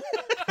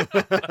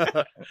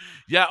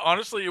 Yeah,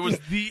 honestly, it was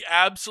the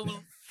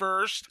absolute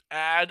first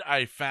ad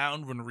I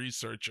found when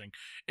researching.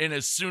 And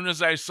as soon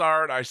as I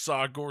saw it, I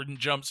saw Gordon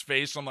Jump's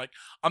face. I'm like,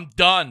 I'm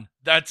done.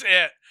 That's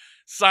it.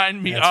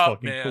 Sign me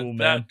up, man. Cool,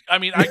 man.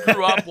 I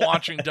grew up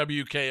watching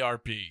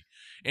WKRP,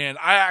 and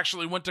I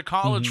actually went to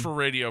college for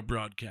radio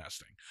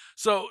broadcasting.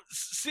 So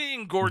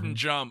seeing Gordon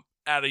Jump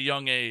at a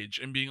young age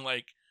and being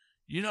like,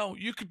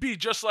 you could be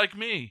just like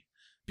me.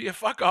 Be a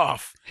fuck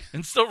off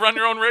and still run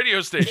your own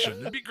radio station.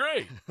 It'd be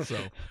great. So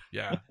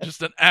yeah,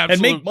 just an absolute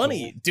and make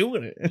money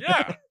doing it.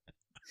 Yeah.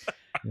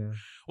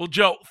 Well,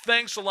 Joe,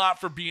 thanks a lot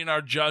for being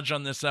our judge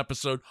on this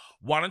episode.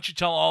 Why don't you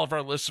tell all of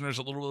our listeners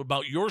a little bit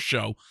about your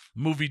show,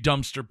 Movie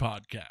Dumpster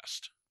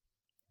Podcast?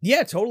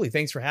 Yeah, totally.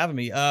 Thanks for having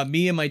me.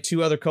 Me and my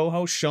two other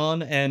co-hosts,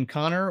 Sean and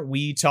Connor,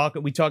 we talk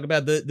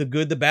about the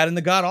good, the bad, and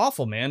the god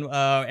awful, man.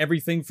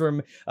 Everything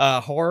from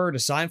horror to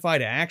sci-fi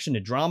to action to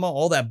drama,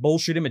 all that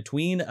bullshit in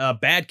between.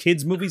 Bad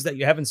kids movies that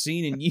you haven't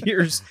seen in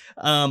years.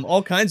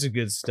 All kinds of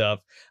good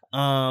stuff.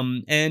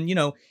 And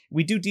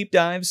we do deep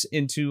dives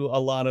into a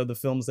lot of the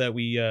films that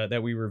we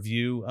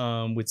review,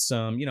 with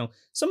some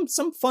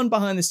some fun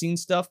behind the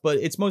scenes stuff, but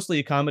it's mostly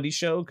a comedy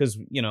show because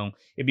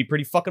it'd be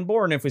pretty fucking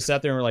boring if we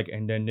sat there and were like,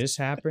 and then this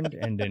happened,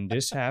 and then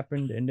this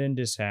happened, and then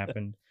this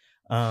happened.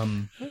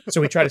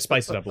 So we try to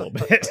spice it up a little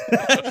bit.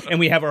 And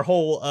we have our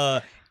whole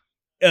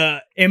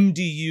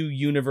MDU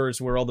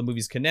universe where all the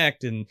movies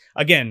connect. And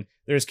again,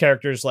 there's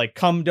characters like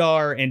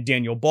Cumdar, and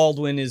Daniel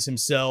Baldwin is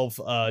himself.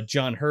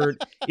 John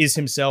Hurt is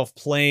himself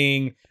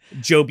playing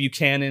Joe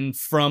Buchanan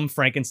from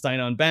Frankenstein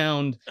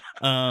Unbound,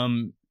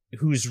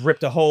 who's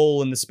ripped a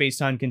hole in the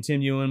space-time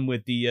continuum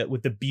with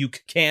the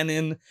Buke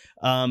canon.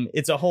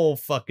 It's a whole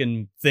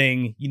fucking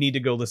thing. You need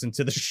to go listen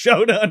to the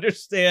show to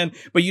understand,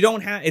 but you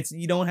don't have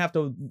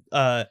to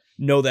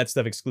know that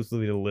stuff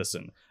exclusively to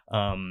listen.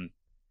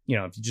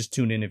 If you just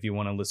tune in if you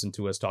want to listen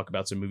to us talk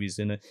about some movies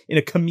in a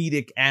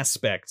comedic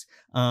aspect.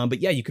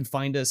 But yeah, you can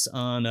find us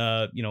on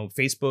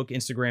Facebook,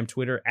 Instagram,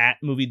 Twitter at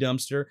Movie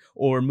Dumpster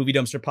or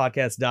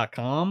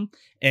MovieDumpsterPodcast.com.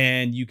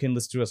 And you can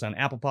listen to us on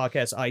Apple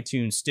Podcasts,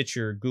 iTunes,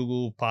 Stitcher,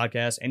 Google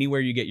Podcasts, anywhere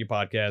you get your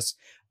podcasts.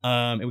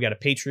 And we got a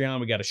Patreon,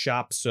 we got a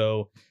shop.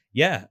 So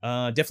yeah,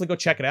 definitely go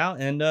check it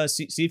out and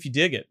see if you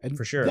dig it,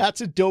 for sure.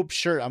 That's a dope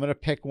shirt. I'm gonna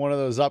pick one of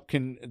those up.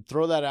 Can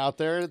throw that out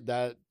there.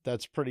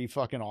 That's pretty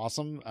fucking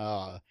awesome.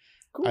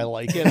 Cool. I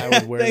like it. I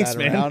would wear Thanks,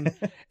 that around.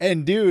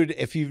 And dude,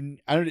 have you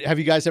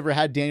guys ever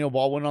had Daniel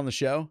Baldwin on the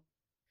show?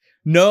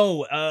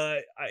 No,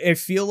 I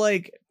feel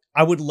like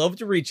I would love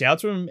to reach out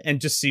to him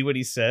and just see what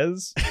he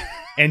says.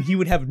 and he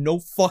would have no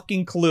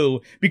fucking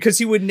clue because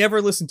he would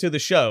never listen to the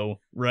show,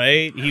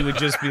 right? He would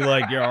just be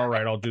like, yeah, all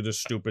right, I'll do this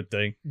stupid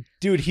thing.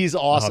 Dude, he's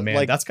awesome. Oh, man,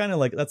 like,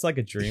 that's like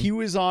a dream. he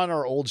was on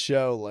our old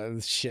show.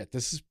 Like, shit,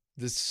 this is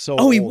so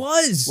Oh, he old.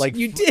 was? Like,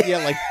 You did?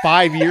 Yeah, like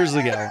 5 years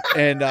ago.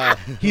 And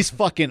he's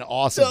fucking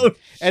awesome. Oh,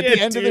 At the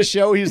shit, end of the dude.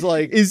 show, he's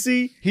like, Is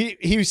he?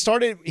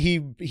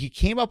 he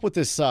came up with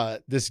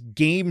this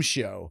game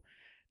show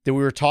that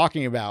we were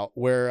talking about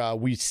where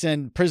we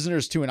send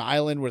prisoners to an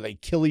island where they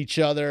kill each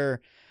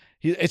other.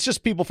 It's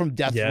just people from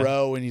death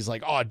row. And he's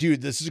like, oh,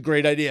 dude, this is a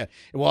great idea.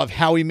 And we'll have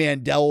Howie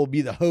Mandel will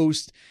be the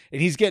host.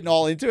 And he's getting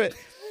all into it.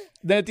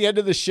 Then at the end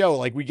of the show,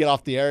 like we get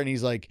off the air and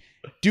he's like,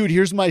 dude,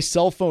 here's my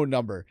cell phone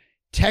number.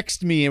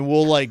 Text me and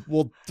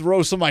we'll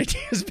throw some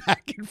ideas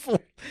back and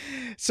forth.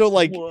 So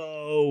like,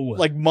 whoa,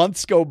 like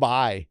months go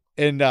by.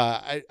 And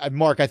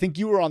Mark, I think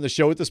you were on the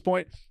show at this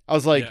point. I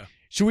was like,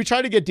 should we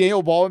try to get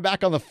Daniel Baldwin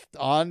back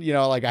on, you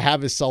know, like I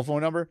have his cell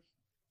phone number.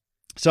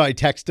 So I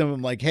text him.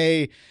 I'm like,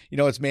 hey, you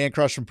know, it's Man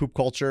Crush from Poop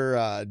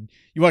Culture.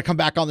 You want to come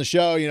back on the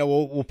show? You know,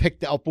 we'll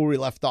pick up where we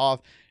left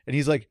off. And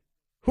he's like,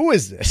 who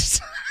is this?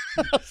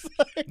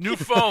 New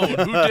phone.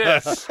 Who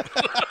dis?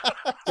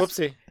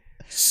 Whoopsie.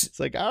 It's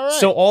like, all right.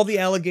 So all the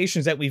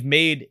allegations that we've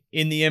made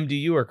in the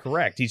MDU are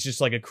correct. He's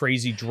just like a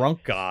crazy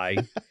drunk guy.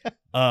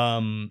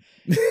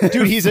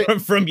 Dude, he's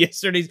from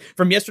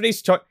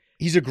yesterday's talk.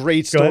 He's a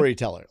great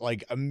storyteller,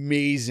 like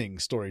amazing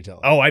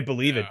storyteller. Oh, I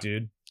believe it,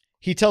 dude.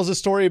 He tells a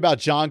story about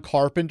John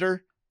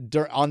Carpenter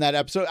on that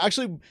episode.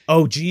 Actually,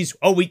 oh geez,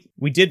 oh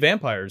we did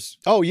vampires.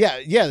 Oh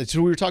yeah.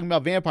 So we were talking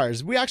about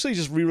vampires. We actually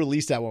just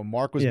re-released that when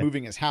Mark was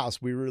moving his house.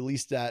 We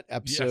released that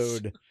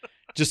episode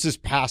just this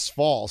past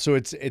fall. So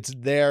it's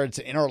there. It's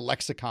in our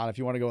lexicon if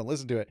you want to go and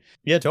listen to it.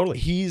 Yeah, totally.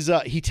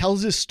 He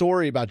tells this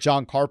story about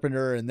John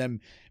Carpenter and them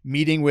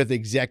meeting with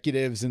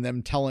executives and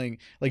them telling,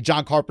 like,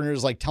 John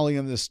Carpenter's like telling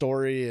them this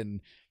story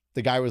and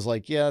the guy was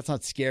like, yeah, that's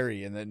not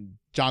scary. And then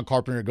John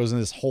Carpenter goes in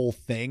this whole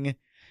thing.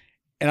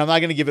 And I'm not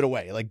going to give it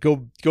away. Like,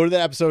 go to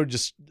that episode.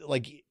 Just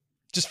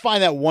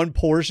find that one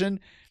portion.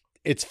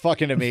 It's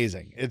fucking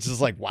amazing. It's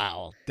just like,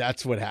 wow,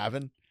 that's what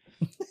happened.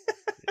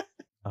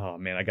 Oh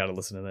man, I got to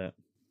listen to that.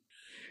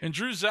 And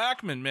Drew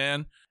Zachman,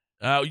 man,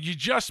 you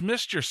just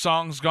missed your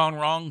Songs Gone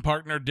Wrong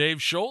partner,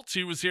 Dave Schultz.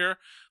 He was here a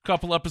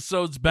couple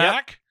episodes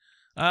back.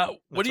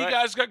 What do you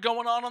guys got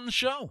going on the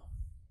show?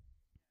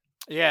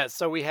 Yeah,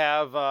 so we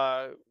have,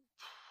 I'm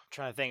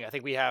trying to think, I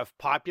think we have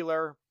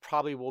Popular,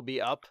 probably will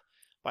be up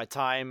by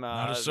time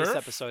this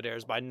episode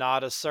airs, by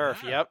Not a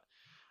Surf. Yep.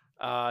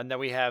 And then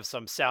we have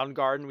some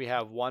Soundgarden. We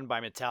have one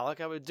by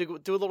Metallica. We do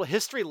a little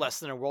history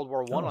lesson in World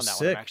War I on that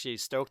sick. one. I'm actually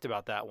stoked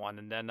about that one.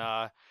 And then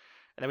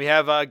we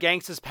have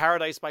Gangsta's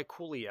Paradise by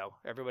Coolio.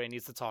 Everybody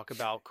needs to talk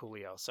about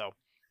Coolio. So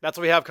that's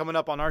what we have coming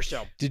up on our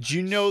show. Did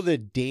you know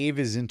that Dave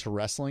is into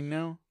wrestling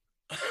now?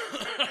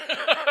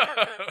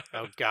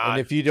 Oh God! And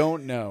if you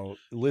don't know,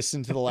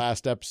 listen to the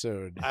last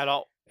episode. I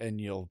don't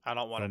to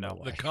want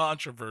know. The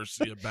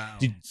controversy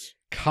abounds.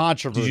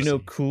 Controversy. Did you know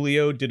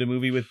Coolio did a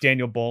movie with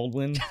Daniel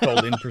Baldwin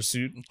called In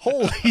Pursuit?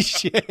 Holy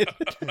shit!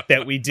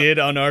 That we did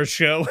on our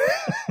show.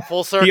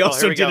 Full circle. He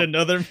also Here we did go.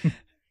 another.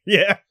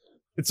 Yeah,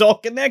 it's all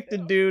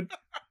connected, dude.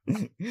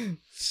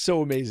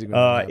 So amazing.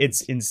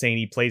 It's insane.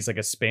 He plays like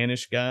a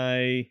Spanish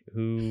guy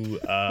who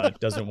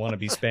doesn't want to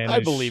be Spanish. I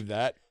believe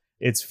that.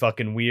 It's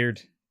fucking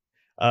weird.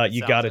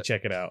 You got to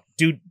check it out.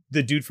 Dude,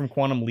 the dude from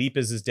Quantum Leap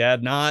is his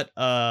dad, not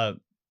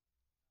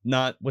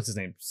what's his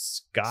name?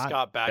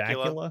 Scott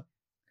Bakula?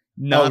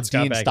 Not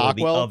Scott Dean Bakula,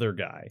 Stockwell? the other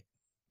guy.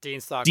 Dean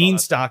Stockwell. Dean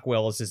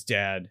Stockwell is his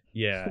dad.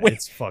 Yeah, Wait,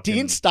 it's fucking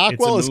Dean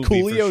Stockwell it's is a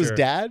movie for Coolio's sure.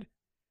 dad?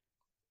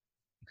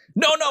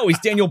 No, he's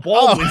Daniel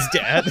Baldwin's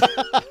dad.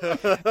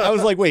 I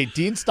was like, wait,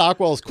 Dean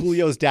Stockwell is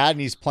Coolio's dad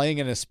and he's playing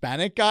an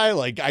Hispanic guy?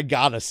 Like, I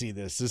gotta see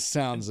this. This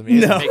sounds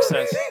amazing. No. Makes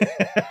sense.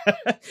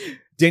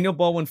 Daniel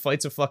Baldwin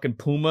fights a fucking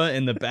puma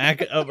in the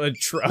back of a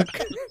truck.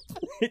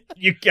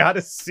 You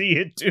gotta see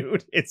it,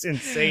 dude. It's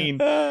insane.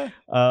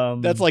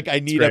 That's like, I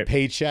need a great.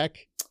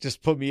 paycheck.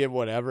 Just put me in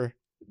whatever.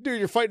 Dude,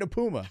 you're fighting a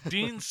puma.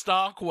 Dean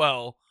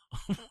Stockwell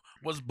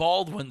was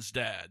Baldwin's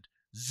dad.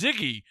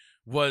 Ziggy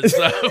was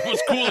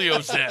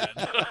Coolio's dad.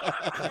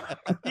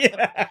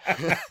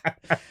 Yeah.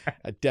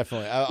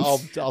 Definitely.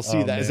 I'll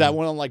see that. Is man. that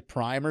one on like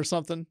Prime or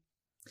something?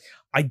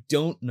 I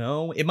don't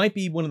know. It might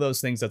be one of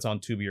those things that's on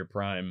Tubi or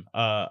Prime.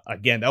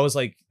 Again, that was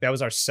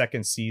our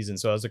second season,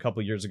 so that was a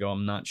couple years ago.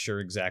 I'm not sure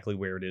exactly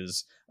where it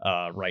is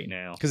right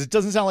now. Because it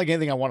doesn't sound like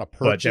anything I want to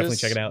purchase. But definitely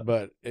check it out.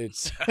 But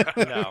it's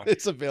No.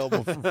 it's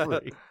available for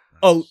free.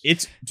 Oh,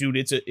 it's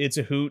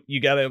a hoot. You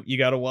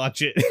gotta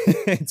watch it.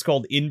 It's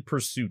called In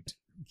Pursuit.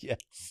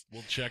 Yes.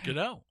 We'll check it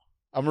out.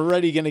 I'm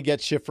already gonna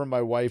get shit from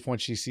my wife when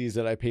she sees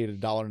that I paid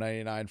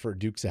 $1.99 for a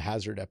Dukes of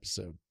Hazzard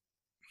episode.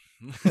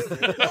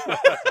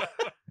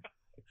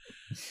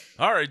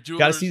 All right, Jewelers.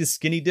 Gotta see the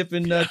skinny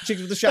dipping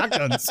chicks with the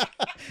shotguns.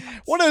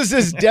 What is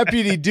this,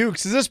 Deputy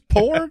Dukes? Is this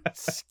porn?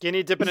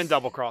 Skinny dipping and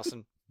double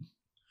crossing.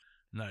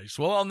 Nice.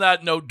 Well, on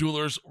that note,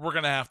 Duelers, we're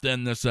going to have to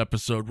end this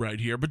episode right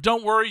here. But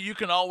don't worry, you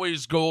can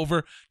always go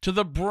over to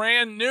the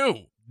brand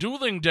new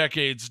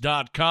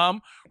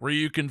duelingdecades.com, where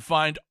you can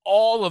find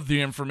all of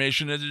the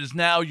information. It is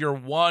now your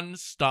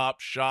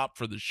one-stop shop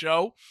for the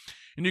show.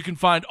 And you can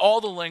find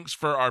all the links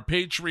for our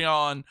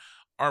Patreon,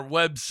 our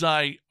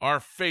website, our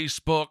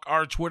Facebook,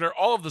 our Twitter,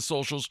 all of the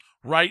socials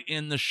right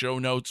in the show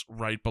notes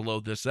right below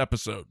this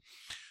episode.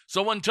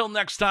 So until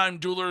next time,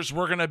 duelers,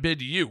 we're going to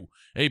bid you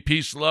a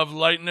peace, love,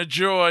 light, and a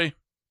joy.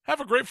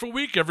 Have a grateful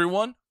week,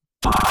 everyone.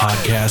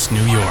 Podcast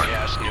New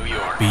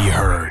York. Be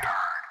heard.